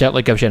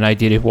certainly gives you an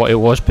idea of what it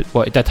was, but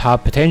what it did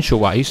have potential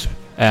wise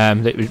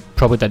that we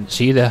probably didn't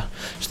see there.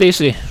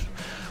 Stacey?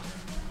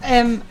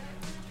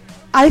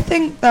 I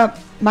think that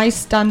my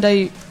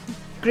standout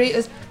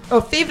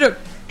favourite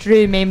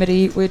Drew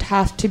memory would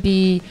have to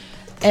be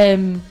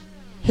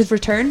his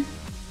return.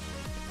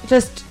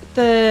 Just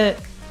the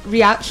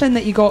reaction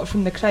that you got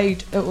from the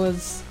crowd, it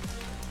was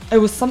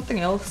something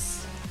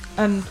else.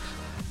 And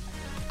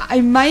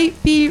I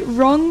might be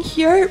wrong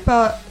here,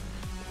 but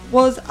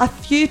was a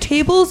few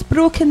tables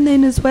broken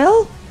then as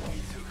well?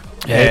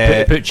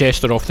 Yeah, put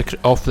Jester off the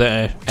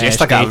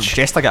stage.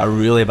 Jester got a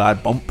really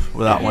bad bump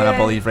with that one, I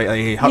believe. Right,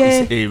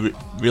 like he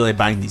really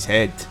banged his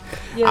head.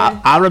 Yeah.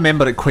 I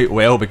remember it quite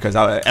well because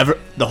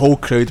the whole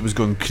crowd was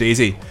going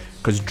crazy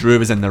because Drew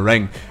was in the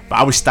ring, but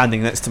I was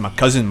standing next to my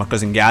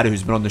cousin Gary,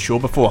 who's been on the show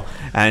before,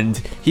 and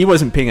he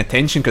wasn't paying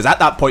attention because at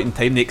that point in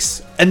time,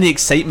 in the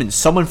excitement,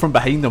 someone from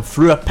behind him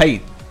threw a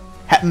pint,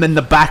 hit him in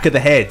the back of the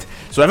head.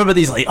 So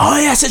everybody's like, "Oh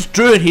yes, it's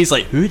Drew," and he's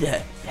like, "Who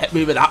did hit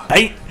me with that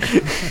pint?"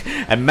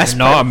 And missed.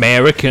 Not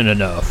American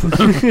enough.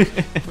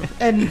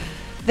 And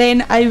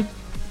then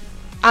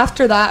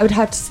after that, I would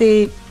have to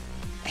say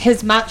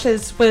his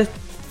matches with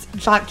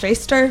Jack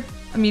Jester.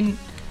 I mean,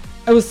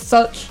 it was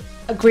such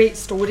a great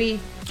story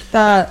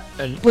that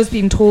was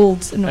being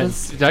told, and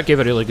that gave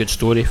a really good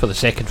story for the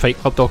second Fight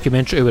Club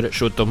documentary, where it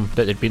showed them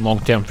that they'd been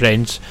long-term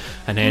friends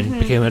and then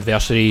became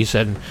adversaries,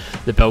 and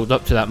the build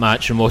up to that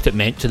match and what it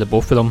meant to the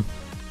both of them.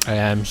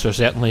 So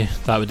certainly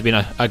that would have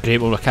been a great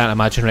one. I can't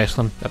imagine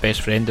wrestling a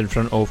best friend in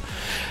front of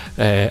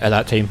at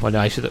that time when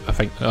I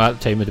think at the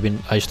time would have been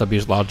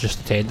ICW's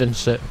largest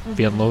attendance at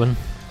Fear and Loathing.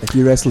 If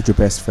you wrestled your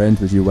best friend,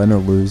 would you win or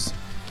lose?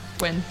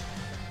 Win.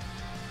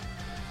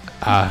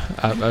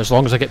 As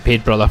long as I get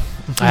paid, brother.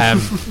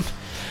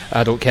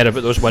 I don't care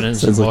about those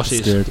winnings and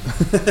losses.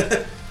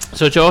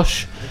 So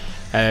Josh,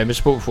 we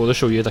spoke before the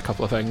show, you had a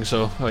couple of things,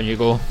 so on you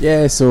go.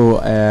 Yeah, so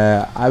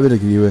I would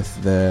agree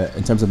with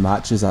in terms of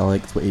matches, I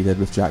liked what he did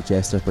with Jack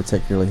Jester,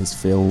 particularly his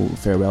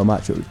farewell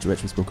match, which we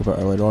spoke about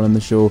earlier on in the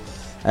show.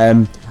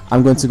 I'm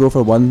going to go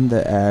for one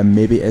that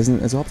maybe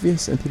isn't as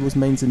obvious in people's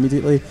minds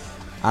immediately.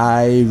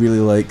 I really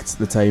liked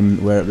the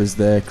time where it was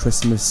the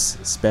Christmas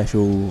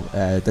special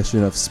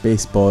edition of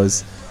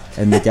Spaceballs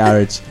in the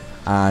garage,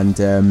 and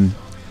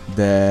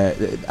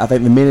I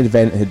think the main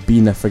event had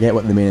been, I forget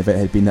what the main event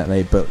had been that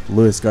night, but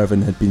Lewis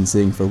Girvan had been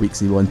saying for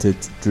weeks he wanted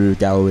Drew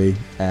Galloway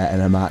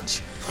in a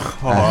match.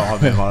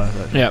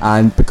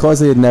 And because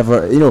they had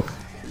never,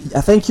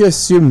 I think you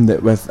assume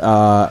that with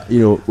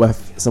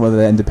with some of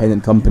the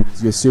independent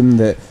companies, you assume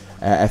that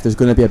if there's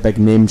going to be a big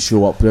name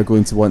show up, they're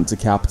going to want to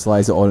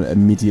capitalise it on it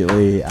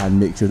immediately and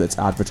make sure that it's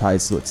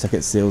advertised so that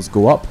ticket sales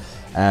go up.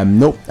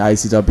 Nope,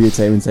 ICW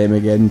time and time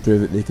again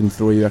prove that they can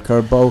throw you a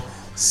curveball.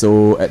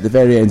 So at the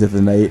very end of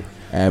the night,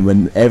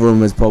 when everyone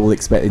was probably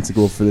expecting to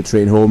go for the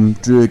train home,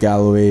 Drew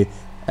Galloway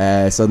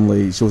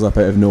suddenly shows up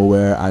out of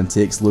nowhere and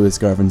takes Lewis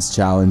Girvan's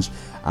challenge.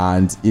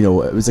 And it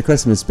was a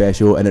Christmas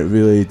special, and it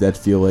really did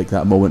feel like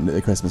that moment at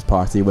the Christmas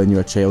party when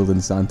you're a child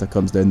and Santa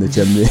comes down the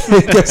chimney.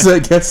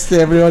 Gets to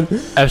everyone.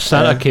 If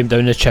Santa came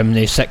down the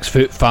chimney,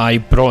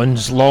 6'5",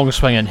 bronze, long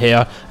swinging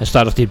hair, and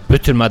started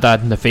booting my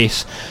dad in the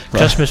face,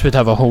 Christmas would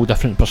have a whole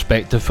different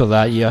perspective for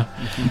that year.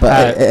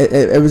 But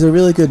it was a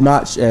really good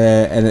match,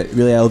 and it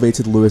really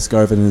elevated Lewis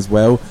Girvan as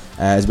well.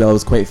 It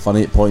was quite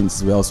funny at points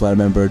as well. So I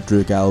remember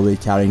Drew Galloway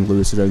carrying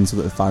Lewis around so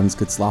that the fans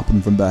could slap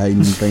him from behind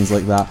and things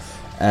like that.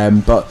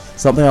 But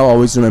something I'll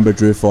always remember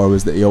Drew for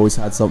was that he always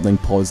had something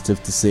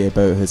positive to say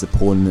about his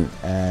opponent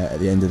at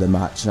the end of the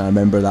match, and I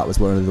remember that was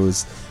one of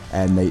those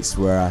nights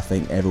where I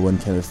think everyone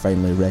kind of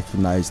finally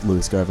recognised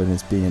Lewis Girvan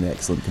as being an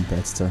excellent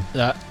competitor.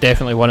 That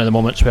definitely one of the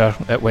moments where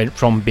it went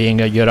from being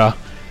you're a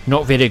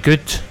not very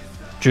good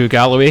Drew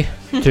Galloway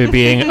to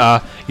being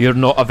you're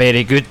not a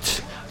very good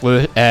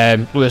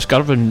Lewis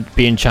Girvan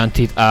being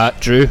chanted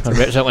at Drew. I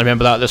certainly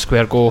remember that at the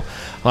Square Go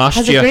last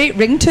year. Has a great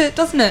ring to it,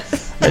 doesn't it?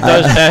 It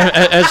does.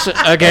 It's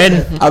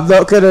again. I'm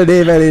not going to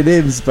name any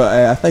names,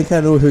 but I think I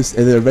know who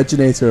the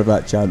originator of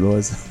that chant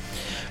was.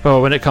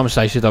 Well, when it comes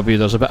to ICW,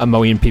 there's about 1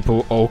 million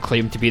people all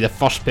claim to be the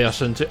first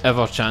person to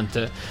ever chant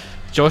it.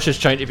 Josh is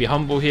trying to be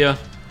humble here.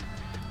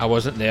 I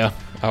wasn't there.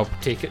 I'll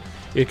take it.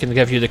 You can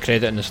give you the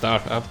credit and the star.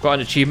 I've got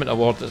an achievement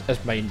award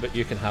that's mine, but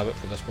you can have it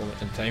for this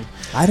moment in time.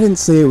 I didn't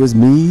say it was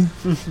me.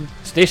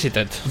 Stacey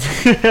did.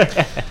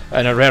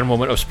 In a rare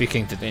moment of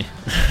speaking today.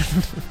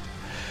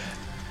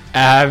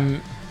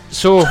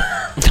 So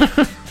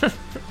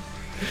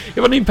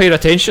you weren't even paying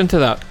attention to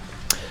that.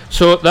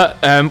 So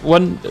that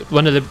one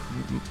of the,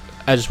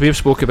 as we've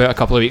spoke about a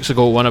couple of weeks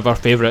ago, one of our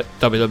favourite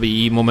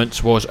WWE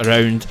moments was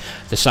around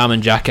the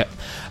salmon jacket.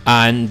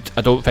 and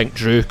I don't think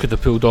Drew could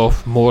have pulled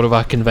off more of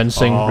a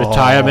convincing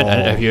retirement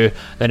interview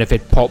than if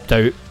he'd popped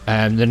out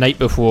the night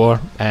before,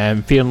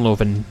 Fear and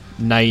Loathing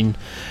 9,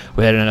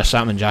 wearing a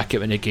salmon jacket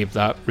when he gave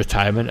that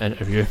retirement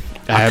interview.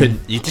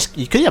 You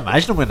couldn't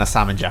imagine him wearing a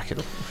salmon jacket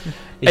though.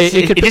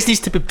 He just needs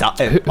to be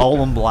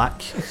all in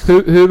black.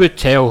 Who would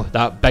tell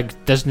that big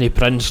Disney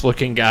prince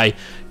looking guy,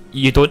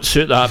 you don't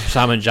suit that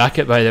salmon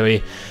jacket, by the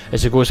way,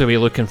 as he goes away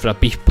looking for a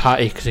beef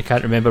patty because he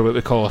can't remember what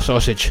we call a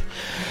sausage.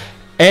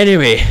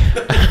 Anyway,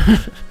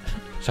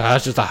 so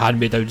that's just a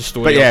hand-me-down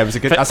story. But yeah, it was a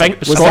good. Was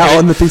that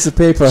on the piece of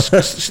paper?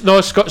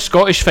 No,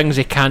 Scottish things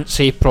he can't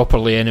say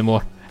properly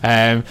anymore.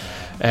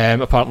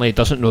 Apparently he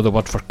doesn't know the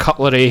word for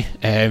cutlery.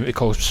 He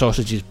calls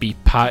sausages beef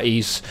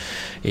patties.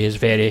 He is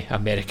very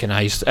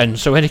Americanised, and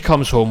so when he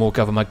comes home we'll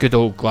give him a good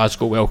old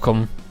Glasgow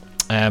welcome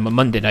on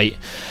Monday night.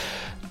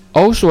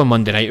 Also on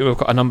Monday night we've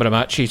got a number of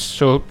matches.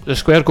 So the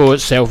Square Go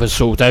itself is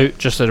sold out.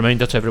 Just a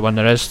reminder to everyone,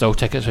 there is still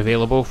tickets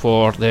available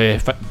for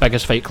the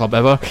biggest fight club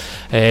ever.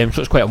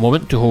 So it's quite a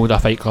moment to hold a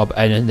fight club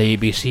in the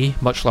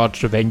ABC, much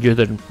larger venue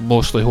than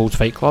mostly holds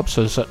fight clubs,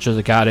 so such as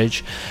the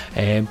Garage,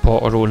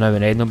 Potterrow now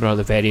in Edinburgh,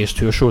 the various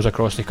tour shows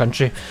across the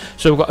country.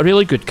 So we've got a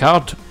really good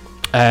card.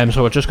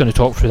 So we're just going to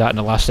talk through that in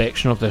the last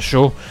section of the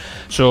show.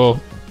 So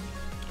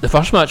the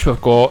first match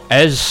we've got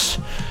is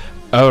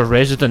our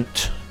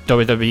resident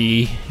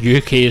WWE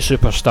UK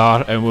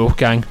superstar and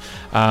Wolfgang,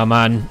 a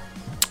man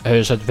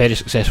who's had very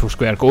successful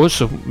Square Goes,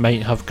 so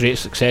might have great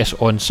success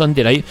on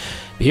Sunday night.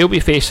 But he'll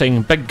be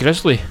facing Big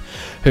Grizzly,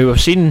 who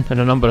we've seen in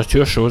a number of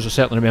tour shows. I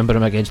certainly remember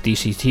him against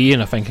DCT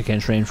and I think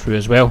against Renfrew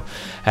as well.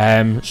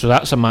 So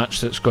that's a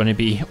match that's going to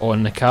be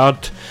on the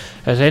card.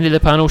 Has any of the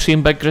panel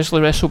seen Big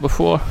Grizzly wrestle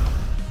before?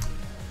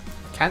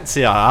 Can't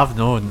say I have,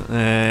 no.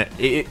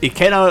 He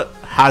kind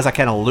of has a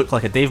kind of look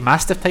like a Dave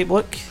Mastiff type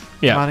look.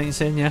 Yeah. Am I right in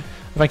saying, yeah?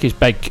 I think he's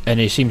big and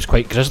he seems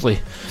quite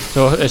grizzly,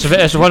 so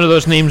it's one of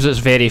those names that's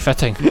very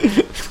fitting.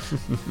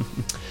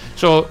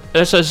 So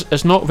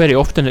it's not very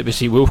often that we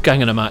see Wolfgang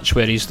in a match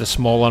where he's the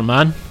smaller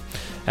man,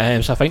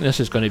 so I think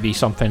this is going to be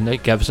something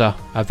that gives a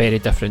very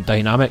different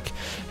dynamic.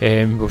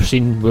 We've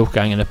seen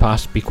Wolfgang in the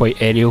past be quite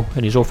aerial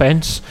in his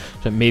offence,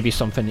 so it may be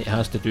something that he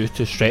has to do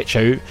to stretch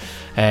out.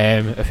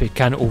 If he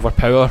can't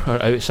overpower or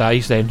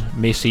outsize, then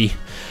may see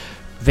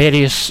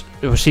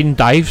we've seen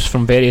dives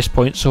from various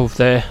points of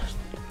the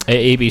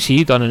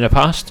ABC done in the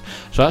past,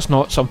 so that's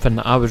not something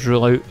that I would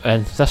rule out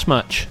in this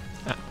match.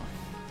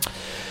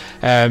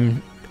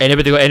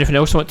 Anybody got anything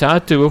else they want to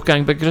add to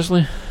Wolfgang Big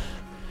Grizzly?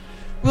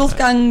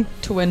 Wolfgang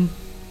to win.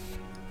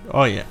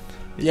 Oh yeah,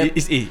 yep.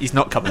 He's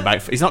not coming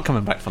back. He's not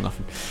coming back for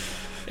nothing.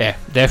 Yeah,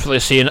 definitely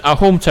seeing a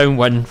hometown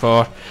win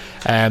for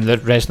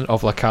the resident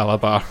of La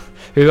Calabar,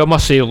 who I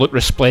must say looked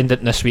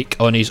resplendent this week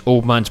on his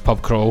old man's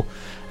pub crawl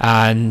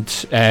and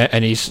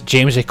in his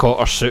Jamesy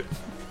Cotter suit.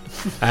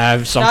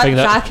 That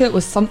jacket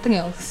was something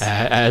else.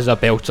 It is a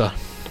belter.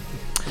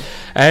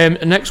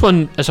 The next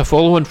one is a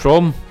follow-on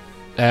from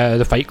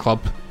the Fight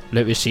Club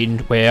that we've seen,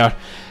 where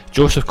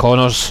Joseph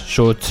Connors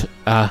showed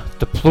a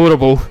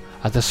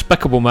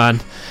despicable man,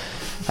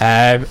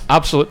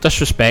 absolute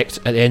disrespect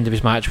at the end of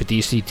his match with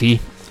DCT.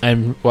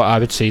 And what I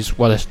would say is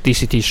one of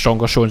DCT's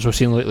stronger showings we've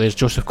seen lately is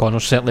Joseph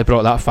Connors certainly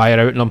brought that fire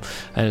out in him,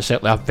 and it's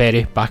certainly a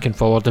very back and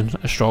forward and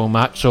a strong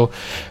match. So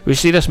we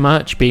see this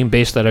match being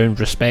based around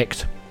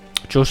respect.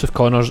 Joseph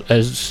Connors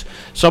is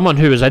someone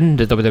who was in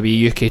the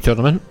WWE UK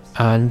tournament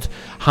and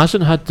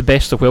hasn't had the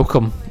best of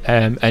welcome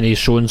in his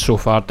showings so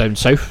far down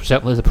south.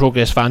 Certainly the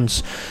Progress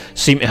fans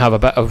seem to have a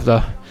bit of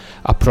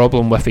a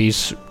problem with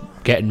his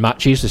getting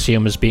matches. They see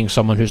him as being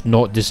someone who's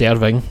not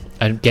deserving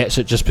and gets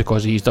it just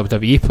because he's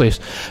WWE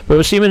place. But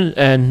we've seen him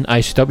in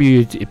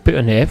ICW, he put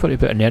in the effort, he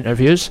put in the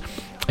interviews.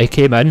 He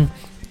came in,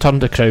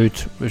 turned the crowd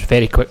was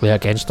very quickly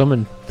against him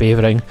and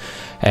favouring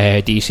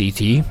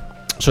DCT.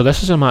 So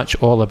this is a match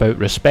all about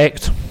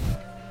respect.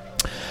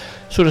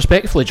 So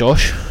respectfully,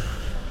 Josh,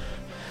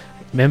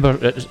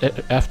 remember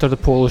after the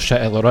Polish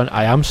title run,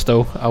 I am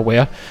still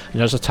aware, and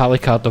there's a tally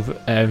card of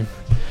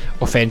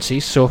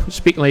offences, so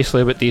speak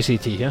nicely about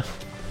DCT here.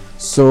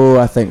 So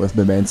I think with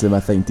momentum,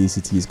 I think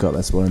DCT's got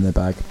this one in the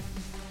bag.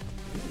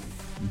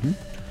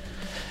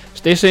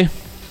 Stacey?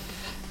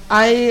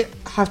 I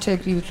have to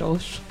agree with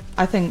Josh.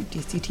 I think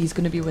DCT's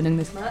going to be winning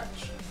this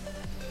match.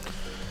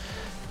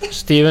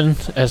 Stephen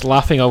is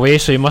laughing away,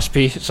 so he must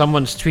be.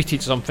 Someone's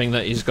tweeted something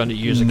that he's going to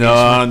use against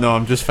me. No,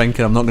 I'm just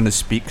thinking I'm not going to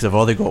speak because I've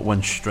already got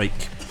one strike.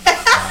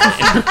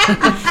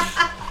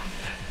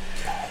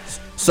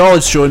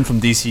 Solid showing from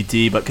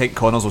DCT, but Kate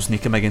Connors will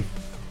sneak him again.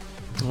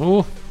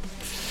 Oh.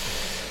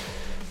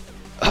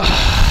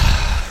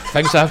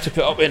 Things I have to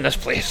put up with in this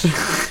place. Do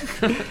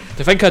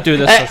you think I do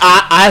this?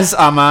 As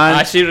a man,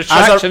 I see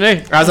retraction,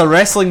 as a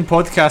wrestling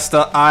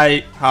podcaster,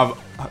 I have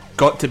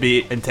got to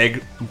be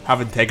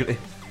have integrity.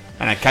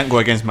 And I can't go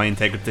against my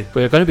integrity.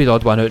 We're going to be the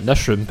odd one out in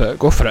this room, but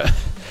go for it.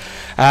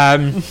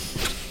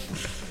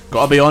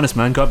 Gotta be honest,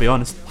 man, gotta be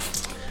honest.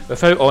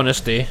 Without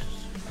honesty,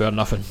 we're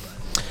nothing.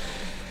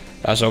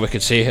 That's all we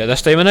could say at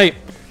this time of night.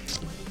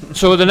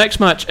 So the next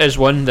match is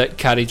one that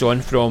carried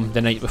on from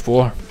the night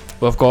before.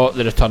 we've got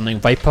the returning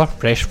Viper,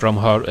 fresh from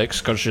her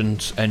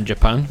excursions in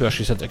Japan, where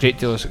she's had a great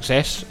deal of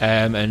success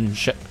in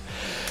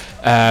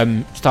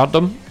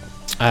Stardom.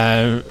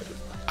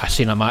 I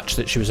seen a match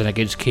that she was in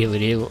against Kaylee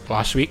Ray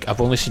last week.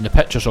 I've only seen the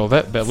pictures of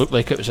it, but it looked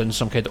like it was in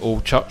some kind of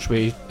old church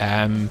with...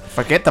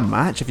 Forget the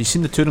match. Have you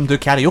seen the two of them do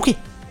karaoke?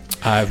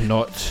 I have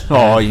not.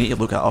 Oh, you need to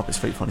look that up. It's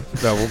quite funny.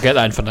 Well, we'll get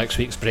that in for next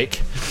week's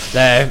break.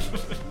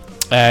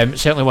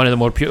 Certainly one of the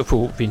more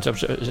beautiful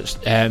venues.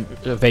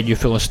 A venue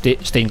full of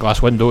stained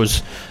glass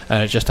windows,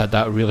 and it just had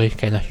that really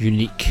kind of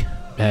unique.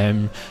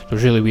 It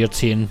was really weird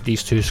seeing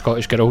these two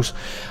Scottish girls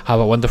have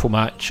a wonderful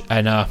match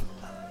in a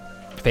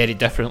very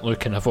different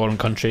look in a foreign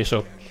country.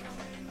 So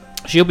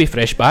she'll be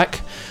fresh back,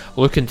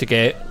 looking to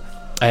get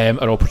an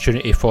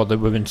opportunity for the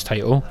women's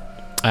title,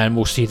 and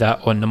we'll see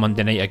that on the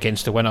Monday night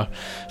against the winner.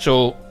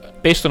 So,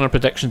 based on our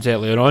predictions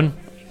earlier on,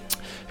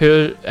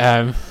 who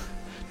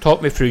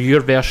talk me through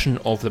your version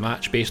of the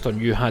match based on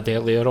you had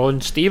earlier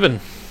on, Stephen?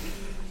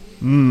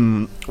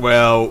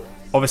 Well,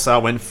 obviously I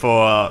went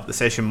for the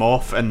Session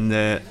Moth in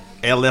the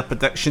earlier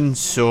predictions,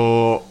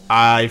 so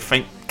I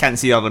can't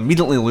see her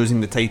immediately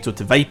losing the title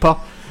to Viper.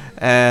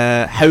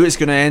 How it's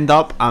going to end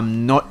up,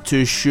 I'm not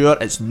too sure.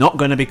 It's not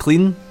going to be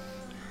clean.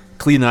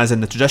 Clean as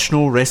in the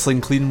traditional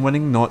wrestling clean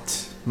winning,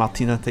 not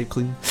Martina type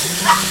clean.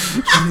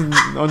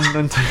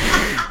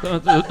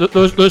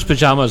 Those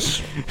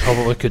pyjamas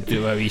probably could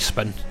do a wee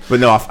spin. But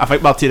no, I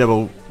think Martina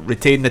will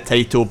retain the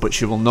title, but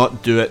she will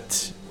not do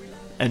it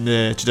in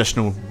the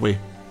traditional way.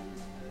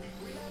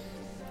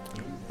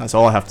 That's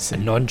all I have to say. A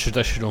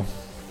non-traditional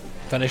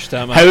finish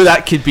that match. How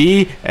that could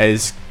be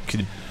is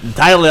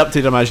entirely up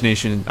to the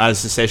imagination,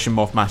 as the Session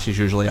Moth matches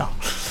usually are.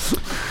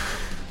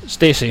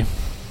 Stacey.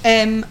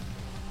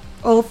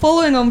 Well,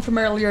 following on from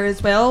earlier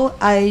as well,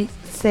 I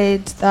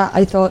said that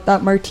I thought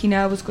that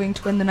Martina was going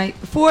to win the night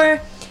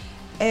before.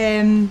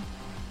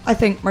 I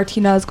think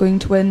Martina is going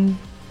to win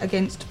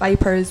against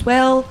Viper as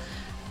well.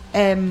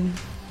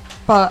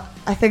 But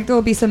I think there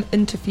will be some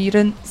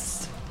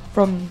interference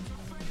from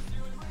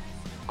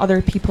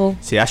other people.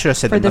 See, I should have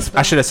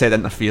said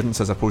interference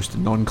as opposed to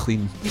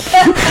non-clean.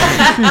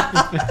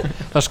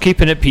 There's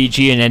keeping it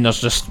PG, and then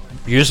there's just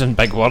using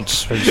big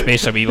words in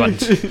space of wee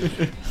ones.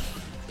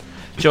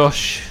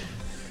 Josh.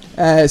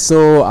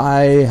 So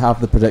I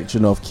have the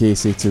prediction of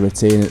Casey to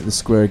retain at the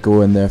Square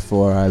Go, and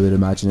therefore I would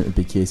imagine it would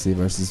be Casey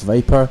versus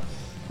Viper.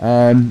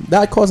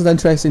 That caused an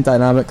interesting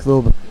dynamic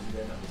though, because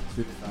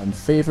two fan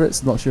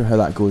favourites. Not sure how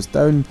that goes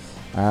down.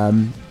 I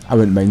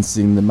wouldn't mind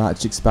seeing the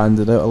match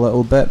expanded out a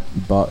little bit,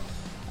 but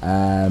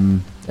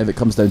if it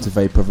comes down to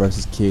Viper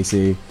versus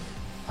Casey,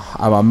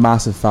 I'm a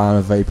massive fan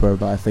of Viper,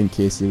 but I think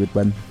Casey would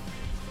win.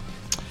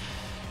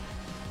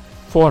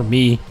 For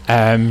me,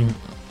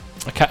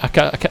 I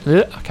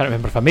can't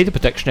remember if I made a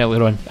prediction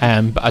earlier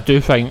on, but I do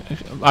think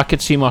I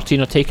could see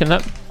Martina taking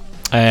it.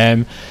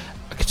 I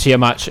could see a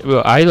match,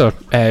 well, either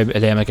of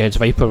them against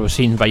Viper. We've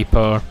seen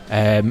Viper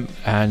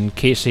and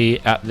Casey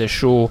at the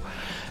show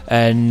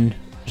in,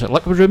 was it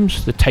Liquid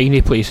Rooms, the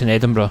tiny place in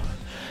Edinburgh,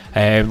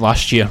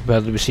 last year,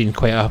 where we've seen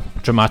quite a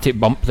dramatic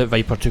bump that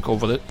Viper took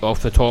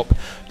off the top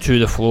to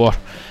the floor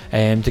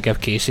to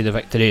give Casey the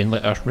victory and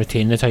let her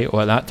retain the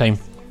title at that time.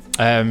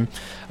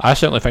 I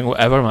certainly think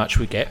whatever match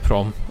we get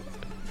from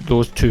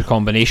those two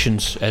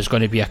combinations is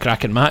going to be a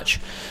cracking match.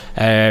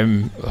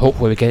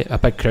 Hopefully we get a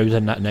big crowd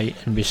in that night,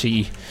 and we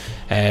see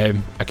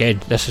again,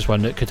 this is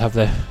one that could have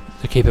the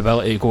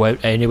capability to go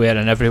out anywhere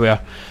and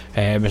everywhere,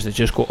 as they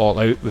just go all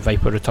out with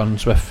Viper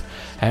returns with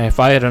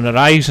fire in her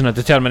eyes and a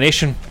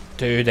determination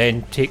to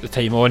then take the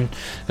time on.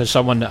 As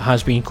someone that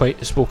has been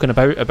quite spoken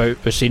about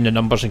we're seeing the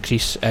numbers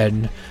increase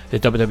in the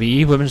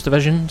WWE women's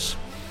divisions.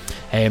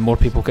 More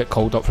people get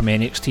called up from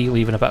NXT,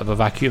 leaving a bit of a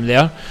vacuum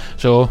there.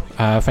 So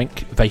I think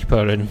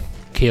Viper and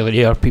Kaylee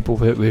Ray are people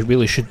who we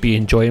really should be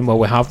enjoying while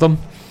we have them,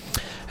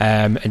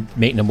 and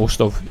making the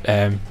most of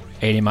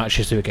any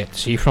matches that we get to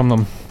see from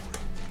them.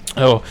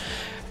 So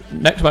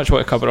next match I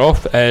want to cover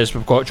off is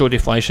we've got Jodie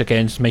Fleisch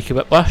against Mikey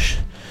Whiplash.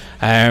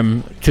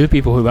 Two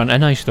people who weren't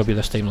in ICW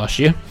this time last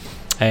year.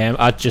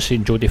 I'd just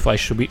seen Jodie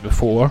Fleisch the week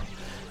before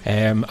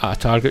at a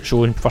Target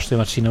show, and first time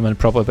I'd seen him in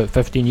probably about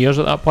 15 years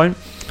at that point,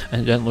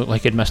 and it didn't look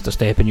like he'd missed a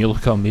step, and you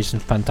look at him, he's in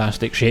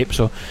fantastic shape.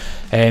 So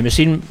I've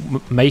seen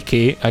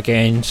Mikey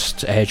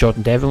against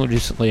Jordan Devlin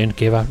recently and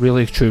gave a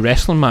really true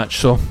wrestling match.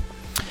 So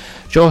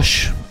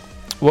Josh,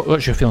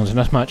 what's your feelings in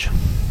this match?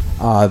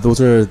 Those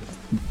are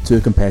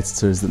two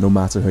competitors that no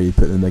matter how you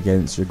put them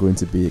against, you're going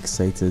to be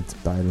excited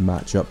by the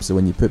matchup. So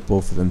when you put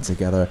both of them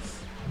together,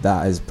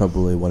 that is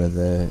probably one of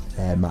the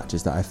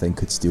matches that I think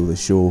could steal the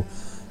show.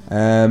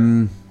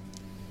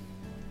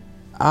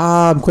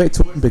 I'm quite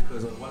torn,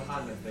 because on one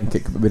hand I think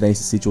it could be nice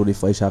to see Jodie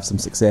Fleisch have some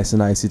success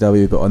in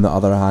ICW, but on the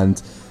other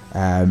hand,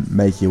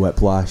 Mikey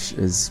Whiplash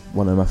is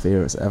one of my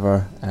favourites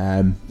ever,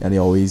 and he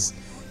always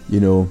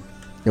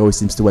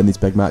seems to win these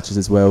big matches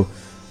as well.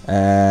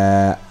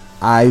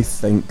 I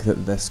think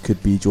that this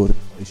could be Jodie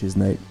Fleisch's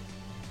night,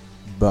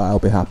 but I'll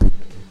be happy.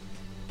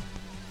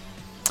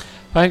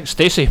 Thanks,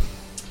 Stacey.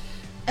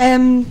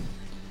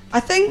 I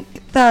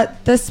think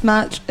that this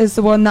match is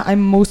the one that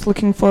I'm most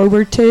looking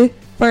forward to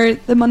for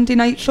the Monday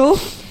night show.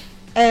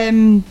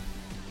 I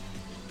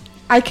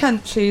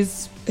can't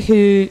choose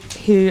who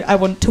I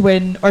want to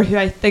win or who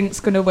I think's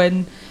going to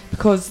win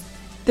because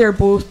they're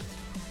both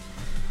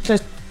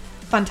just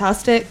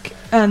fantastic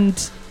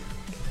and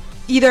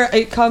either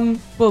outcome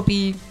will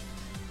be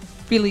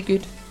really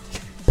good.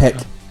 Pick.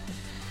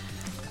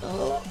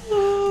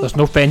 There's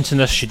no fence in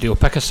this studio.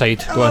 Pick a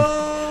side. Go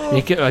on.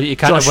 You can't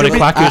Josh, have one of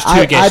Quacko's two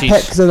I guesses.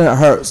 picked and it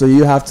hurt, so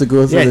you have to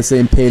go through the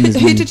same pain as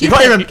me. You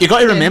got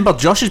to remember,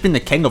 Josh has been the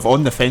king of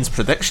on the fence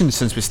predictions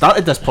since we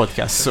started this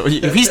podcast. So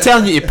if he's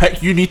telling you to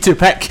pick, you need to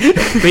pick.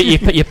 Wait,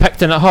 you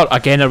picked and it hurt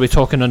again? Are we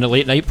talking on the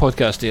late night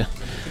podcast here?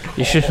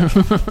 You should.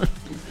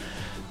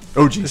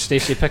 Oh jeez,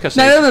 Stacey, pick a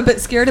side. Now I'm a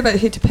bit scared about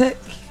who to pick.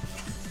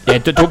 Yeah,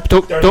 don't.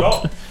 They're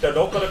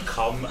not going to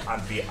come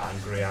and be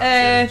angry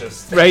at you.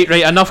 Just Right,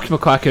 enough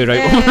McQuacko, right.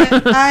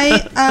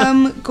 I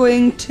am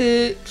going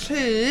to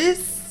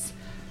choose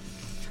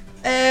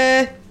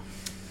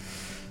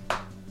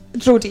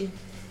Jodie.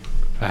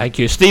 Thank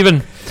you,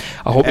 Stephen.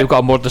 I hope you've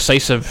got a more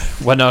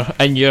decisive winner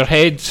in your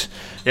head.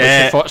 What's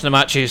your thoughts on the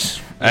matches?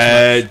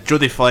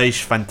 Jodie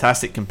Fleisch,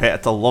 fantastic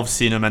competitor. Love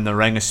seeing him in the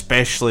ring,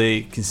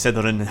 especially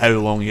considering how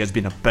long he has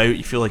been about.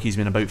 You feel like he's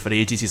been about for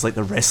ages. He's like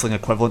the wrestling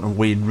equivalent of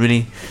Wayne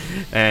Rooney,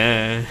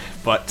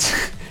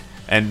 but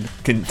in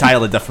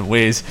entirely different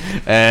ways.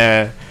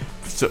 But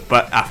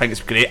I think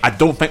it's great. I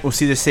don't think we'll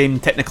see the same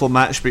technical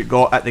match we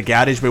got at the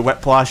garage with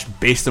Whiplash,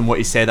 based on what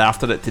he said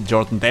after it to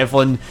Jordan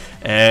Devlin.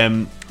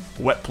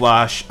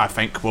 Whiplash, I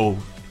think, will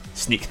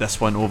sneak this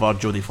one over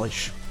Jodie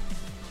Fleisch.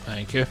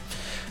 Thank you.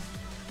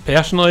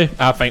 Personally,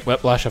 I think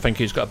Whiplash, I think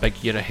he's got a big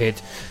year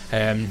ahead.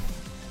 A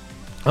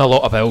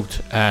lot of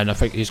build, and I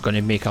think he's going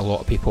to make a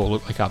lot of people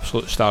look like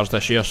absolute stars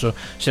this year, so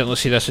certainly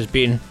see this as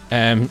being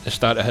the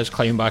start of his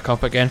climb back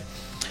up again.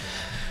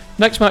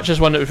 Next match is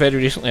one that was very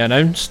recently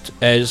announced,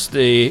 is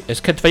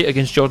Kid Fight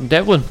against Jordan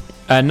Devlin,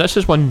 and this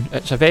is one,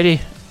 it's a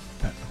very,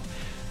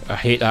 I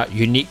hate that,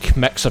 unique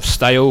mix of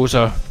styles,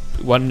 or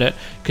one that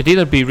could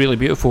either be really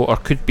beautiful or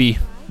could be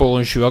bowl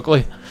and shoe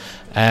ugly.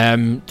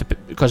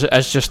 Because it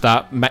is just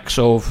that mix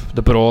of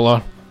the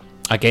brawler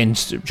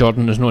against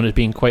Jordan is known as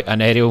being quite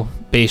an aerial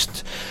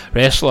based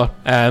wrestler.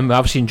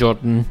 I've seen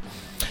Jordan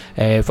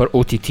for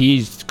OTT.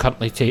 He's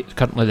currently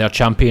their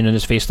champion and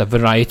has faced a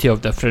variety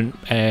of different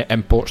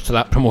imports to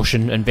that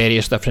promotion in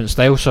various different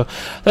styles, so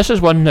this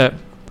is one that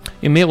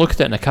you may look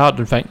at it in a card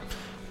and think,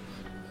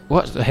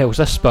 what the hell is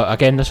this? But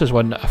again, this is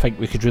one that I think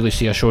we could really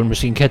see a show. And we've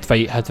seen Kid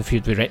Fight had the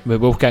feud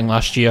with Wolfgang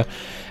last year.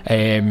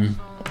 They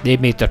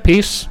made their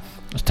peace.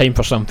 It's time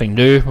for something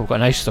new. We've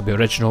got an ICW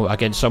original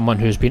against someone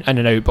who's been in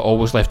and out but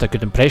always left a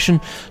good impression,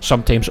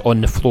 sometimes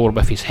on the floor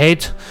with his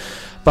head.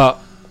 But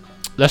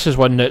this is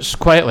one that's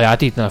quietly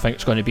added, and I think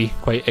it's going to be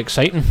quite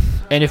exciting.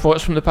 Any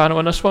thoughts from the panel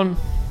on this one?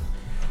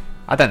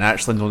 I didn't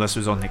actually know this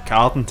was on the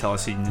card until I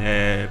seen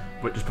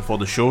what was before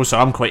the show, so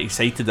I'm quite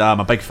excited. I'm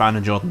a big fan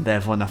of Jordan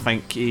Devlin. I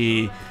think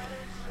you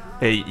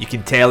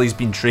can tell he's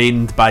been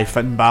trained by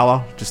Finn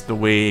Balor, just the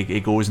way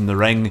he goes in the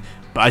ring.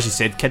 But as you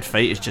said, Kid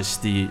Fight is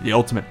just the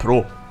ultimate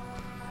pro.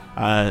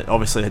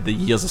 Obviously, the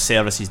years of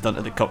service he's done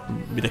to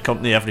with the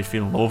company, every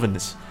fear and love, and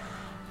it's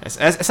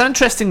an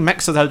interesting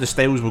mix of how the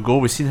styles will go.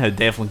 We've seen how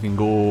Devlin can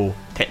go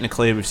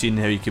technically. We've seen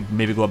how he could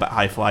maybe go a bit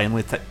high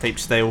flying type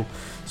style.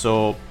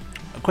 So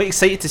I'm quite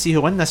excited to see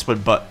who win this one.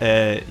 But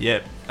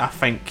yeah, I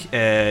think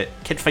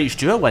Kid Fight's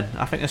due a win.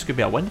 I think this could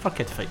be a win for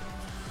Kid Fight.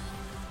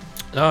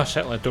 No, I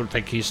certainly don't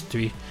think he's to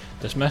be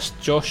dismissed.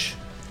 Josh?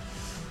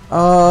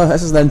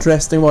 This is an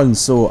interesting one.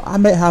 So I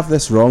might have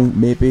this wrong.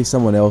 Maybe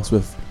someone else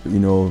with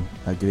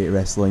a great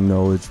wrestling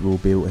knowledge will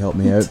be able to help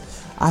me out.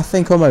 I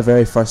think on my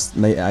very first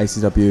night at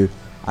ICW,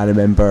 I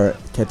remember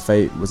Kid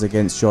Fight was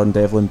against Jordan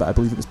Devlin, but I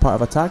believe it was part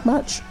of a tag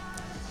match.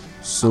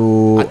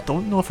 So I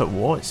don't know if it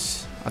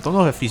was. I don't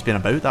know if he's been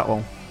about that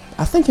long.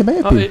 I think he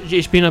might have been.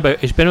 He's been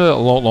about a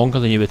lot longer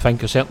than you would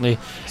think. Certainly,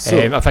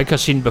 I think I've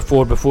seen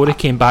before he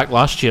came back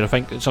last year. I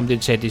think somebody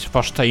had said his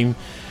first time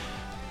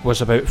was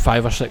about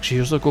 5 or 6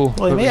 years ago.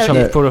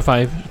 Well, 4 or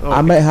 5.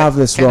 I might have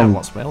this wrong,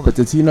 but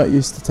did he not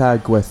used to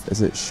tag with?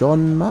 Is it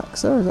Sean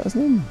Maxer? Is that his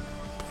name?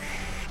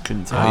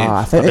 Couldn't tell you.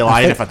 I'd be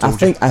lying if I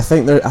told you. I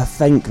think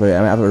right, I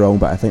might have it wrong,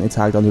 but I think they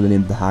tagged under the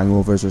name The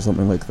Hangovers or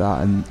something like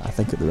that, and I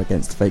think they were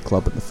against Fight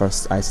Club at the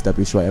first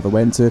ICW show I ever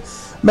went to.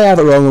 May have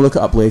it wrong, I'll look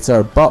it up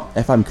later, but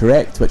if I'm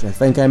correct, which I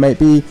think I might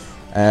be,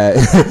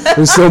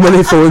 there's so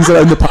many phones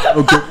around the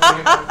panel.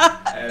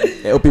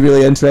 It'll be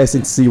really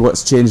interesting to see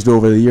what's changed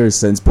over the years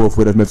since both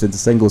would have moved into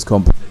singles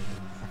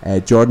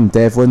competition. Jordan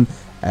Devlin,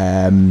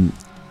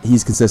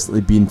 he's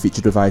consistently been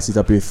featured with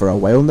ICW for a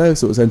while now,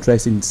 so it was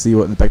interesting to see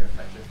what the bigger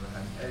picture for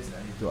him is,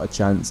 and he's got a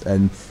chance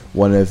in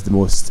one of the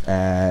most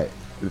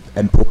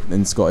important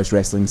in Scottish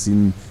wrestling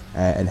scene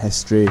in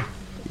history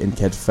in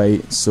Kid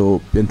Fight, so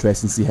it'll be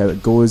interesting to see how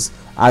it goes.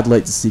 I'd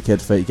like to see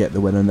Kid Fight get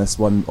the win on this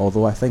one,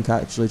 although I think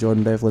actually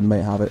Jordan Devlin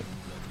might have it.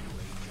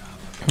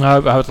 I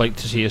would like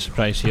to see a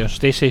surprise here.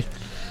 Stacey?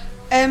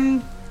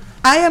 I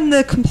am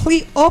the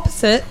complete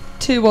opposite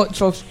to what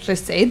Josh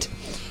just said.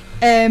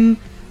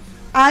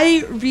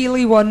 I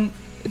really want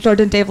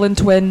Jordan Devlin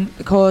to win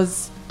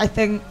because I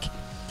think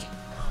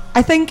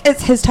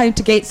it's his time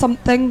to get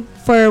something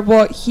for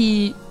what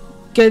he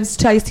gives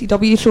to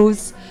ICW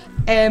shows.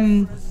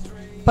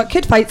 But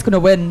Kid Fight's going to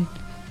win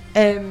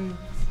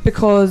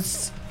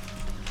because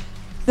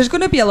there's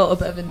going to be a little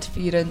bit of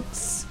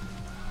interference.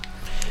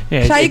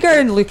 Yeah, Tiger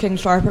and Looking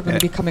Sharp are going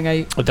to be coming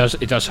out.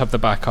 It does have the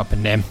backup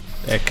in them.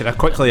 Can I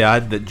quickly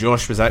add that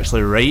Josh was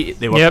actually right?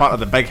 They were part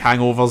of the big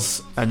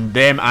hangovers, and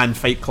them and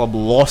Fight Club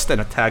lost in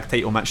a tag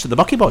title match to the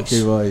Bucky Boys.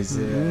 Bucky Boys,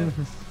 yeah.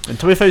 In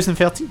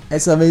 2013.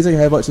 It's amazing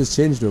how much has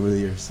changed over the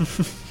years.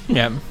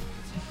 Yeah.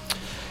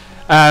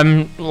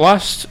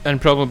 Last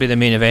and probably the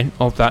main event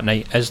of that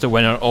night is the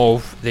winner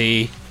of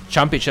the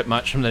championship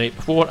match from the night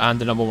before and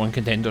the number one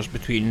contenders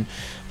between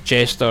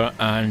Jester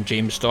and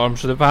James Storm.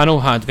 So the panel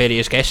had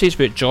various guesses,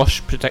 with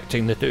Josh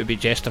predicting that it would be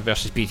Jester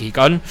versus BT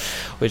Gunn,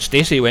 with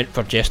Stacey went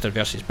for Jester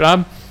versus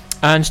Bram,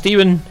 and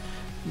Stephen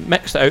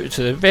mixed it out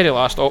to the very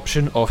last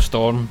option of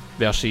Storm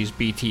versus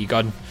BT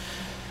Gunn.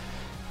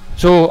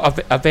 So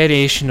a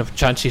variation of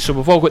chances. So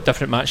we've all got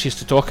different matches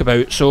to talk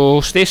about.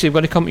 So Stacey, I'm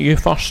going to come to you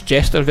first.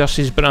 Jester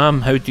versus Bram.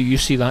 How do you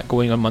see that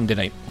going on Monday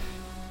night?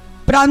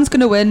 Bram's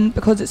going to win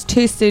because it's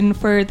too soon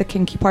for the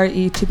Kinky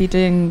Party to be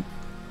doing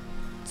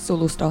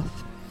solo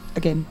stuff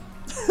again.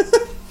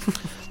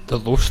 The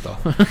low stuff.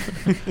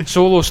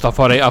 Solo stuff,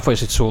 alright, I thought you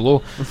said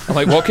solo. I'm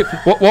like,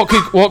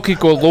 what could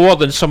go lower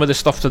than some of the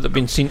stuff that they've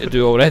been seen to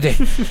do already?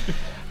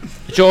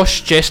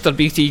 Josh, Jester,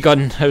 BT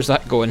Gunn, how's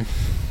that going?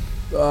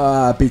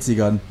 BT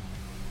Gunn.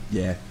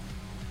 Yeah.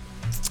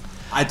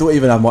 I don't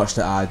even have much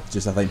to add,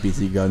 just I think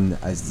BT Gunn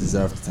has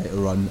deserved a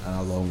title run and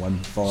a long one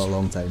for a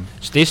long time.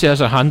 Stacey has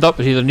her hand up,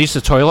 but either needs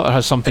the toilet or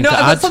has something to I've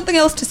add. got something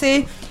else to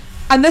say,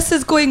 and this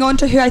is going on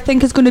to who I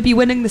think is going to be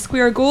winning the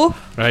Square Go.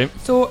 Right.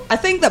 So I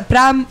think that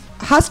Bram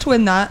has to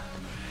win that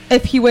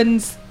if he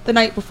wins the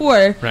night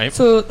before. Right.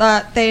 So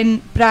that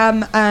then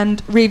Bram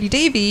and Ravy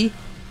Davy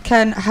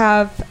can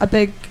have a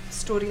big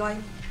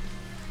storyline.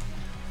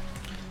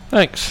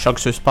 Thanks. Shug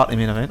Sus Party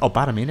main event. Or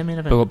Baramania main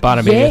event. We've got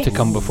Baramania to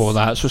come before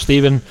that. So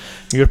Stephen,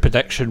 your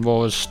prediction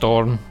was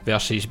Storm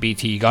versus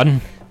BT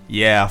Gunn.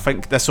 Yeah, I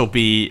think this will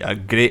be a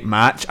great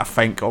match. I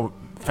think the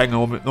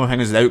only thing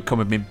is the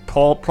outcome would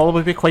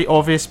probably be quite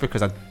obvious,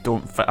 because I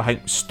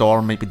think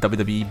Storm might be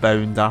WWE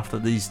bound after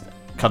these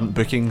current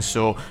bookings,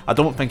 so I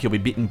don't think he'll be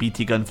beating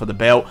BT Gunn for the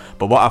belt.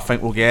 But what I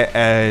think we'll get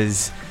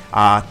is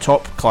a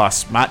top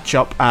class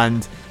matchup,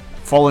 and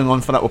following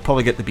on for that, we'll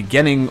probably get the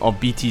beginning of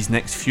BT's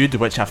next feud,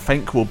 which I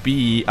think will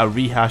be a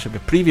rehash of the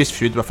previous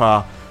feud with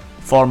a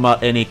former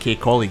NAK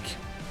colleague.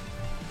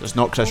 There's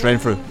not Chris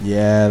Renfrew.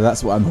 Yeah,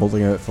 that's what I'm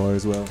holding out for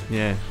as well.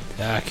 Yeah.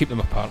 Keep them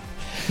apart.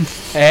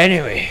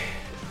 Anyway,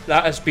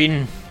 that has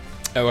been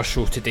our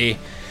show today.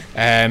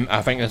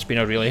 I think it's been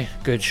a really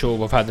good show.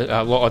 We've had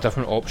a lot of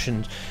different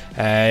options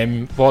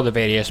for the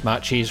various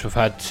matches. We've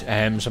had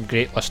some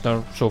great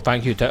listeners, so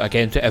thank you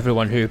again to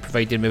everyone who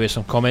provided me with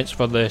some comments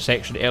for the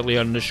section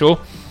earlier in the show.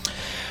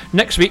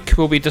 Next week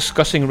we'll be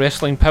discussing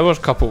wrestling power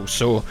couples,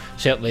 so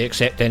certainly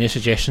accept any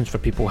suggestions for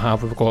people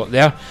we've got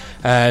there.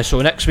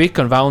 So next week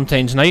on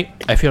Valentine's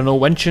night, if you're no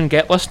winching,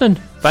 get listening.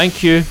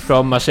 Thank you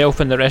from myself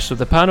and the rest of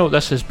the panel.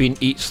 This has been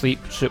Eat,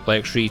 Sleep,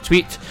 Suplex,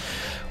 Retweet.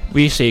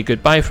 We say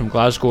goodbye from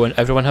Glasgow, and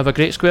everyone have a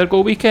great Square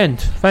Go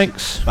weekend.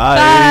 Thanks.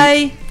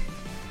 Bye.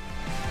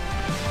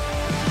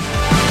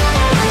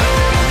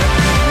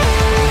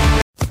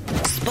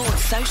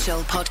 Sports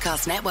Social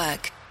Podcast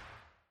Network.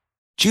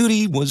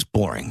 Judy was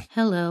boring.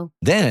 Hello.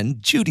 Then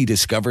Judy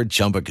discovered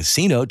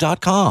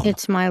ChumbaCasino.com.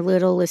 It's my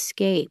little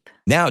escape.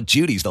 Now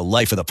Judy's the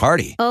life of the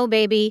party. Oh,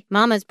 baby,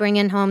 mama's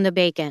bringing home the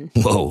bacon.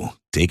 Whoa,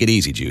 take it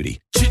easy,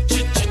 Judy.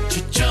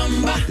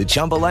 The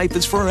Chumba life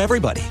is for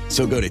everybody.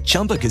 So go to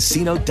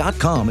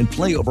ChumbaCasino.com and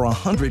play over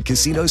 100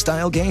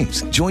 casino-style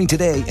games. Join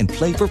today and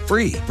play for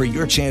free for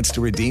your chance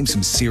to redeem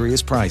some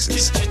serious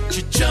prizes.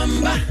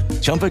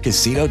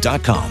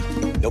 ChumbaCasino.com.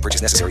 No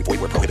purchase necessary. Void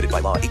where prohibited by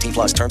law.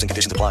 18+ terms and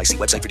conditions apply. See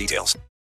website for details.